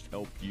specialist,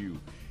 help you.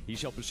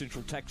 He's helping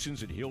Central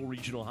Texans at Hill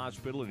Regional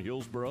Hospital in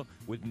Hillsboro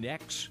with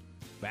necks,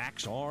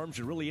 backs, arms,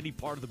 and really any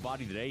part of the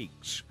body that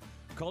aches.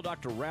 Call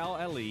Dr. Rao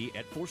Ali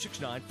at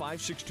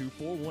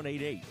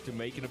 469-562-4188 to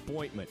make an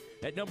appointment.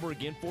 That number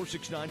again,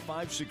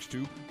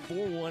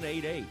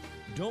 469-562-4188.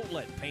 Don't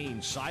let pain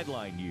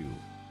sideline you.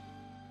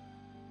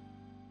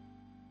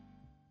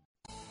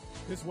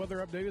 This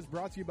weather update is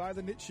brought to you by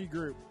the Nitsche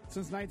Group.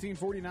 Since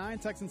 1949,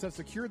 Texans have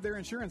secured their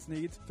insurance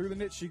needs through the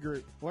Nitsche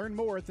Group. Learn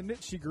more at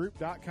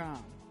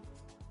thenitschegroup.com.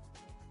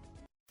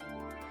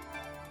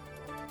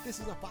 This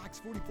is a Fox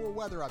 44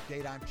 weather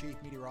update. I'm Chief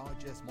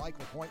Meteorologist Mike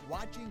LaPointe.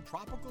 Watching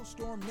Tropical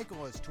Storm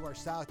Nicholas to our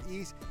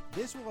southeast.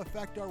 This will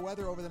affect our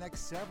weather over the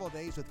next several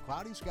days with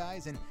cloudy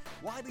skies and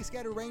widely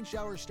scattered rain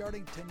showers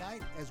starting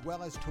tonight as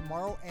well as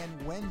tomorrow and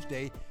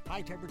Wednesday.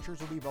 High temperatures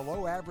will be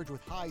below average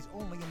with highs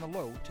only in the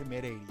low to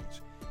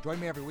mid-80s.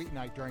 Join me every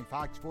weeknight during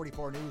Fox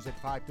 44 News at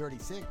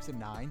 5:36 and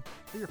 9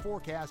 for your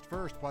forecast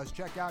first. Plus,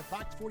 check out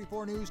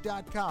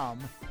fox44news.com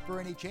for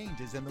any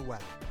changes in the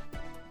weather.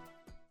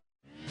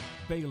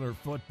 Baylor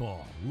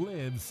football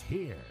lives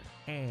here.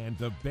 And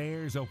the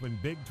Bears open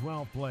Big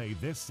 12 play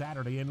this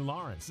Saturday in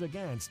Lawrence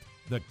against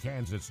the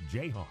Kansas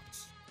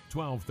Jayhawks.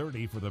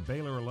 12:30 for the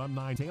Baylor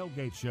Alumni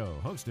Tailgate Show,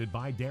 hosted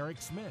by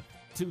Derek Smith.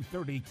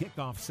 2:30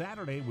 kickoff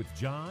Saturday with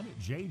John,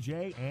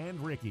 JJ, and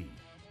Ricky.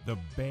 The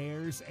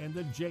Bears and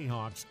the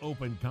Jayhawks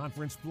open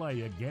conference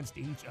play against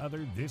each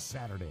other this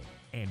Saturday.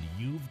 And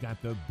you've got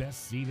the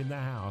best seat in the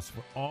house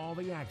for all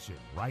the action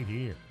right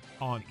here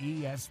on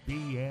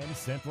ESPN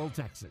Central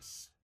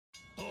Texas.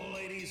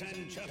 Ladies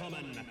and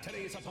gentlemen,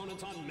 today's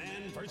opponents on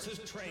Man versus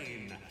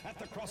Train. At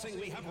the crossing,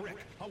 we have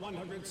Rick, a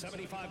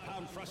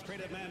 175-pound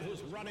frustrated man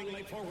who's running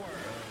late for work.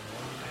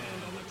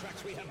 And on the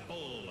tracks, we have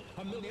Bull,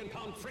 a 1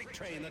 million-pound freight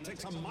train that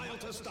takes a mile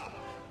to stop.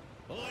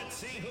 Let's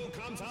see who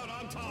comes out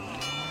on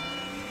top.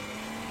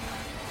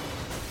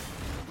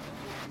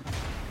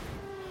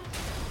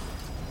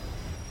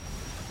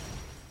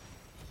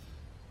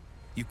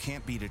 You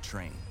can't beat a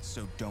train,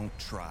 so don't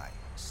try.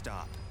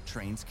 Stop.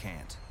 Trains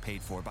can't.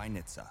 Paid for by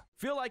NHTSA.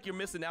 Feel like you're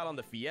missing out on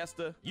the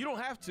Fiesta? You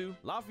don't have to.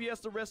 La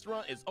Fiesta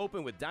restaurant is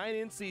open with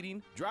dine-in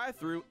seating,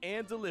 drive-through,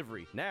 and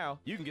delivery. Now,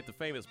 you can get the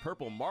famous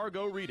purple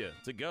Margarita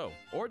to go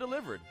or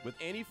delivered with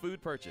any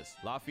food purchase.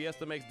 La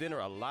Fiesta makes dinner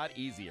a lot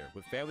easier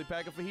with family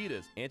pack of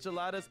fajitas,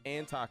 enchiladas,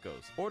 and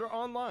tacos. Order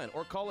online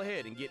or call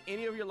ahead and get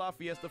any of your La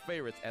Fiesta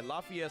favorites at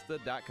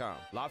lafiesta.com.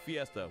 La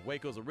Fiesta,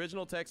 Waco's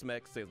original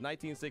Tex-Mex since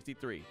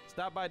 1963.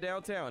 Stop by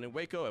downtown in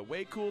Waco at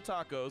Way Cool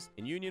Tacos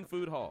and Union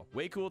Food Hall.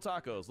 Way Cool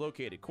Tacos,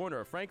 located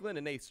corner of Franklin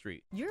and 8th Street.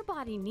 Your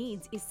body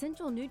needs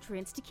essential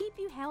nutrients to keep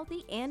you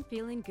healthy and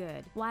feeling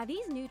good. While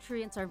these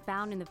nutrients are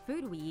found in the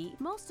food we eat,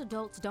 most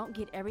adults don't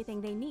get everything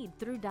they need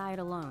through diet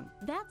alone.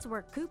 That's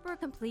where Cooper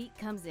Complete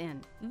comes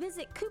in.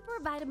 Visit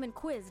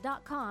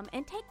CooperVitaminQuiz.com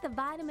and take the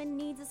vitamin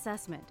needs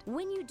assessment.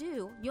 When you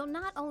do, you'll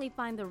not only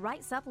find the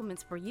right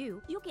supplements for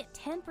you, you'll get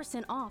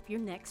 10% off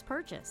your next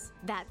purchase.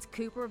 That's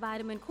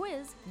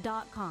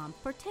CooperVitaminQuiz.com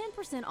for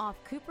 10%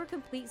 off Cooper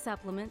Complete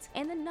supplements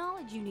and the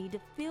knowledge you need to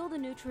fill the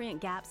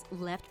nutrient gaps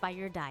left by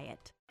your diet.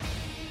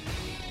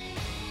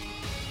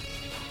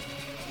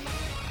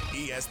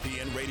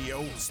 ESPN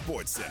Radio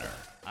Sports Center.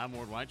 I'm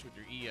Ward Weitz with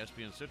your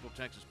ESPN Central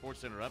Texas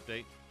Sports Center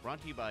update,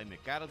 brought to you by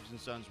McAdams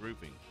 & Sons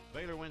Roofing.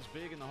 Baylor wins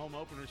big in the home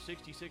opener,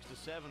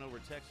 66-7 over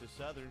Texas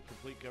Southern.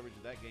 Complete coverage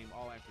of that game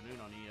all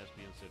afternoon on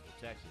ESPN Central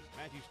Texas.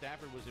 Matthew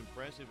Stafford was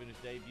impressive in his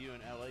debut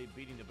in L.A.,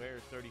 beating the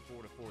Bears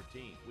 34-14.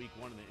 Week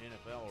 1 in the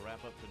NFL will wrap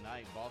up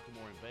tonight.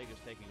 Baltimore and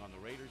Vegas taking on the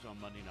Raiders on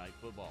Monday Night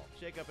Football.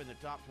 Shake up in the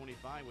top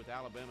 25 with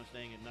Alabama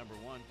staying at number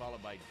 1,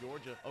 followed by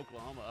Georgia,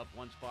 Oklahoma up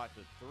 1 spot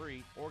to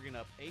 3, Oregon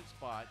up 8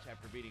 spots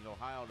after beating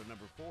Ohio to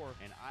number 4,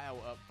 and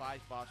Iowa up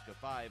 5 spots to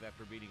 5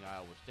 after beating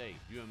Iowa State.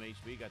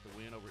 UMHB got the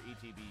win over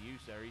ETBU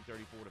Saturday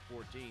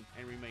 34-14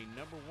 and remain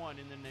number 1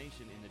 in the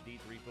nation in the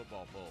D3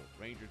 Football Bowl.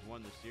 Rangers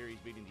won the series,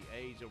 beating the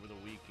A's over the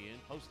weekend.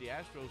 Host the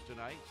Astros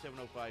tonight,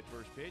 7:05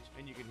 first pitch,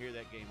 and you can hear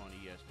that game on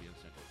ESPN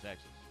Central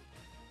Texas.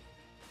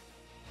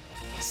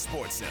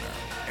 Sports Center,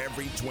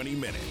 every 20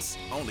 minutes,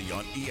 only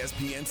on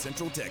ESPN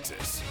Central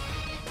Texas.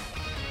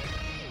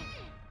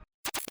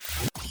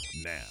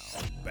 Now,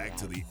 back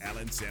to the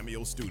Allen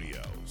Samuel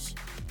Studios.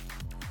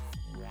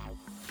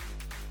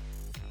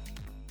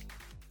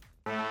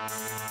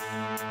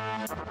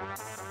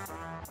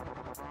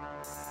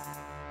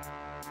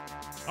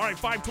 All right,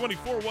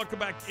 524, welcome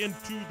back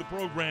into the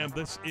program.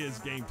 This is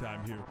Game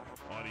Time here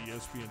on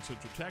ESPN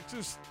Central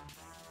Texas.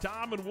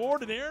 Tom and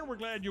Ward and Aaron, we're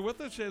glad you're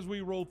with us as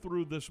we roll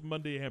through this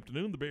Monday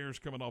afternoon. The Bears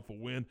coming off a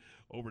win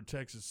over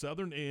Texas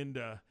Southern, and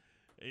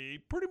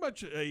pretty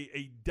much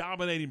a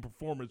dominating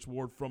performance,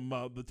 Ward, from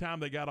the time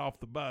they got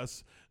off the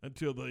bus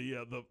until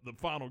the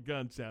final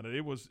gun sounded.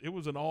 It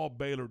was an all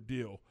Baylor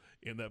deal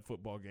in that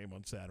football game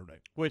on Saturday.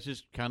 Which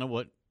is kind of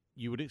what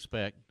you would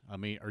expect. I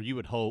mean, or you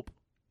would hope,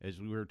 as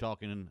we were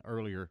talking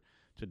earlier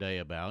today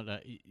about.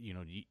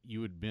 You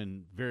would have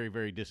been very,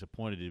 very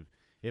disappointed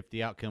if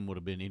the outcome would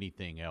have been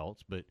anything else.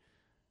 But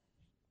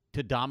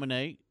to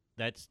dominate,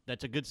 that's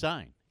a good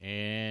sign,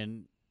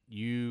 and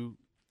you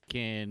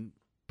can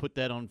put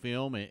that on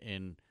film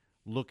and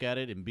look at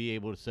it and be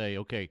able to say,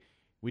 okay,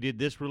 we did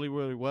this really,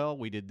 really well.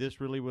 We did this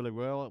really, really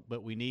well,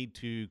 but we need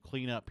to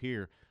clean up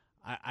here.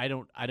 I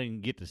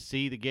didn't get to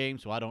see the game,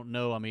 so I don't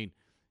know. I mean,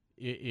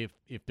 if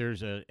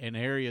there's an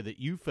area that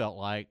you felt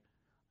like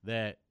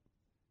that,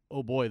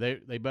 oh boy,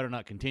 they better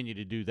not continue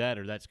to do that,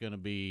 or that's going to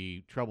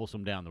be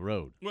troublesome down the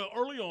road. Well,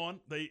 early on,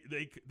 they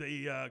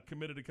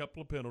committed a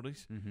couple of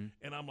penalties, Mm-hmm.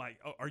 and I'm like,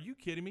 oh, are you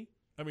kidding me?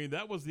 I mean,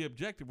 that was the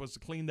objective, was to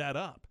clean that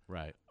up.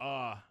 Right.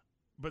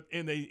 But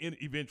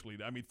eventually,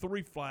 I mean,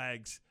 3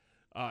 flags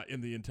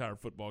in the entire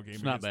football game.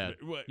 It's not bad.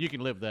 You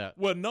can live that.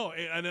 Well, no,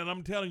 and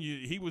I'm telling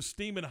you, he was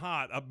steaming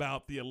hot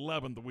about the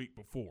 11 the week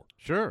before.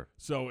 Sure.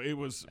 So it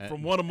was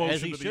from one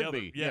emotion to the other.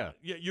 Be. Yeah,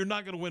 you're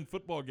not going to win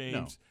football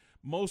games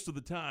most of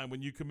the time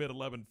when you commit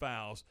 11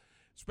 fouls,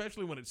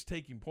 especially when it's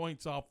taking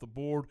points off the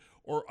board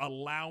or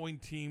allowing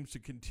teams to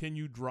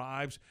continue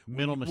drives.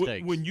 Mental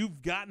mistakes. When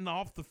you've gotten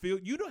off the field,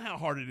 you know how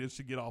hard it is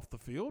to get off the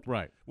field.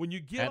 Right. When you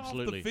get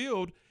Absolutely. off the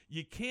field,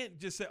 you can't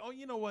just say, oh,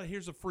 you know what,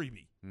 here's a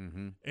freebie.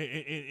 Mm-hmm.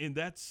 And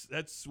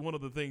that's one of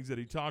the things that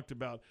he talked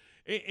about.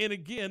 And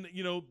again,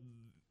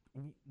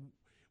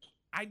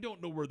 I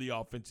don't know where the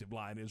offensive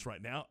line is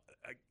right now.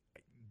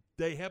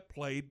 They have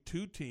played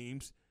 2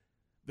 teams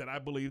that I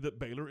believe that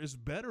Baylor is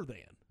better than.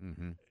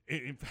 Mm-hmm.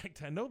 In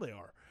fact, I know they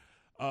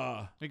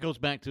are. It goes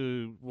back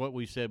to what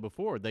we said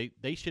before.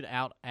 They should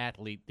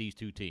out-athlete these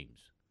 2 teams.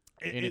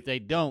 And if they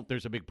don't,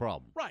 there's a big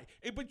problem. Right.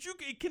 But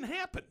it can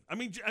happen. I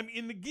mean,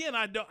 and again,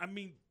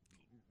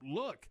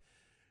 look,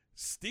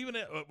 Stephen,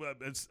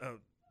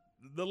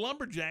 the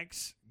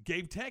Lumberjacks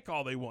gave Tech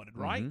all they wanted,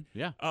 right?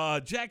 Mm-hmm. Yeah.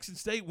 Jackson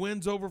State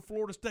wins over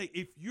Florida State.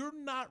 If you're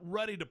not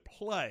ready to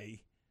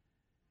play,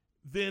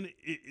 then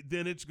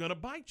it's going to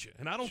bite you.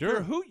 And I don't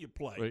care who you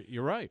play. Well,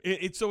 you're right.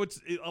 So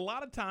a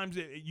lot of times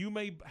you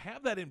may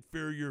have that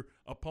inferior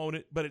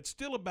opponent, but it's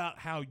still about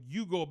how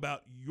you go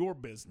about your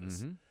business.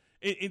 Mm-hmm.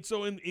 And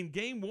so in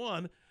game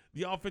 1,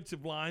 the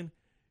offensive line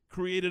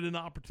created an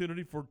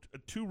opportunity for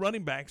 2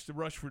 running backs to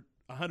rush for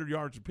 100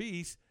 yards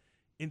apiece.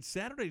 In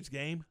Saturday's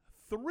game,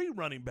 3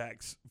 running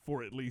backs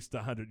for at least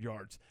 100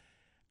 yards.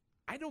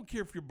 I don't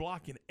care if you're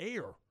blocking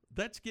air.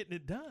 That's getting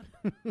it done.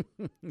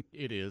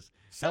 It is.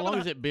 How long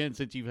has it been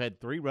since you've had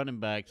 3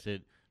 running backs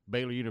at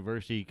Baylor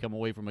University come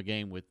away from a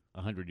game with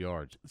 100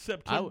 yards?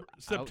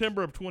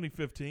 September of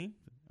 2015.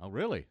 Oh,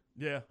 really?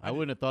 Yeah. I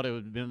wouldn't have thought it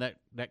would have been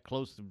that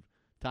close to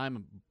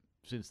time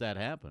since that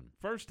happened.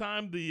 First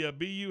time the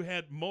BU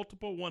had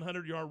multiple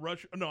 100-yard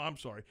rushers. No, I'm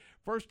sorry.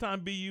 First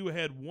time BU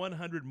had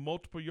 100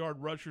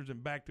 multiple-yard rushers in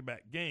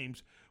back-to-back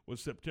games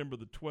was September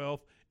the 12th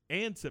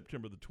and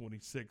September the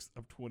 26th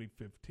of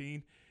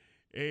 2015.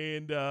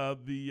 And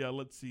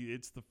let's see,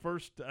 it's the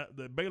first.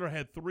 The Baylor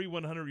had 3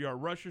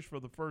 100-yard rushers for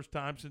the first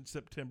time since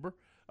September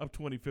of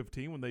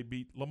 2015 when they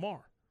beat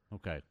Lamar.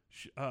 Okay.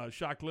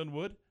 Shock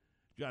Linwood,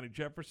 Johnny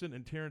Jefferson,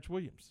 and Terrence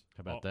Williams.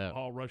 How about that?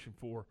 All rushing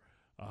for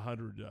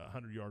 100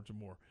 yards or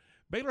more.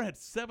 Baylor had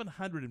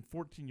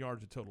 714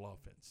 yards of total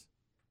offense.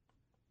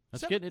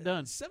 That's getting it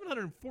done.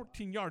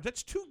 714 yards.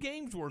 That's 2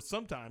 games worth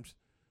sometimes.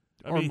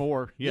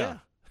 More, yeah.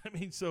 I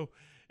mean, so,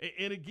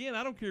 and again,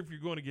 I don't care if you're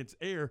going against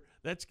air,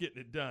 that's getting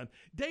it done.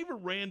 David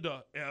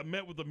Randa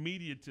met with the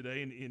media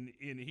today, and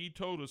he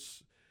told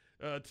us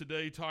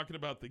today, talking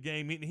about the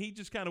game, and he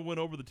just kind of went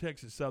over the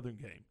Texas Southern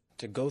game.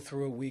 To go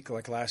through a week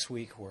like last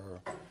week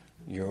where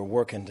you're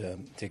working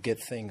to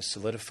get things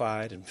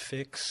solidified and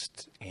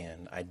fixed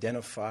and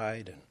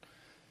identified, and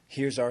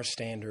here's our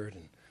standard,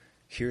 and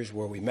here's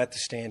where we met the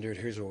standard,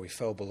 here's where we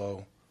fell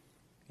below,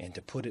 and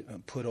to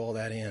put all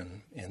that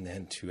in, and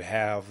then to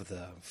have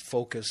the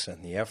focus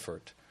and the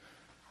effort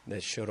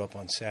that showed up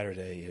on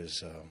Saturday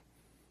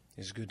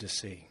is good to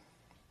see.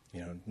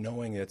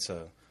 Knowing it's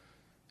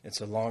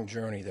a long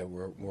journey that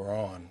we're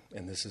on,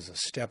 and this is a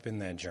step in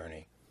that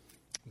journey.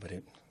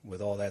 But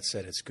with all that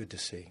said, it's good to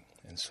see.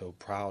 And so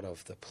proud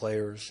of the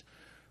players,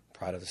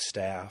 proud of the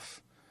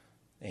staff,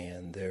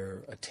 and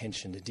their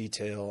attention to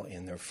detail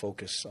and their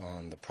focus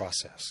on the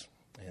process.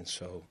 And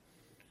so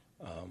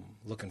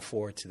looking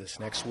forward to this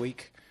next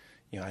week.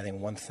 I think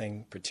one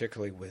thing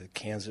particularly with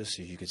Kansas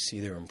is you could see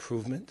their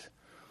improvement,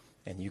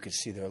 and you could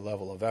see their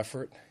level of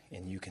effort,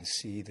 and you can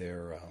see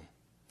their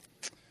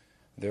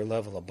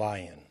level of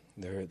buy-in.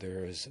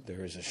 There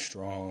is a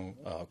strong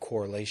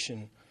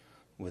correlation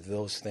with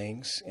those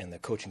things and the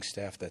coaching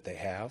staff that they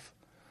have.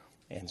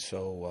 And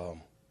so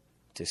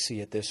to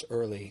see it this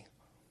early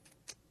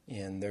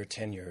in their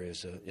tenure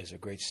is a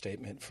great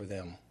statement for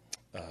them.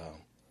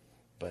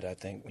 But I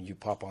think when you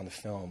pop on the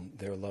film,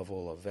 their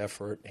level of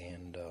effort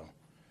and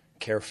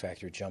care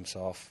factor jumps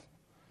off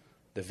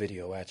the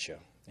video at you.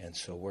 And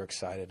so we're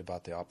excited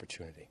about the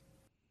opportunity.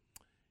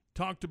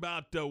 Talked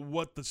about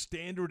what the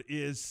standard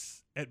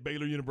is at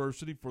Baylor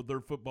University for their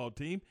football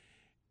team.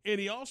 And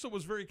he also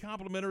was very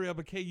complimentary of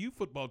a KU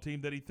football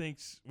team that he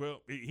thinks,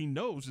 he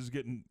knows is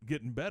getting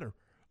better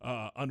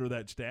under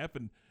that staff,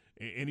 and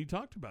he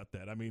talked about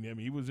that. I mean,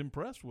 he was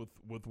impressed with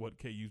what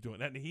KU's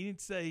doing. And he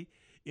didn't say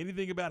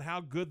anything about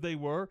how good they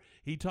were.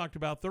 He talked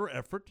about their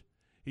effort.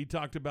 He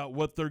talked about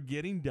what they're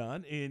getting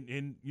done.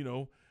 And you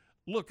know,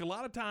 look, a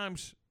lot of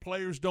times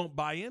players don't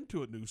buy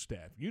into a new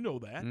staff. You know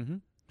that. Mm-hmm.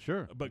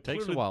 Sure. But it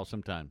takes a while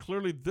sometimes.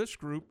 Clearly this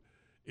group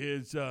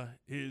is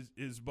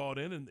bought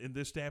in, and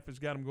this staff has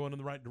got them going in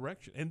the right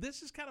direction. And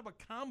this is kind of a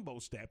combo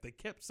staff. They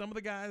kept some of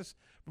the guys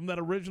from that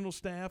original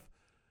staff,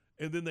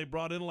 and then they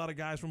brought in a lot of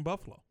guys from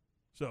Buffalo.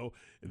 So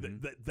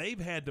they've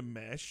had to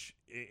mesh,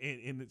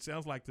 and it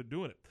sounds like they're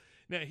doing it.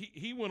 Now,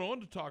 he went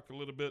on to talk a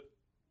little bit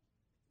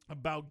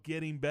about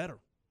getting better.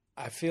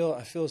 I feel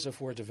as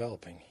if we're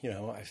developing. You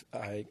know,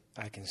 I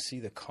can see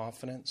the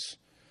confidence,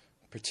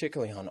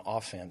 particularly on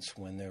offense,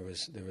 when there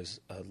was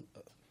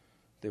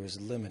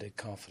limited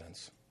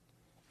confidence,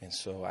 and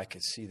so I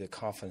could see the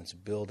confidence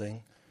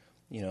building.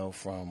 You know,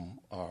 from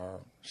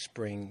our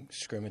spring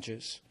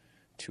scrimmages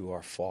to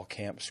our fall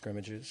camp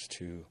scrimmages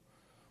to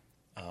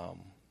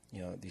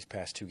you know, these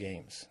past 2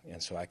 games.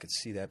 And so I could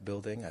see that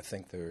building. I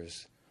think there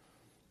is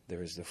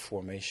the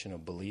formation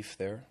of belief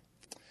there.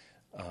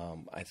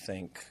 I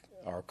think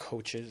our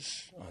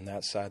coaches on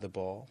that side of the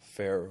ball,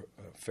 fair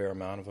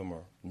amount of them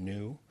are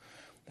new.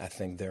 I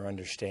think their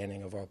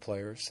understanding of our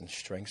players and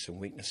strengths and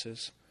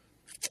weaknesses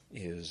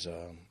is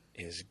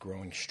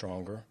growing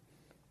stronger.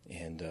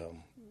 And,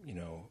 you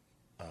know,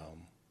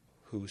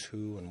 who's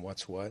who and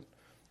what's what,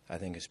 I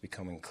think is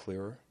becoming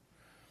clearer.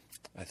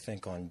 I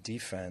think on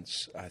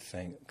defense, I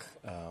think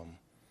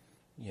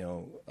you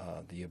know,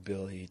 the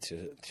ability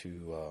to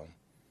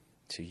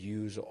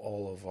use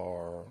all of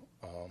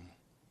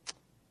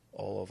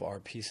our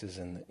pieces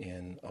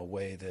in a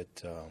way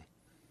that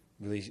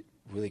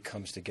really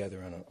comes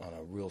together on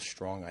a real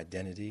strong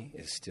identity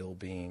is still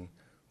being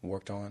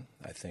worked on.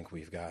 I think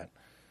we've got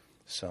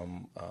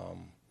some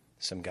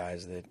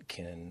guys that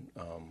can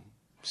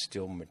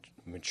still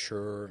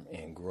mature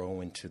and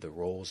grow into the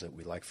roles that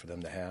we like for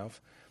them to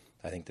have.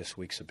 I think this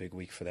week's a big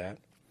week for that.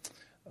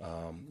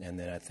 And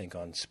then I think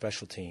on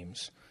special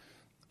teams,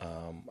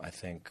 I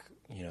think,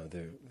 you know,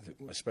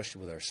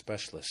 especially with our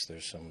specialists,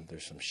 there's some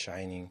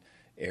shining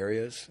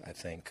areas. I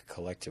think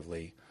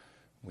collectively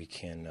we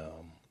can.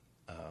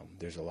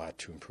 There's a lot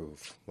to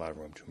improve, a lot of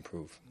room to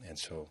improve, and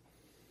so,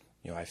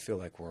 you know, I feel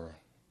like we're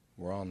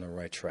on the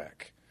right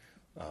track.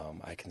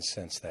 I can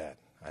sense that.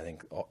 I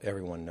think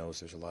everyone knows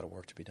there's a lot of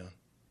work to be done.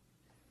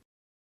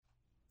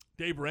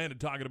 Dave Aranda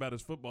talking about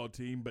his football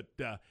team, but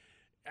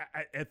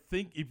I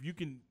think if you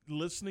can,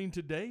 listening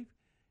to Dave,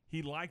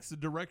 he likes the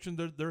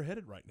direction they're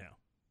headed right now.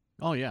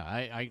 Oh, yeah.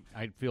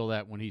 I feel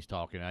that when he's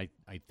talking. I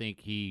think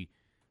he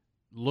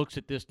looks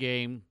at this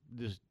game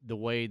the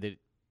way that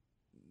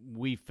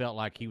we felt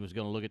like he was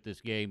going to look at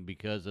this game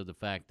because of the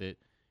fact that,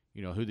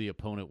 you know, who the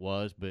opponent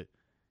was. But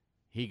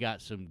he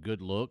got some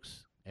good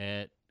looks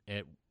at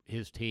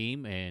his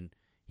team, and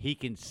he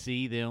can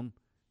see them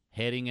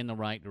heading in the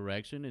right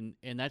direction,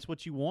 and that's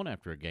what you want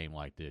after a game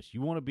like this.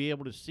 You want to be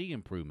able to see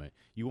improvement.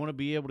 You want to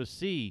be able to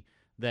see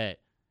that,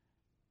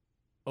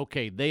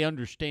 okay, they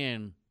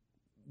understand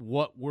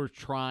what we're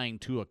trying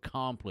to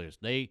accomplish.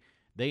 They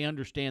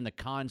understand the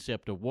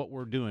concept of what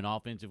we're doing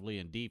offensively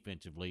and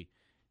defensively.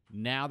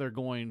 Now they're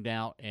going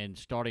out and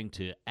starting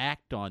to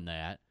act on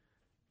that,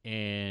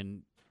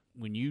 and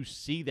when you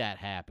see that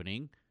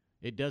happening,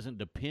 it doesn't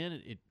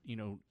depend, you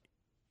know,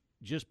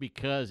 just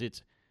because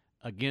it's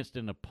against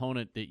an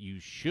opponent that you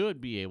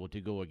should be able to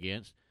go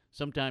against.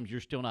 Sometimes you're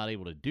still not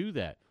able to do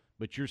that,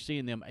 but you're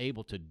seeing them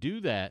able to do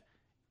that,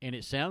 and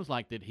it sounds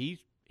like that he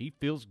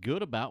feels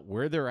good about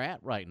where they're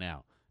at right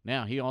now.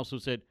 Now, he also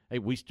said, hey,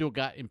 we still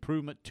got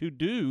improvement to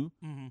do.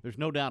 Mm-hmm. There's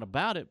no doubt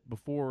about it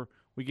before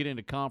we get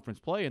into conference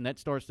play, and that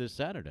starts this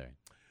Saturday.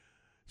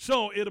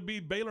 So it'll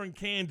be Baylor and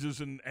Kansas,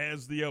 and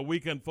as the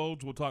week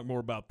unfolds, we'll talk more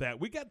about that.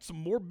 We got some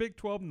more Big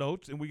 12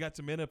 notes, and we got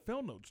some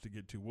NFL notes to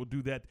get to. We'll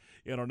do that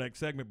in our next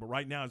segment, but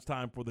right now it's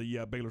time for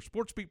the Baylor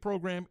Sports Beat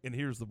program, and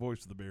here's the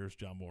voice of the Bears,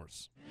 John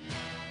Morris.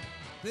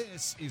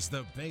 This is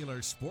the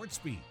Baylor Sports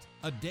Beat,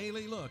 a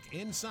daily look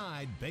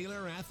inside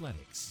Baylor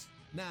athletics.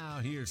 Now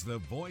here's the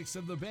voice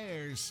of the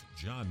Bears,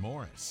 John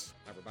Morris.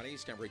 Hi, everybody.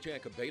 It's time for a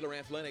check of Baylor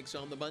athletics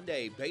on the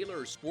Monday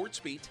Baylor Sports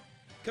Beat.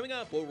 Coming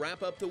up, we'll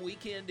wrap up the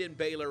weekend in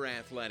Baylor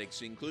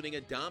athletics, including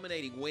a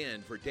dominating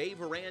win for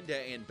Dave Aranda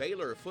and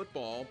Baylor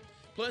football,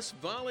 plus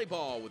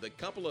volleyball with a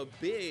couple of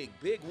big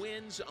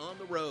wins on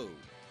the road.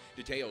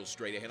 Details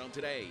straight ahead on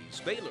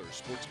today's Baylor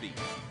Sports Beat.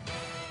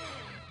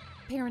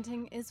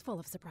 Parenting is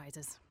full of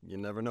surprises. You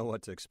never know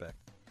what to expect.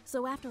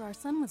 So after our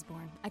son was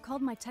born, I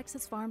called my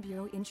Texas Farm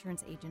Bureau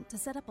insurance agent to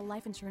set up a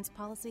life insurance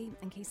policy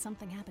in case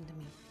something happened to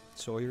me.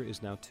 Sawyer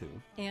is now 2.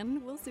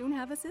 And we'll soon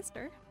have a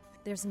sister.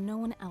 There's no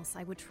one else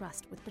I would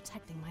trust with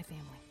protecting my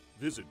family.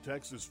 Visit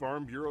Texas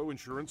Farm Bureau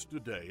Insurance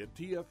today at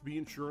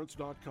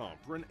tfbinsurance.com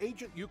for an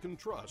agent you can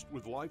trust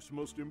with life's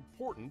most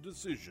important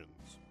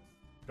decisions.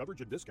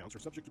 Coverage and discounts are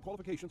subject to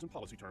qualifications and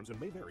policy terms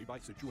and may vary by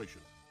situation.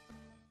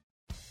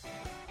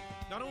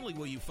 Not only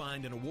will you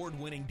find an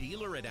award-winning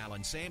dealer at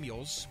Allen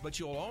Samuels, but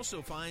you'll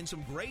also find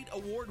some great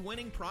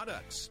award-winning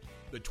products.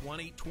 The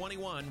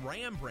 2021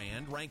 Ram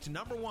brand ranked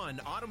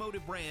 #1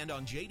 automotive brand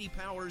on J.D.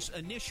 Power's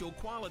initial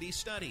quality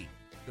study.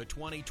 The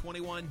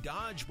 2021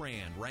 Dodge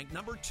brand ranked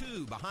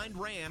 #2 behind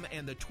Ram,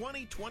 and the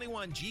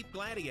 2021 Jeep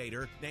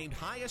Gladiator named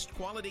highest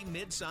quality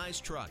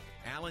midsize truck.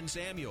 Allen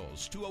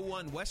Samuels,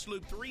 201 West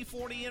Loop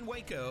 340 in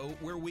Waco,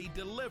 where we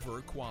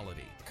deliver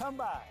quality. Come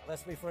by.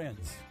 Let's be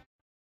friends.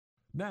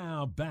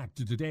 Now back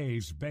to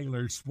today's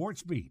Baylor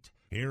Sports Beat.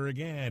 Here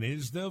again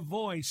is the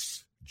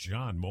voice,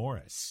 John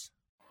Morris.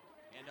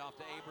 And off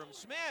to Abram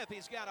Smith.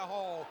 He's got a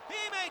hole. He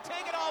may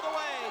take it all the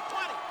way.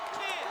 20,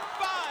 10,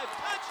 5,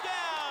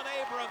 touchdown,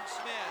 Abram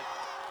Smith.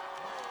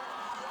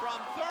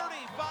 From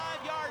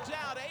 35 yards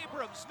out,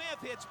 Abram Smith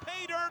hits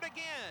pay dirt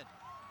again.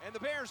 And the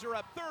Bears are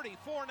up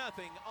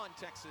 34-0 on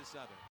Texas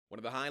Southern. One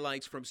of the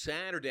highlights from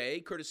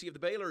Saturday, courtesy of the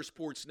Baylor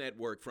Sports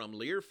Network from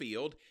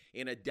Learfield,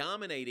 in a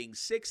dominating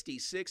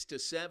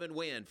 66-7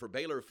 win for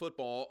Baylor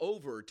football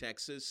over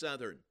Texas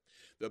Southern.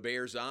 The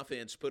Bears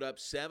offense put up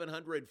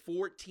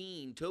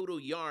 714 total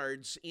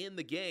yards in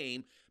the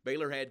game.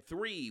 Baylor had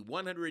 3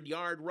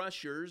 100-yard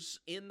rushers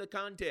in the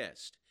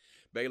contest.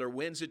 Baylor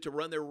wins it to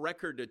run their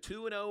record to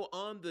 2-0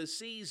 on the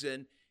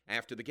season.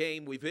 After the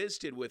game, we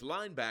visited with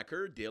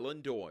linebacker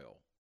Dylan Doyle.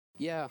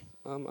 Yeah,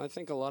 I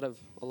think a lot of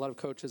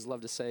coaches love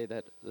to say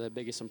that the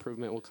biggest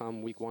improvement will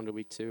come week 1 to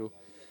week 2,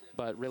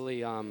 but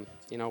really,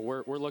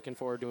 we're looking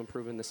forward to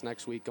improving this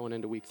next week, going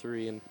into week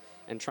 3,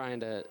 and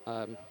trying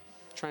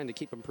to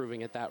keep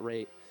improving at that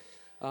rate.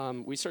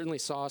 We certainly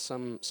saw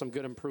some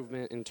good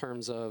improvement in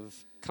terms of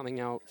coming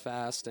out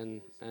fast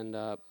and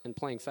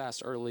playing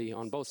fast early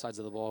on both sides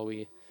of the ball.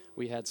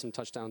 We had some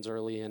touchdowns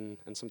early and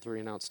some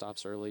 3-and-out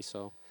stops early,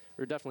 so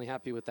we're definitely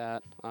happy with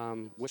that.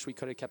 Wish we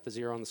could have kept the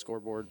 0 on the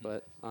scoreboard,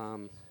 but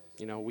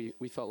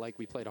we felt like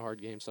we played a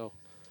hard game. So.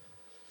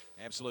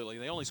 Absolutely.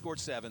 They only scored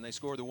 7. They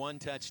scored the 1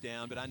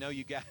 touchdown, but I know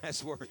you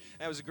guys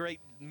that was a great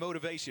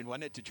motivation,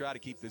 wasn't it, to try to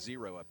keep the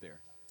 0 up there?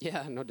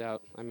 Yeah, no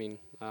doubt. I mean,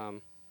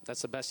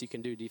 that's the best you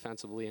can do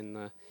defensively in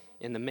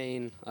the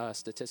main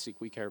statistic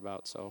we care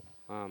about. So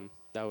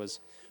that was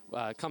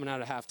coming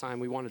out of halftime.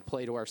 We wanted to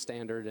play to our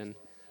standard, and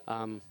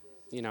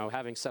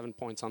having 7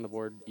 points on the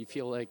board, you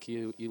feel like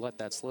you let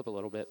that slip a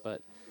little bit.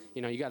 But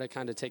you got to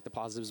kind of take the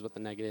positives with the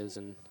negatives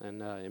and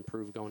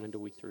improve going into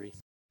week 3.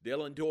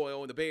 Dylan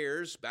Doyle and the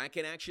Bears back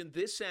in action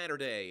this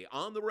Saturday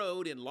on the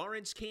road in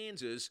Lawrence,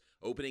 Kansas,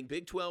 opening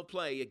Big 12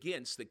 play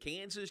against the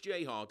Kansas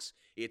Jayhawks.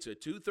 It's a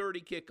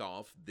 2:30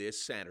 kickoff this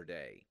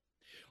Saturday.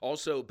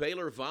 Also,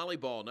 Baylor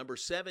volleyball, number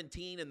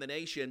 17 in the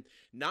nation,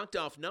 knocked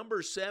off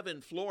number 7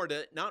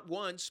 Florida not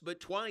once but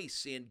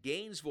twice in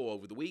Gainesville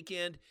over the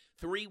weekend,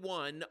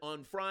 3-1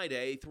 on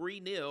Friday,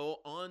 3-0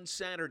 on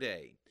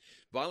Saturday.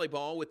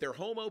 Volleyball with their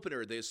home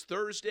opener this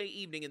Thursday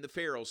evening in the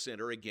Farrell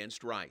Center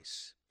against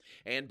Rice.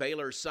 And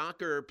Baylor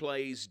soccer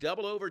plays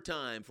double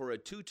overtime for a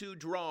 2-2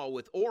 draw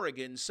with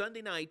Oregon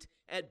Sunday night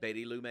at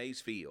Betty Lou Mays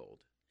Field.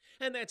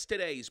 And that's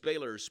today's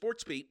Baylor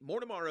Sports Beat. More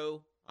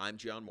tomorrow. I'm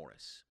John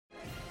Morris.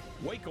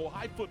 Waco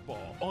High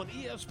football on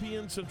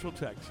ESPN Central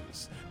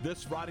Texas.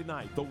 This Friday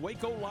night, the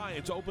Waco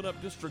Lions open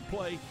up district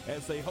play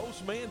as they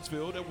host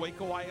Mansfield at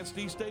Waco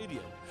ISD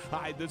Stadium.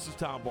 Hi, this is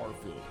Tom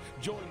Barfield.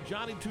 Join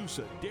Johnny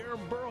Tusa, Darren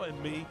Burrow, and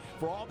me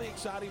for all the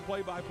exciting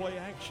play-by-play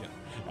action.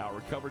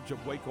 Our coverage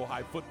of Waco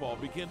High football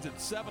begins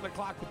at 7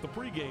 o'clock with the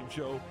pregame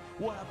show.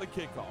 We'll have the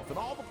kickoff and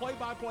all the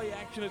play-by-play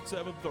action at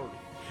 7:30.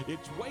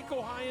 It's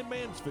Waco High in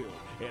Mansfield,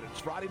 and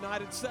it's Friday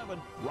night at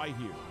 7 right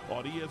here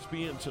on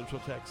ESPN Central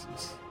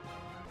Texas.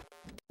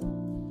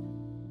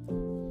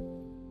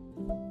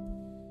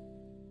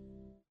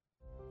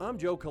 I'm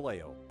Joe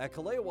Kaleo. At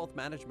Kaleo Wealth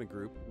Management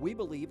Group, we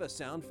believe a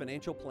sound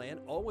financial plan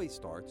always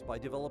starts by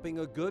developing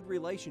a good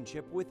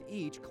relationship with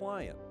each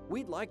client.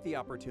 We'd like the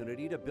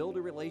opportunity to build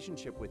a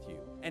relationship with you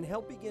and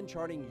help begin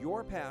charting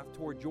your path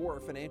toward your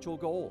financial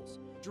goals.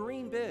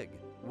 Dream big.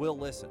 We'll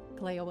listen.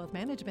 Kaleo Wealth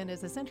Management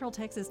is a Central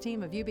Texas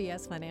team of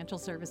UBS Financial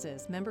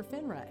Services, member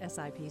FINRA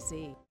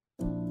SIPC.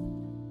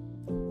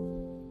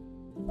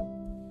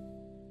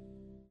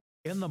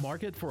 In the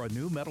market for a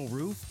new metal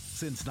roof?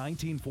 Since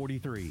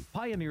 1943,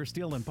 Pioneer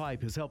Steel and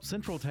Pipe has helped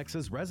Central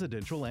Texas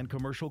residential and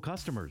commercial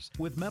customers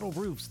with metal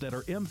roofs that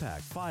are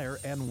impact, fire,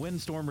 and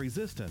windstorm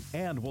resistant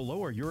and will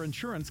lower your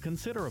insurance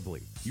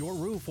considerably. Your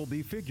roof will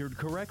be figured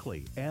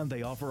correctly, and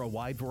they offer a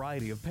wide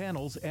variety of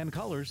panels and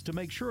colors to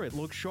make sure it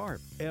looks sharp.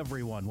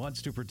 Everyone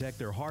wants to protect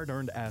their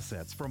hard-earned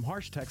assets from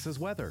harsh Texas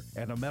weather,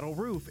 and a metal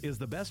roof is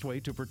the best way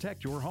to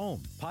protect your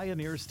home.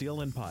 Pioneer Steel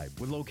and Pipe,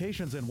 with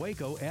locations in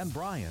Waco and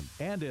Bryan,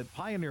 and at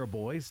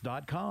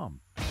pioneerboys.com.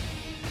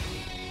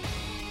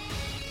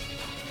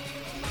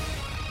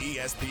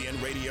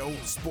 ESPN Radio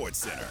Sports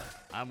Center.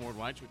 I'm Ward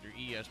Weitz with your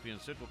ESPN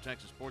Central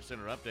Texas Sports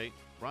Center update.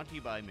 Brought to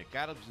you by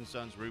McAdams &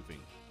 Sons Roofing.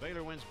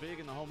 Baylor wins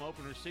big in the home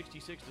opener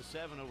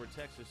 66-7 over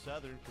Texas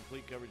Southern.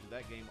 Complete coverage of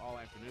that game all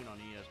afternoon on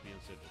ESPN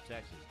Central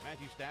Texas.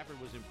 Matthew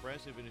Stafford was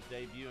impressive in his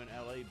debut in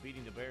L.A.,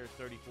 beating the Bears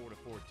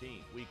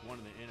 34-14. Week 1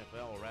 in the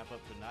NFL will wrap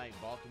up tonight.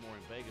 Baltimore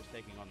and Vegas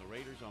taking on the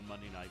Raiders on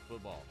Monday Night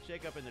Football.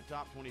 Shake up in the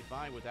top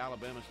 25 with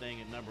Alabama staying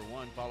at number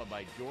 1, followed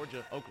by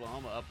Georgia,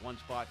 Oklahoma up 1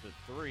 spot to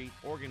 3,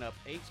 Oregon up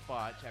 8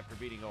 spots after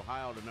beating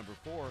Ohio to number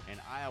 4, and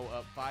Iowa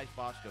up 5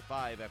 spots to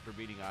 5 after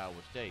beating Iowa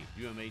State.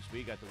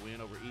 UMHB got the win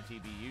over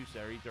ETBU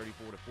Saturday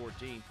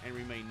 34-14 and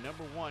remain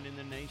number 1 in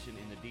the nation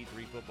in the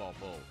D3 football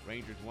bowl.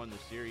 Rangers won the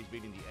series,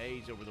 beating the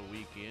A's over the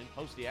weekend.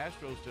 Host the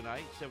Astros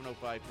tonight,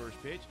 7:05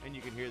 first pitch, and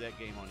you can hear that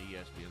game on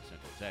ESPN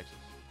Central Texas.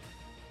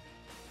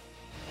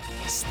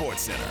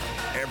 Sports Center,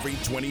 every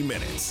 20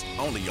 minutes,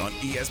 only on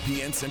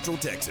ESPN Central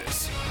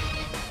Texas.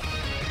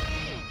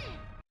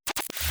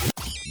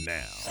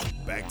 Now,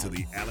 back to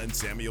the Allen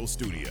Samuel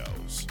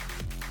Studios.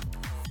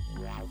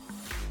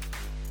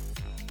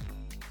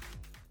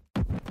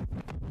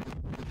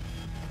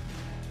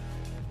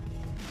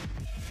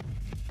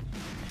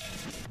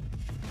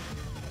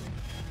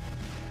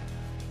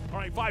 All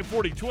right,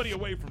 5:40, 20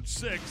 away from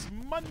 6.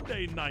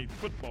 Monday Night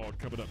Football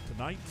coming up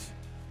tonight.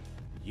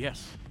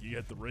 Yes. You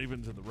got the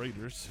Ravens and the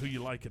Raiders. Who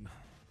you liking?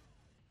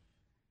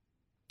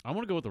 I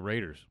want to go with the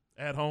Raiders.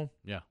 At home?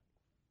 Yeah.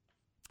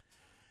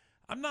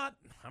 I'm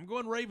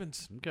going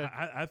Ravens. Okay.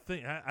 I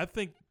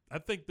think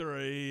they're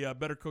a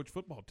better coach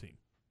football team.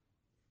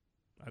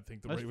 I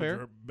think the That's Ravens fair.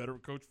 are a better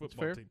coach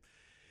football fair. team.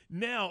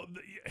 Now,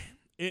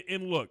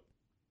 and look,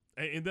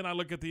 and then I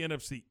look at the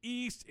NFC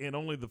East, and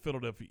only the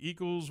Philadelphia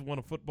Eagles won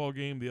a football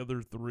game. The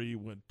other 3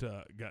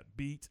 got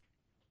beat.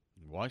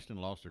 Washington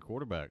lost their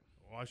quarterback.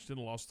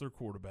 Washington lost their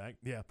quarterback.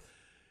 Yeah.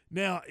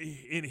 Now,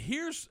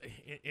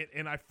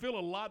 and I feel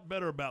a lot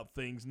better about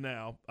things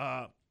now.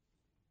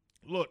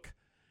 Look,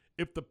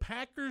 if the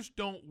Packers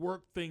don't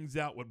work things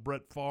out with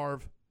Brett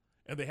Favre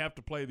and they have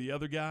to play the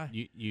other guy.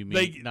 You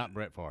mean not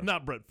Brett Favre?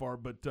 Not Brett Favre,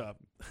 but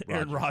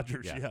Aaron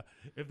Rodgers. Yeah.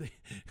 If they,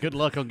 good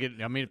luck on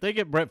getting. I mean, if they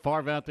get Brett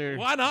Favre out there,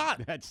 why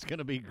not? That's going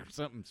to be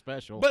something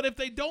special. But if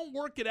they don't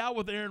work it out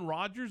with Aaron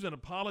Rodgers and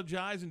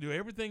apologize and do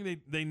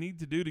everything they need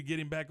to do to get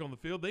him back on the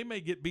field, they may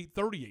get beat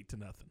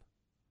 38-0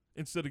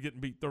 instead of getting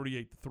beat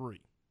 38-3.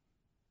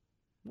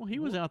 Well, he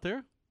was out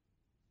there.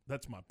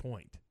 That's my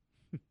point.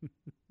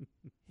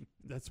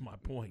 That's my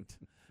point.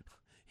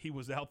 He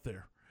was out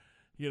there.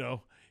 You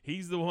know,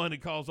 he's the one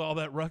that caused all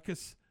that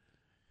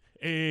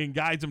and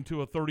guides them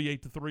to a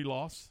 38-3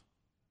 loss.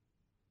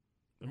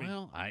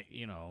 I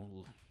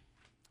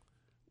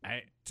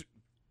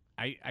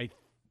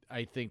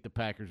think the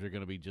Packers are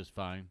going to be just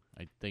fine.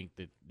 I think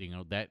that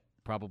that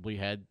probably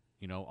had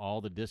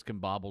all the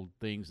discombobbled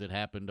things that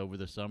happened over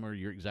the summer.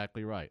 You're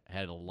exactly right.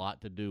 Had a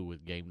lot to do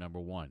with game number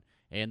 1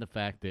 and the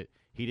fact that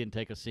he didn't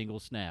take a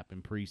single snap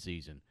in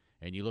preseason.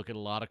 And you look at a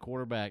lot of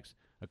quarterbacks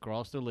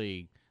across the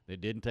league that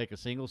didn't take a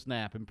single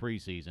snap in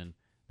preseason.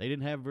 They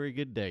didn't have very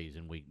good days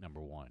in week number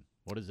 1.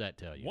 What does that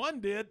tell you? One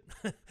did.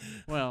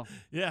 Well,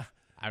 yeah.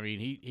 I mean,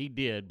 he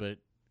did, but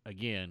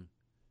again,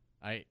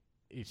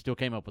 he still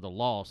came up with a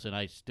loss, and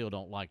I still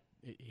don't like.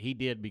 He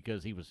did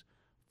because he was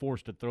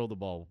forced to throw the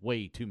ball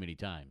way too many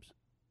times.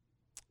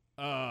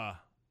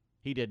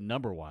 He did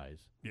number-wise.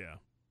 Yeah.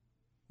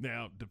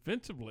 Now,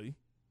 defensively,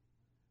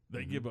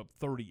 they give up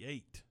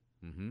 38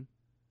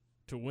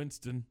 to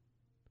Winston.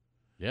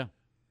 Yeah.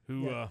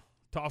 Who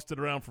tossed it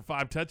around for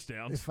 5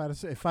 touchdowns.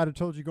 If I'd have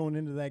told you going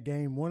into that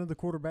game, one of the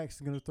quarterbacks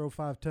is going to throw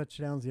 5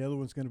 touchdowns, the other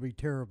one's going to be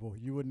terrible.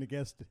 You wouldn't have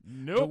guessed it.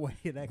 Nope. The way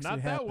it actually not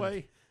happened. That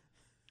way.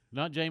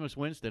 Not Jameis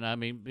Winston. I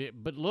mean,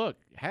 but look,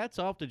 hats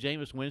off to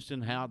Jameis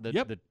Winston, how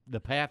the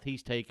path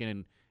he's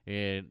taken,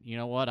 and you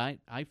know what? I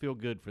feel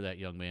good for that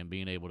young man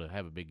being able to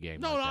have a big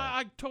game. No, like that.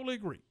 I totally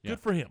agree. Yeah.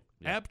 Good for him.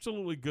 Yeah.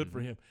 Absolutely good for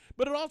him.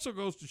 But it also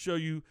goes to show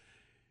you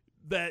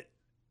that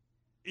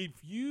if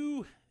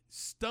you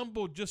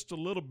stumble just a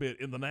little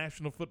bit in the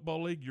National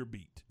Football League, you're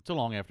beat. It's a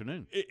long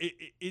afternoon.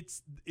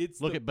 It's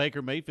look at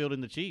Baker Mayfield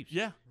and the Chiefs.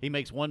 Yeah. He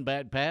makes one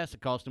bad pass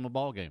that cost him a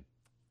ball game.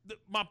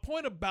 My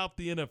point about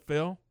the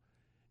NFL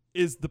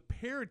is the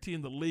parity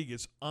in the league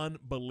is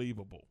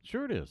unbelievable.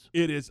 Sure it is.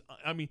 It is.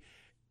 I mean,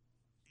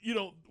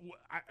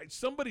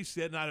 somebody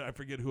said, and I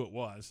forget who it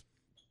was,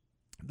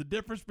 the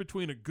difference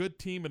between a good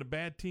team and a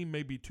bad team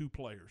may be 2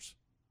 players.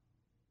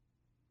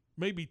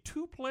 Maybe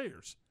 2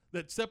 players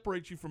that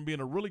separates you from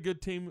being a really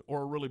good team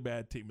or a really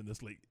bad team in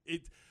this league.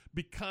 It's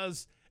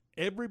because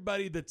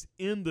everybody that's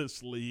in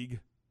this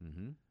league,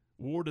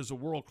 Ward is a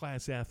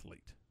world-class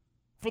athlete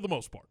for the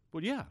most part.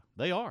 Well, yeah,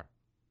 they are.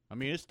 I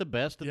mean, it's the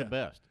best of the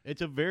best.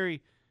 It's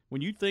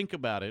when you think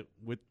about it,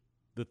 with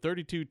the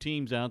 32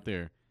 teams out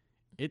there,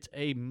 it's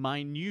a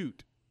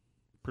minute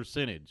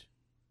percentage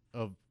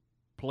of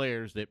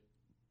players that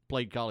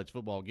played college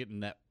football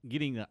getting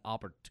the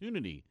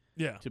opportunity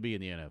to be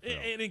in the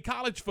NFL. And in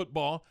college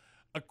football,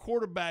 a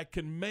quarterback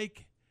can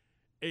make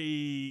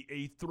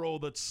a throw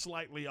that's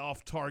slightly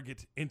off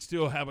target and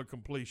still have a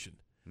completion.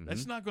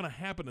 That's not going to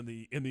happen in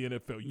the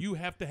NFL. You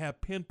have to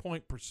have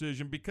pinpoint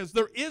precision because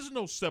there is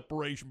no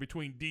separation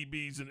between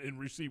DBs and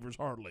receivers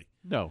hardly.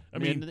 No. I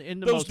mean, in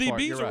the those most part,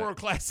 DBs you're are right.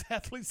 world-class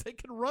athletes. They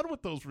can run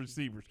with those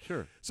receivers.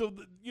 Sure. So,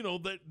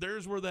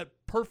 there's where that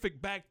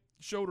perfect back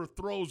shoulder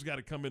throw's got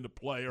to come into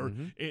play, or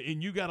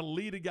and you got to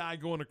lead a guy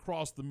going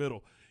across the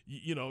middle.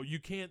 You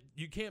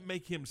can't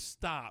make him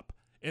stop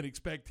and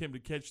expect him to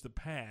catch the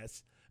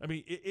pass. I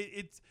mean,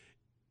 it's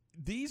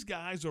these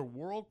guys are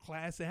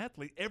world-class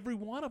athletes, every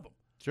one of them.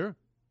 Sure.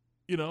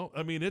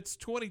 I mean, it's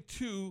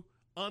 22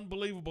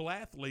 unbelievable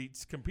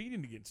athletes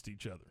competing against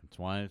each other. That's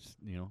why it's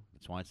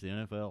the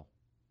NFL.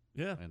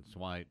 Yeah. And it's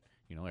why,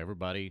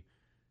 everybody,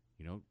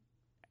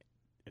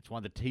 it's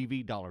why the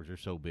TV dollars are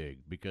so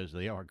big, because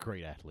they are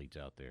great athletes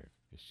out there.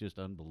 It's just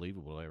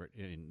unbelievable.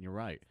 And you're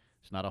right.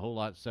 It's not a whole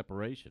lot of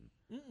separation.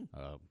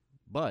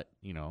 But,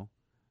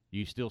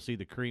 you still see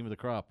the cream of the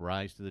crop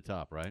rise to the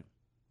top, right?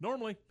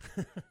 Normally.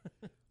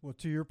 Well,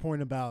 to your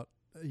point about,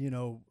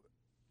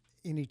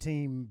 any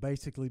team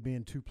basically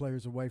being two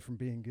players away from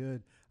being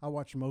good, I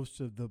watched most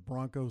of the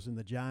Broncos and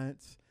the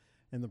Giants,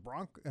 and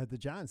the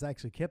Giants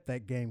actually kept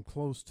that game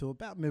close till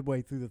about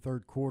midway through the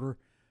third quarter.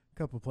 A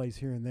couple of plays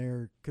here and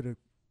there could have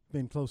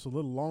been close a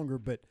little longer,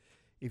 but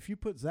if you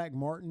put Zach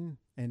Martin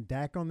and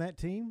Dak on that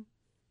team,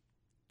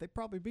 they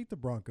probably beat the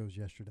Broncos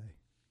yesterday.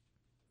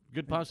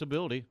 Good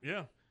possibility.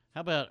 Yeah. How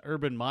about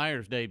Urban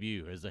Meyer's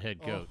debut as the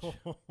head coach?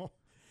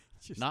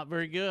 Not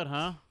very good,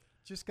 huh?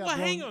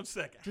 Hang on a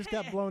second. Just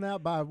got blown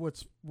out by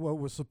what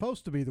was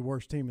supposed to be the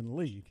worst team in the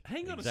league.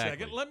 Hang on a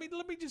second. Let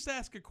me just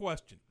ask a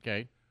question.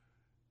 Okay.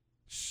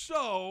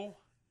 So,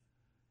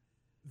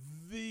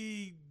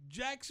 the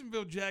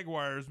Jacksonville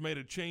Jaguars made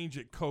a change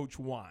at coach.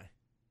 Why?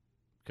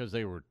 Because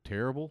they were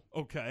terrible.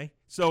 Okay.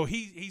 So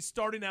he's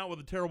starting out with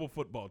a terrible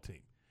football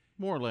team,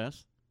 more or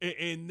less.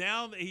 And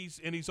now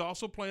he's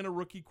also playing a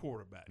rookie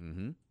quarterback.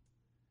 Mm-hmm.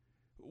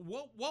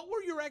 What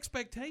were your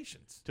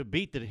expectations? To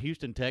beat the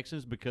Houston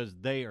Texans, because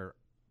they are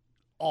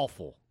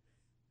awful,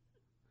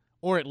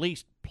 or at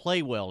least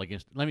play well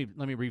against. Let me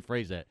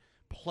rephrase that.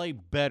 Play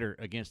better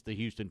against the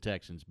Houston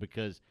Texans,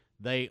 because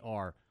they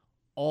are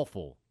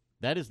awful.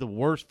 That is the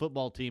worst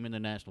football team in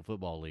the National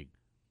Football League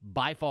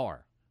by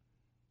far,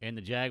 and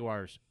the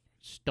Jaguars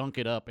stunk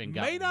it up and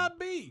got may not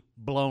be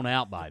blown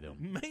out by them.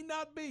 May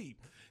not be.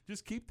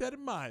 Just keep that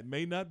in mind.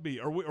 May not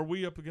be. Are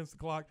we up against the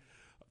clock?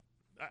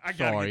 I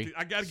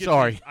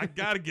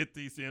gotta get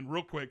these in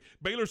real quick.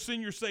 Baylor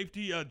senior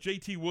safety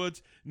J.T.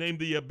 Woods named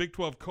the Big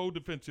 12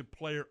 Co-Defensive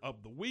Player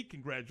of the Week.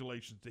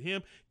 Congratulations to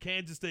him.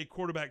 Kansas State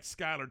quarterback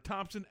Skylar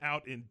Thompson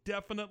out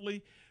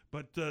indefinitely,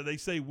 but they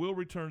say will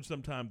return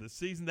sometime this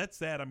season. That's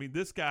sad. I mean,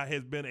 this guy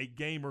has been a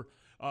gamer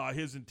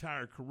his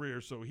entire career,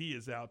 so he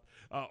is out.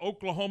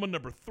 Oklahoma,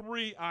 number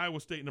 3.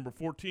 Iowa State, number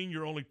 14.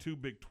 Your only two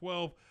Big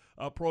 12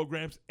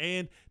 programs.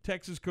 And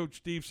Texas coach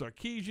Steve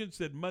Sarkisian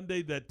said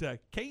Monday that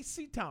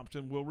Casey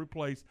Thompson will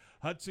replace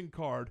Hudson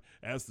Card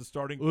as the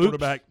starting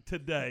quarterback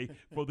today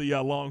for the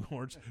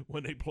Longhorns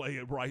when they play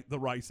at the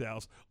Rice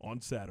House on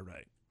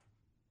Saturday.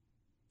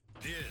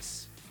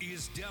 This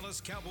is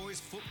Dallas Cowboys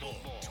football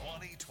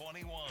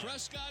 2021.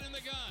 Prescott in the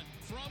gun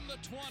from the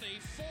 20,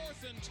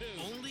 4th and 2.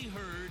 Only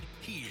heard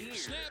here.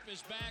 Snap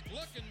is back,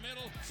 looking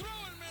middle,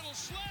 throwing middle,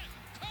 slap,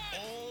 cut.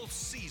 All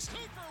season.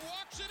 Cooper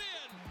walks it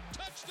in.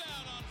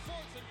 Touchdown on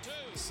 4th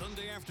and 2.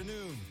 Sunday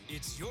afternoon,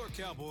 it's your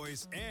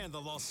Cowboys and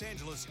the Los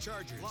Angeles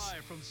Chargers.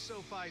 Live from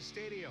SoFi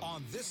Stadium.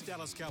 On this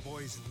Dallas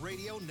Cowboys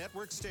radio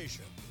network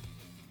station.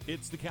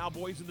 It's the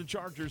Cowboys and the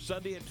Chargers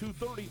Sunday at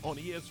 2:30 on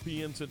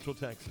ESPN Central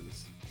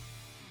Texas.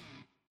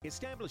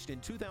 Established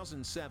in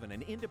 2007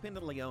 and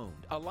independently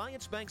owned,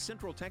 Alliance Bank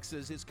Central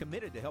Texas is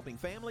committed to helping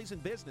families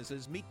and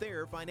businesses meet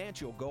their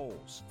financial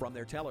goals. From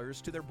their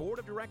tellers to their board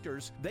of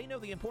directors, they know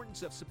the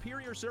importance of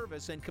superior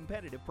service and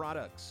competitive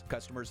products.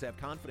 Customers have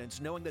confidence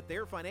knowing that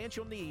their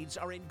financial needs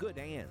are in good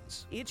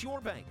hands. It's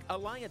your bank,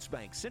 Alliance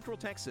Bank Central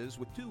Texas,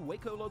 with 2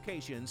 Waco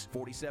locations,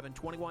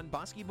 4721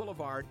 Bosque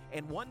Boulevard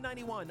and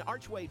 191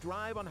 Archway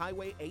Drive on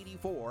Highway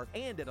 84,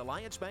 and at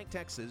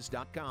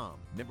AllianceBankTexas.com.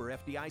 Member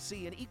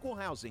FDIC and equal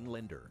housing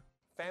lender.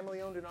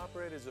 Family owned and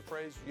operated is a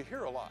phrase you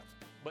hear a lot.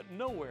 But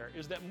nowhere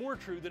is that more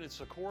true than at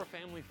Socorro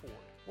Family Ford.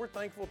 We're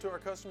thankful to our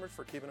customers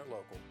for keeping it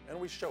local, and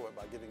we show it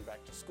by giving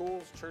back to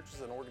schools,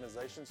 churches, and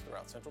organizations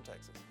throughout Central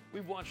Texas.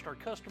 We've watched our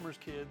customers'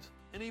 kids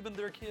and even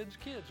their kids'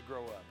 kids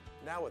grow up.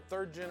 Now a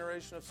 3rd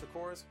generation of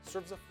Socorros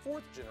serves a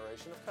 4th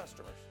generation of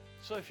customers.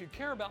 So if you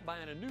care about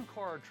buying a new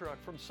car or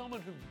truck from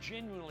someone who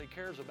genuinely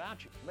cares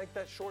about you, make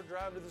that short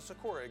drive to the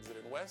Socorro exit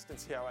in West and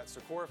see how at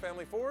Socorro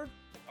Family Ford,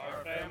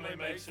 our family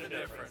makes a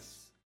difference.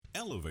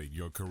 Elevate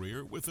your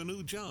career with a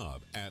new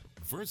job at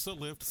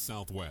VersaLift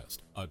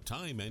Southwest, a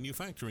tie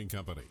manufacturing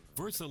company.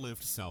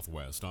 VersaLift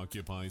Southwest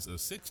occupies a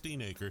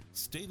 16-acre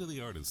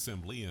state-of-the-art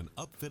assembly and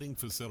upfitting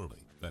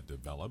facility that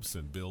develops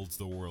and builds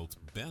the world's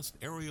best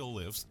aerial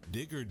lifts,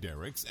 digger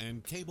derricks,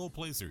 and cable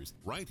placers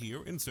right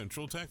here in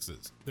Central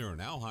Texas. They are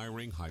now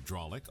hiring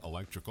hydraulic,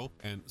 electrical,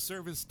 and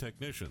service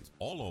technicians.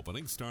 All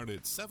openings start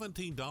at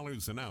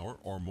 $17 an hour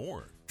or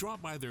more.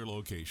 Drop by their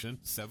location,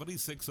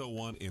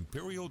 7601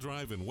 Imperial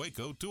Drive in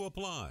Waco, to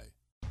apply.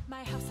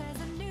 My house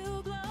has a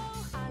new glow.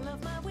 I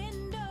love my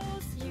windows.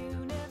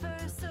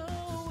 Universal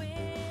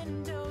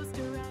Windows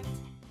Direct.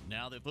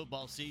 Now that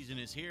football season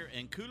is here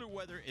and cooler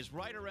weather is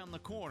right around the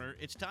corner,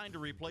 it's time to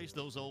replace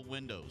those old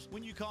windows.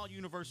 When you call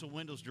Universal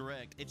Windows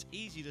Direct, it's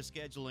easy to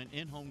schedule an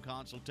in-home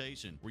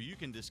consultation where you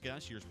can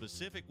discuss your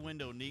specific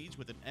window needs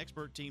with an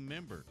expert team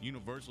member.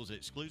 Universal's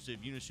exclusive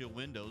Unishield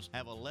windows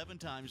have 11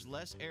 times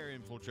less air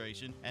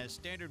infiltration as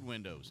standard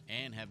windows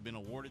and have been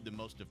awarded the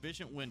most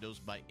efficient windows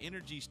by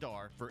Energy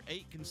Star for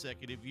 8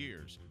 consecutive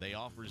years. They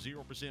offer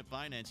 0%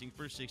 financing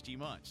for 60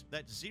 months.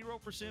 That's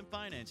 0%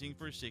 financing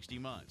for 60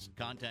 months.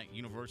 Contact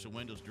Universal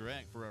Windows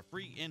Direct for a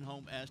free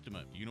in-home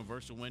estimate.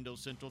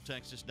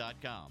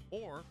 UniversalWindowsCentralTexas.com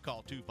or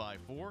call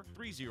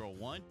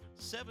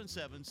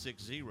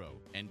 254-301-7760.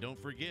 And don't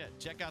forget,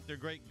 check out their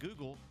great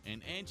Google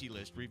and Angie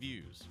List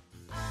reviews.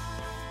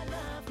 I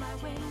love my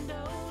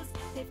windows.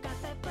 They've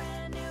got that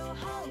brand new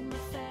home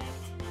effect.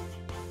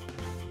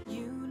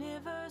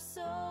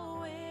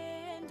 Universal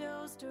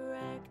Windows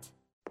Direct.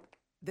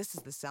 This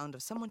is the sound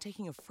of someone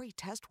taking a free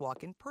test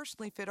walk in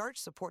personally fit arch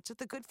supports at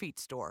the Good Feet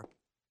store.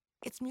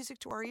 It's music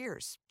to our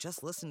ears.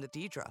 Just listen to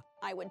Deidre.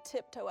 I would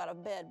tiptoe out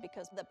of bed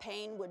because the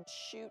pain would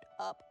shoot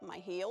up my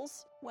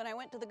heels. When I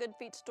went to the Good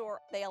Feet store,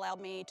 they allowed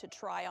me to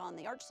try on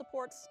the arch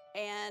supports,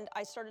 and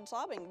I started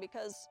sobbing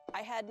because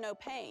I had no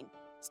pain.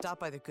 Stop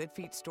by the Good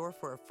Feet store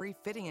for a free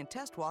fitting and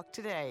test walk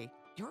today.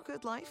 Your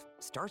good life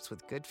starts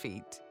with Good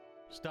Feet.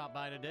 Stop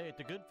by today at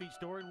the Good Feet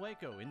store in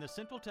Waco in the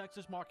Central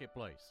Texas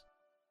Marketplace.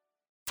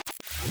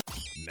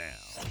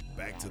 Now,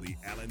 back to the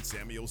Allen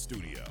Samuel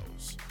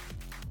Studios.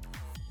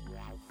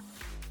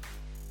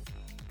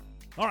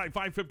 All right,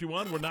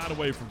 5:51. We're 9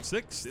 away from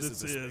 6.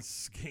 This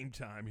is Game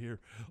Time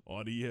here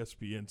on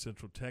ESPN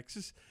Central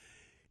Texas.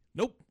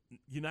 Nope,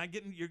 you're not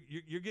getting.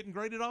 You're getting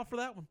graded off for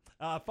that one.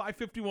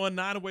 5:51,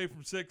 9 away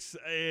from 6,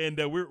 and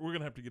we're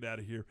gonna have to get out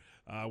of here.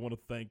 I want to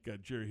thank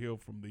Jerry Hill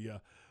from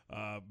the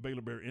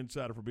Baylor Bear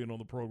Insider for being on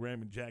the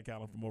program, and Jack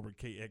Allen from over at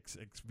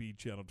KXXV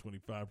Channel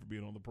 25 for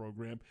being on the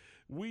program.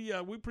 We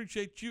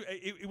appreciate you.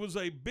 It was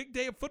a big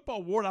day of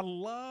football, Ward. I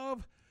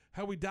love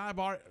how we dive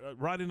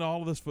right into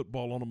all of this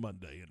football on a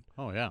Monday. And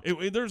oh, yeah.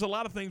 There's a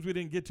lot of things we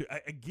didn't get to.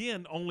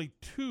 Again, only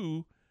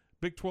 2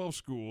 Big 12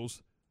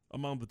 schools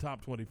among the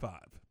top 25.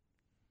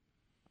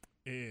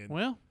 And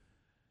well,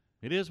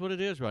 it is what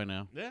it is right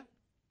now. Yeah.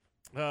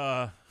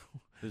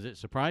 Does it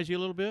surprise you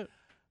a little bit?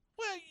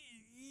 Well,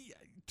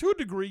 to a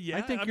degree, yeah.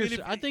 I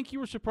think you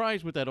were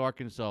surprised with that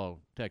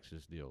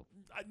Arkansas-Texas deal.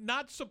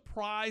 Not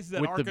surprised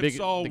that with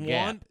Arkansas the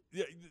won.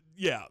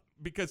 Yeah,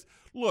 because,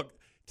 look,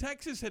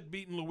 Texas had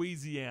beaten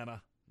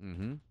Louisiana,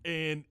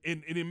 and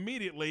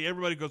immediately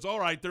everybody goes, all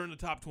right, they're in the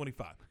top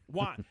 25.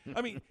 Why?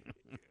 I mean,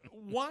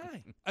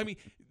 why? I mean,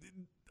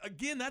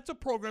 again, that's a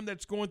program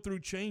that's going through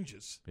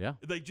changes. Yeah.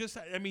 They just,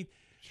 I mean,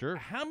 sure.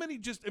 How many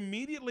just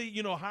immediately,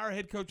 hire a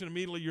head coach and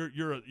immediately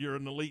you're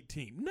an elite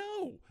team?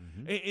 No.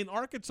 And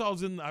Arkansas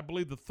is in, I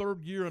believe, the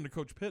 3rd year under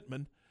Coach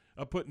Pittman,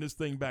 putting this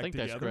thing back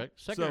together. I think that's correct.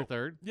 Second or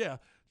third. Yeah.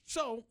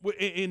 So,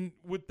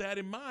 with that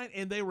in mind,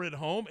 and they were at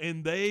home,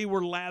 and they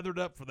were lathered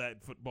up for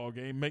that football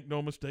game. Make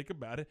no mistake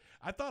about it.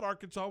 I thought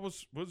Arkansas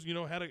was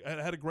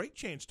had a great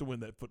chance to win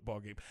that football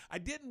game. I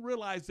didn't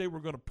realize they were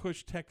going to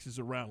push Texas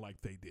around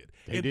like they did.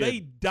 They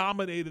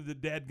dominated the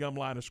dadgum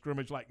line of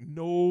scrimmage like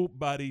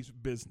nobody's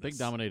business. They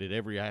dominated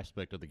every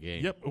aspect of the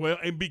game. Yep. Well,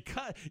 and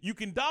because you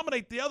can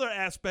dominate the other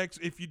aspects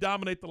if you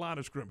dominate the line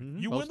of scrimmage.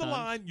 You win the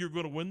line, you're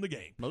going to win the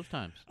game. Most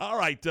times. All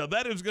right.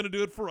 That is going to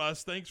do it for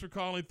us. Thanks for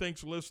calling.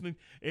 Thanks for listening.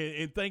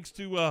 And thanks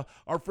to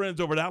our friends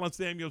over at Allen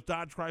Samuels,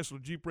 Dodge,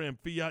 Chrysler, Jeep, Ram,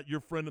 Fiat,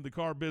 your friend in the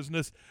car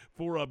business,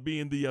 for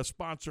being the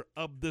sponsor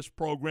of this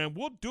program.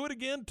 We'll do it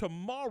again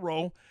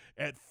tomorrow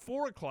at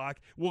 4 o'clock.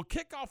 We'll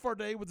kick off our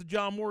day with the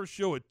John Morris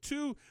Show at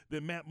 2,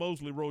 then Matt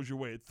Mosley rolls your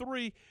way at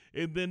 3,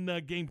 and then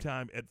Game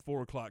Time at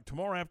 4 o'clock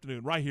tomorrow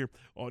afternoon right here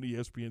on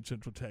ESPN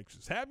Central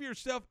Texas. Have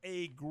yourself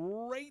a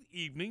great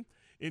evening.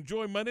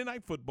 Enjoy Monday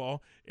Night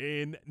Football.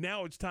 And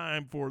now it's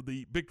time for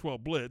the Big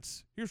 12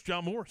 Blitz. Here's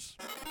John Morris.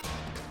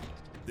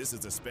 This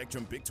is the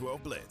Spectrum Big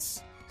 12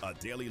 Blitz, a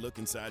daily look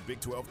inside Big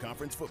 12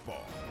 Conference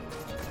football.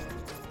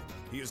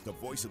 Here's the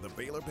voice of the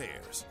Baylor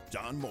Bears,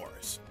 John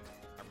Morris.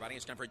 Everybody,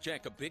 it's time for a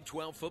check of Big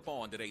 12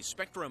 football on today's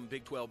Spectrum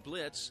Big 12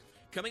 Blitz.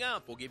 Coming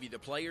up, we'll give you the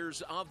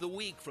players of the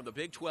week from the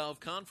Big 12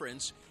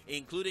 Conference,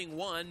 including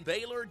one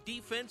Baylor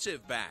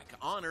defensive back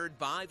honored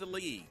by the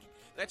league.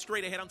 That's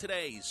straight ahead on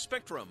today's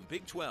Spectrum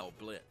Big 12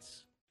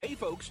 Blitz. Hey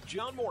folks,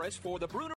 John Morris for the Bruner